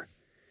power,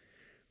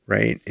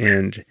 right?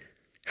 And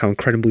how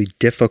incredibly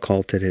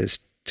difficult it is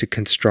to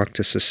construct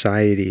a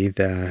society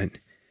that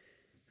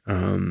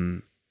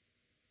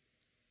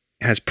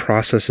has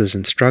processes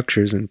and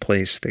structures in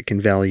place that can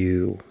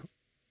value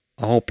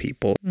all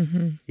people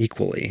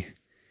equally.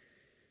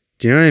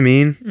 Do you know what I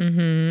mean?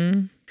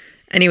 Mm-hmm.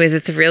 Anyways,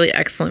 it's a really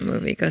excellent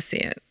movie. Go see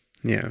it.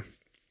 Yeah.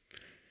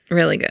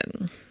 Really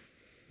good.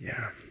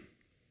 Yeah.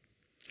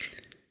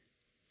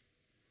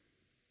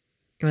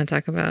 You want to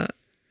talk about?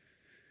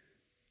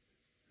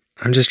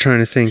 I'm just trying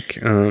to think.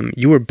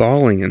 You were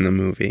bawling in the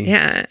movie.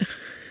 Yeah.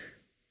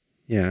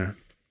 Yeah.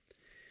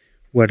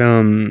 What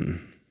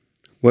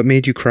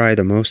made you cry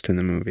the most in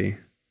the movie?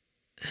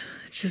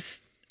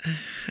 Just,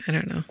 I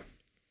don't know.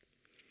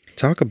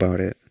 Talk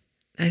about it.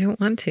 I don't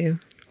want to.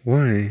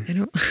 Why? I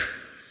don't.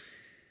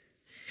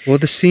 Well,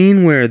 the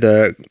scene where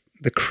the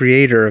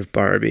creator of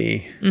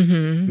Barbie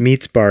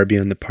meets Barbie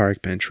on the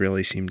park bench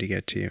really seemed to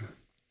get to you.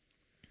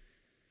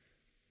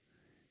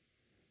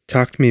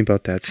 Talk to me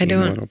about that scene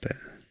a little bit.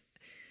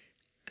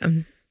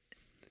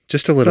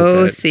 Just a little bit.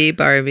 Go see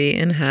Barbie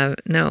and have...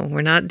 No,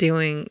 we're not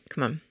doing...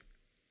 Come on.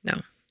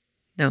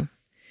 No.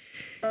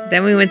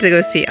 Then we went to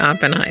go see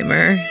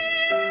Oppenheimer.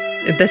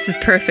 This is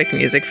perfect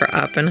music for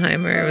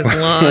Oppenheimer. It was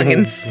long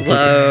and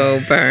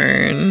slow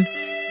burn.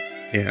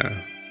 Yeah.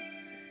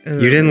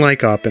 You didn't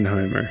like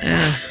Oppenheimer.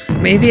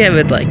 Maybe I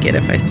would like it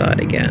if I saw it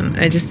again.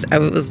 I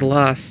was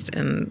lost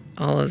in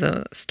all of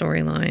the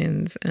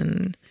storylines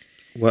and...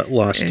 What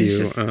lost you in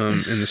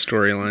the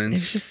storylines?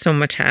 There's just so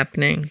much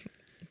happening,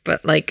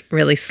 but like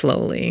really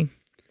slowly.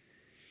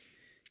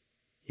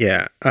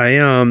 Yeah,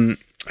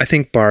 I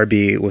think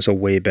Barbie was a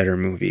way better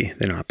movie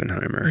than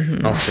Oppenheimer.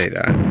 I'll say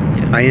that.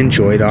 Yeah. I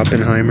enjoyed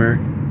Oppenheimer,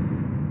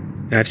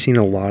 and I've seen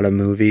a lot of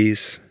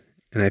movies,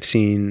 and I've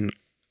seen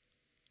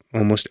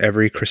almost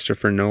every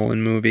Christopher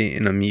Nolan movie,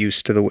 and I'm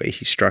used to the way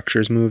he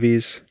structures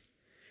movies,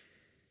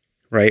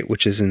 right?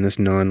 Which is in this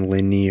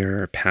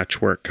non-linear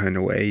patchwork kind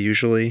of way,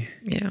 usually.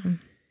 Yeah.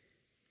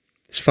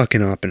 This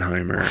fucking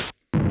Oppenheimer,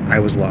 I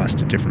was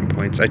lost at different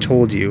points. I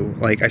told you,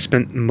 like, I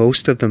spent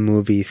most of the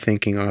movie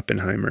thinking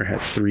Oppenheimer had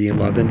 3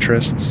 love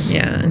interests.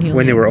 Yeah, and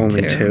when there were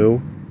only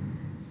 2.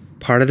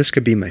 Part of this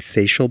could be my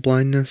facial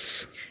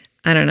blindness.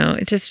 I don't know.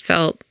 It just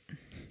felt...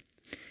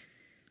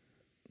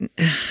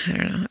 I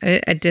don't know.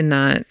 I did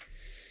not...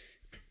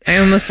 I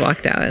almost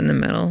walked out in the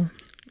middle.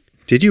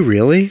 Did you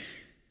really?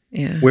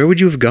 Yeah. Where would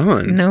you have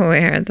gone?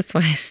 Nowhere. That's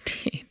why I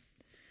stayed.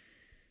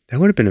 That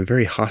would have been a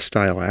very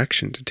hostile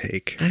action to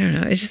take. I don't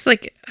know. It's just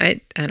like,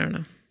 I don't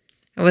know.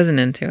 I wasn't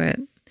into it.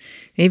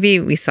 Maybe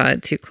we saw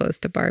it too close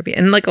to Barbie.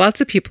 And like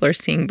lots of people are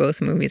seeing both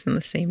movies on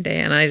the same day.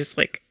 And I just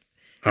like,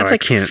 that's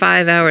like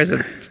 5 hours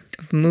of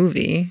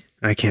movie.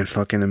 I can't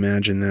fucking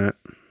imagine that.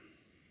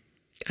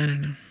 I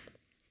don't know.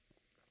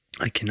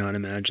 I cannot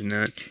imagine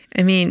that.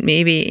 I mean,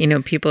 maybe, you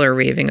know, people are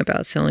raving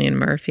about Cillian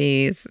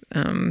Murphy's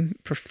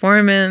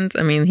performance.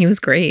 I mean, he was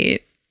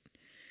great.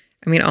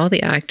 I mean, all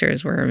the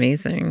actors were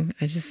amazing.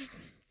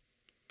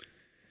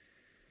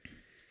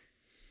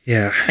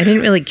 Yeah. I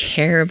didn't really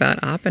care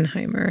about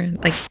Oppenheimer.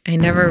 Like, I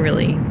never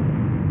really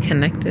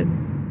connected.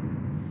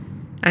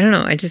 I don't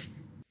know. I don't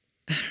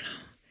know.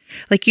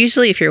 Like,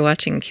 usually if you're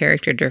watching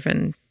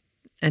character-driven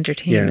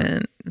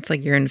entertainment, it's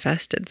like you're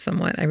invested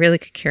somewhat. I really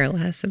could care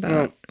less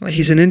about what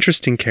he's an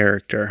interesting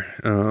character,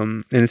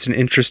 and it's an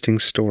interesting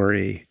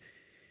story.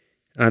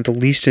 The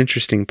least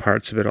interesting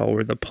parts of it all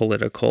were the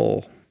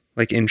political,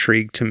 like,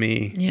 intrigue to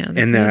me. Yeah,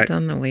 they could have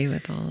done away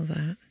with all of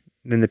that.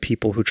 Then the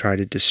people who try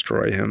to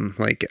destroy him,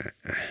 like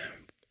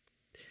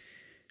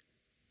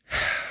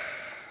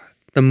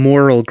the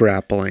moral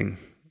grappling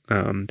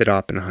that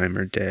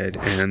Oppenheimer did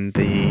and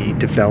the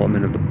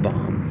development of the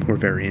bomb were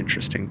very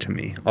interesting to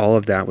me. All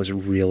of that was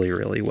really,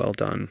 really well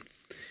done.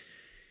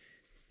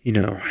 You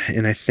know,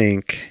 and I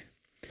think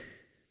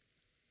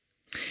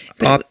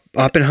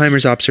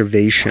Oppenheimer's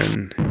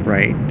observation,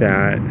 right,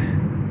 that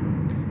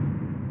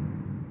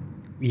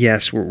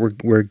yes,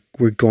 we're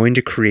going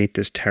to create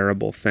this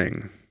terrible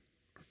thing,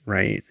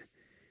 right?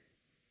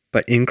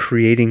 But in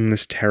creating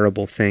this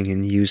terrible thing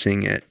and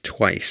using it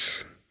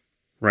twice,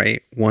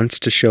 right? Once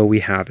to show we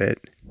have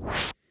it.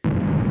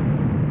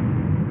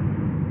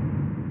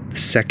 The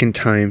second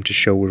time to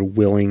show we're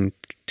willing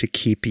to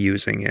keep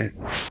using it.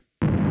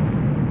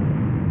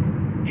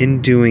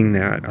 In doing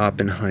that,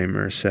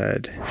 Oppenheimer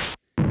said,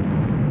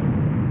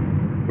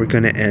 we're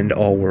going to end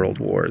all world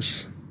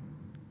wars.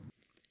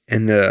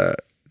 And the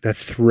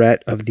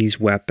threat of these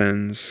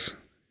weapons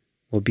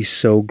will be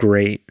so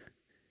great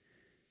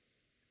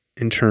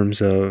in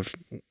terms of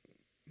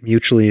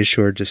mutually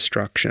assured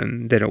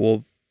destruction that it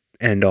will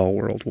end all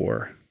world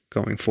war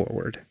going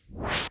forward.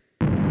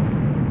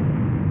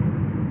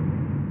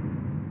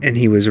 And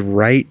he was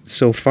right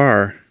so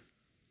far.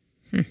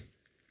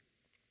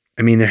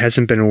 I mean, there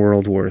hasn't been a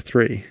World War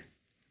III.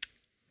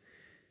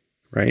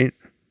 Right?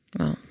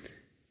 Well.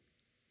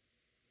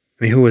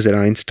 I mean, who was it?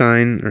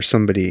 Einstein or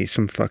somebody,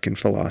 some fucking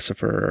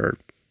philosopher or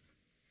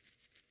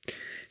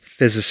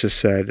physicist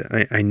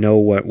said, I know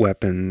what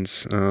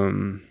weapons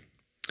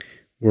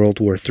World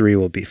War III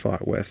will be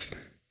fought with.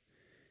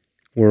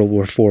 World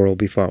War IV will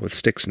be fought with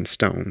sticks and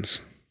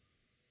stones.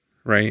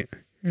 Right?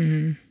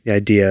 Mm-hmm. The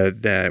idea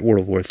that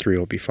World War III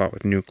will be fought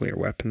with nuclear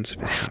weapons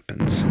if it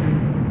happens.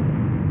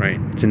 Right?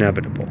 It's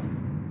inevitable.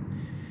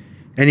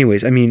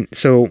 Anyways, I mean,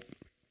 so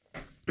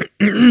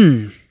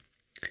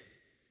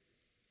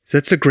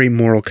that's a great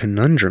moral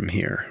conundrum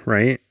here,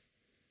 right?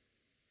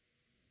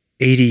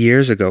 80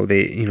 years ago,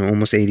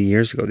 almost 80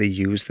 years ago, they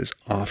used this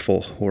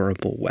awful,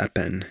 horrible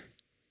weapon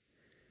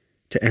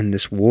to end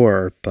this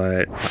war,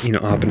 but,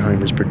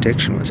 Oppenheimer's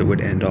prediction was it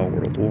would end all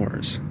world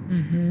wars.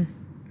 Mm-hmm.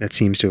 That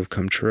seems to have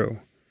come true.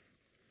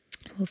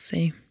 We'll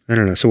see. I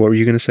don't know. So what were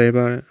you going to say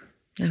about it?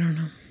 I don't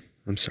know.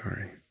 I'm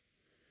sorry.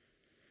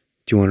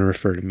 Do you want to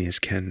refer to me as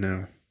Ken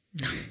now?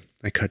 No.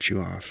 I cut you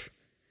off.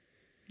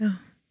 No.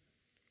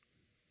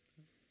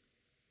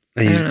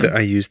 I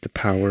used the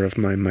power of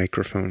my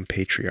microphone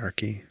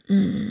patriarchy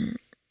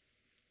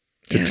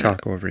to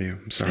talk over you.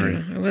 I'm sorry.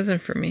 It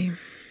wasn't for me.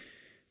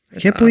 I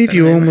can't believe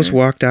you almost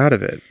walked out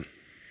of it.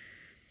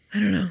 I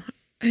don't know.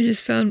 I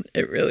just found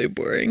it really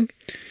boring.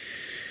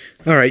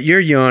 All right, you're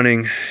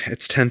yawning.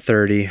 It's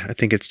 10:30. I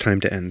think it's time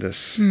to end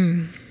this.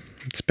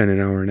 It's been an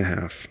hour and a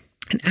half.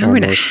 An hour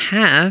and a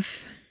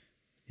half?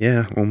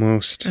 Yeah,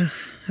 almost. Ugh,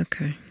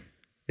 okay.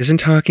 Isn't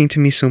talking to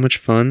me so much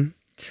fun?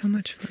 So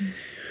much fun.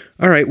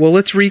 All right, well,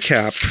 let's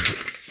recap.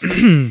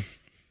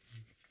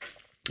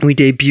 We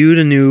debuted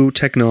a new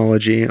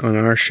technology on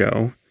our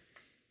show.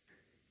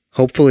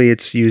 Hopefully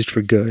it's used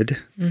for good.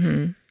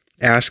 Mm-hmm.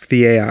 Ask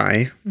the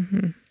AI.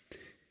 Mm-hmm.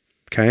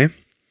 Okay.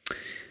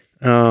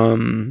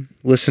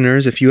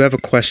 Listeners, if you have a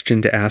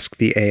question to ask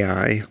the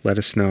AI, let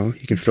us know.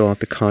 You can fill out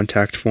the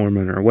contact form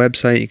on our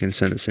website. You can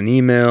send us an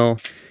email,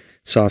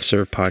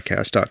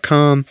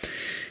 softservepodcast.com.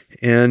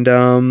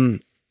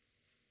 And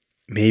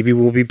maybe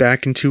we'll be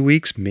back in 2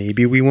 weeks.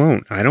 Maybe we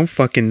won't. I don't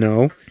fucking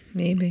know.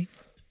 Maybe.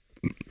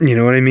 You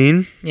know what I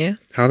mean? Yeah.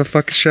 How the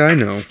fuck should I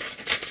know?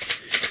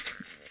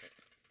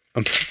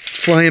 I'm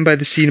flying by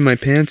the seat of my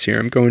pants here.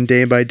 I'm going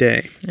day by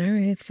day. All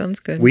right. Sounds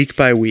good. Week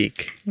by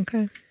week.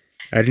 Okay.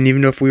 I didn't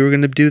even know if we were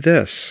going to do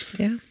this.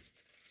 Yeah.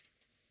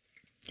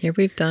 Here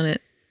we've done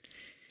it.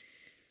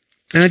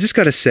 And I just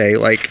got to say,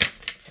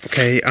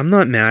 okay, I'm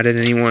not mad at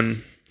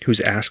anyone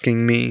who's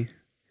asking me,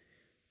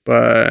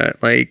 but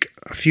a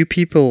few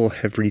people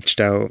have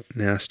reached out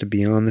and asked to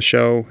be on the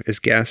show as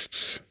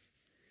guests.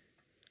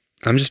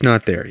 I'm just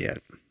not there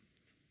yet.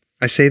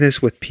 I say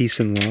this with peace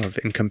and love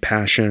and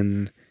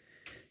compassion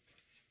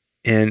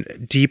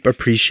and deep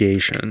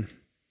appreciation.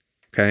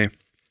 Okay.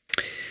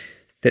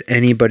 that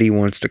anybody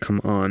wants to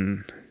come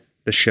on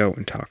the show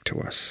and talk to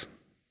us.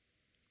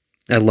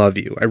 I love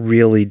you. I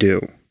really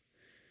do.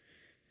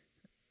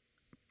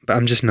 But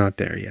I'm just not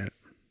there yet.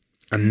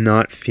 I'm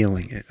not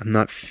feeling it. I'm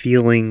not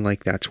feeling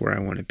like that's where I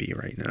want to be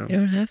right now. You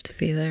don't have to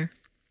be there.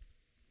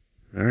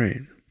 All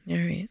right. All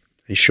right.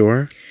 You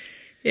sure?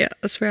 Yeah,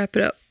 let's wrap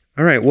it up.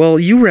 All right. Well,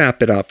 you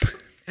wrap it up.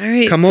 All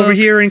right, Come over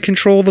here and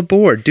control the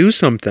board. Do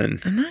something.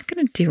 I'm not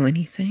going to do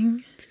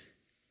anything.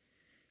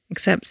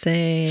 Except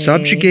say...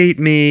 Subjugate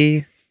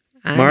me.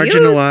 Adios.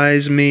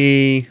 Marginalize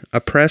me.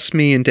 Oppress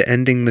me into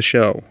ending the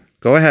show.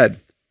 Go ahead.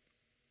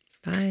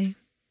 Bye.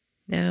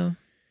 No.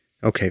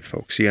 Okay,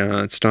 folks.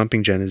 Yeah,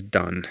 Stomping Jen is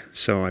done.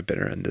 So I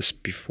better end this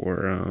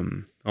before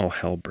all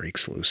hell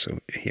breaks loose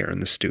here in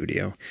the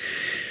studio.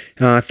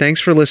 Thanks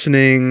for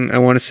listening. I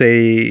want to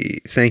say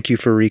thank you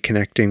for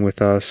reconnecting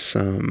with us.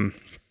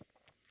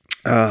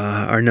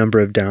 Our number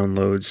of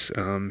downloads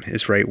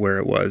is right where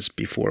it was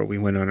before we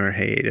went on our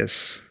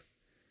hiatus.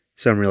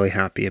 So I'm really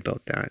happy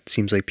about that. It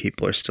seems like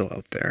people are still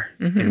out there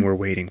and we're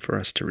waiting for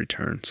us to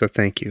return. So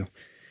thank you,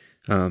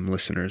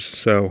 listeners.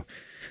 So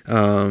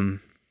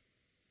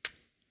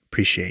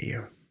appreciate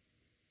you.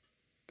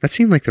 That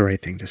seemed like the right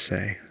thing to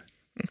say.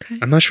 Okay.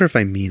 I'm not sure if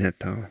I mean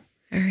it, though.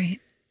 All right.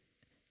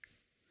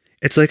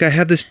 It's like I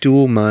have this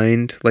dual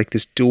mind, like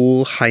this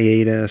dual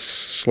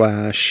hiatus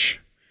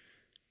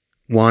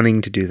 /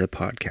 wanting to do the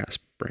podcast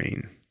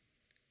brain.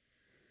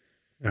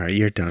 All right,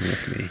 you're done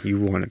with me. You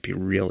want to be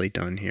really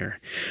done here.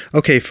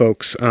 Okay,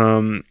 folks.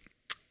 Did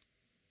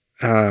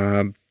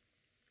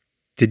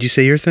you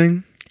say your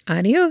thing?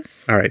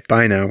 Adios. All right,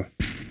 bye now.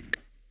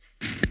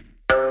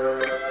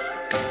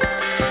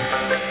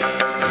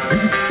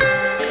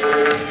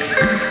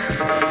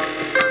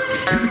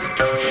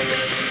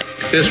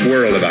 This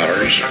world of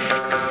ours,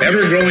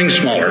 ever growing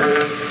smaller,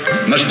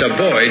 must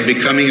avoid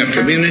becoming a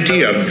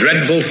community of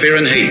dreadful fear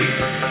and hate.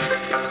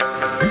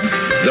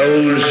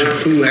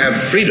 Those who have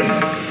freedom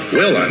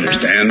will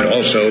understand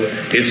also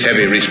its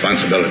heavy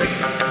responsibility.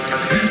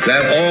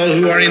 That all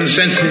who are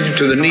insensitive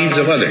to the needs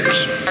of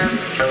others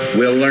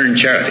will learn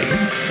charity,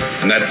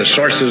 and that the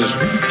sources,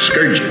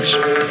 scourges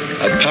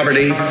of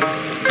poverty,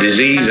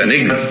 disease, and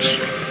ignorance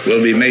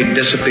will be made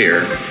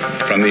disappear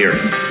from the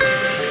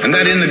earth. And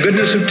that in the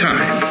goodness of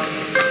time,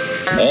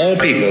 all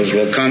peoples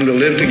will come to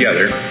live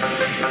together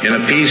in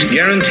a peace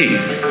guaranteed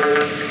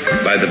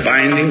by the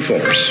binding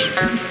force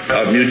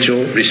of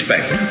mutual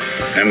respect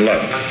and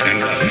love.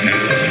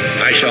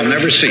 I shall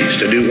never cease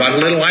to do what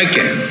little I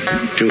can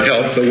to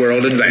help the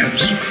world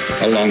advance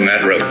along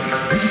that road.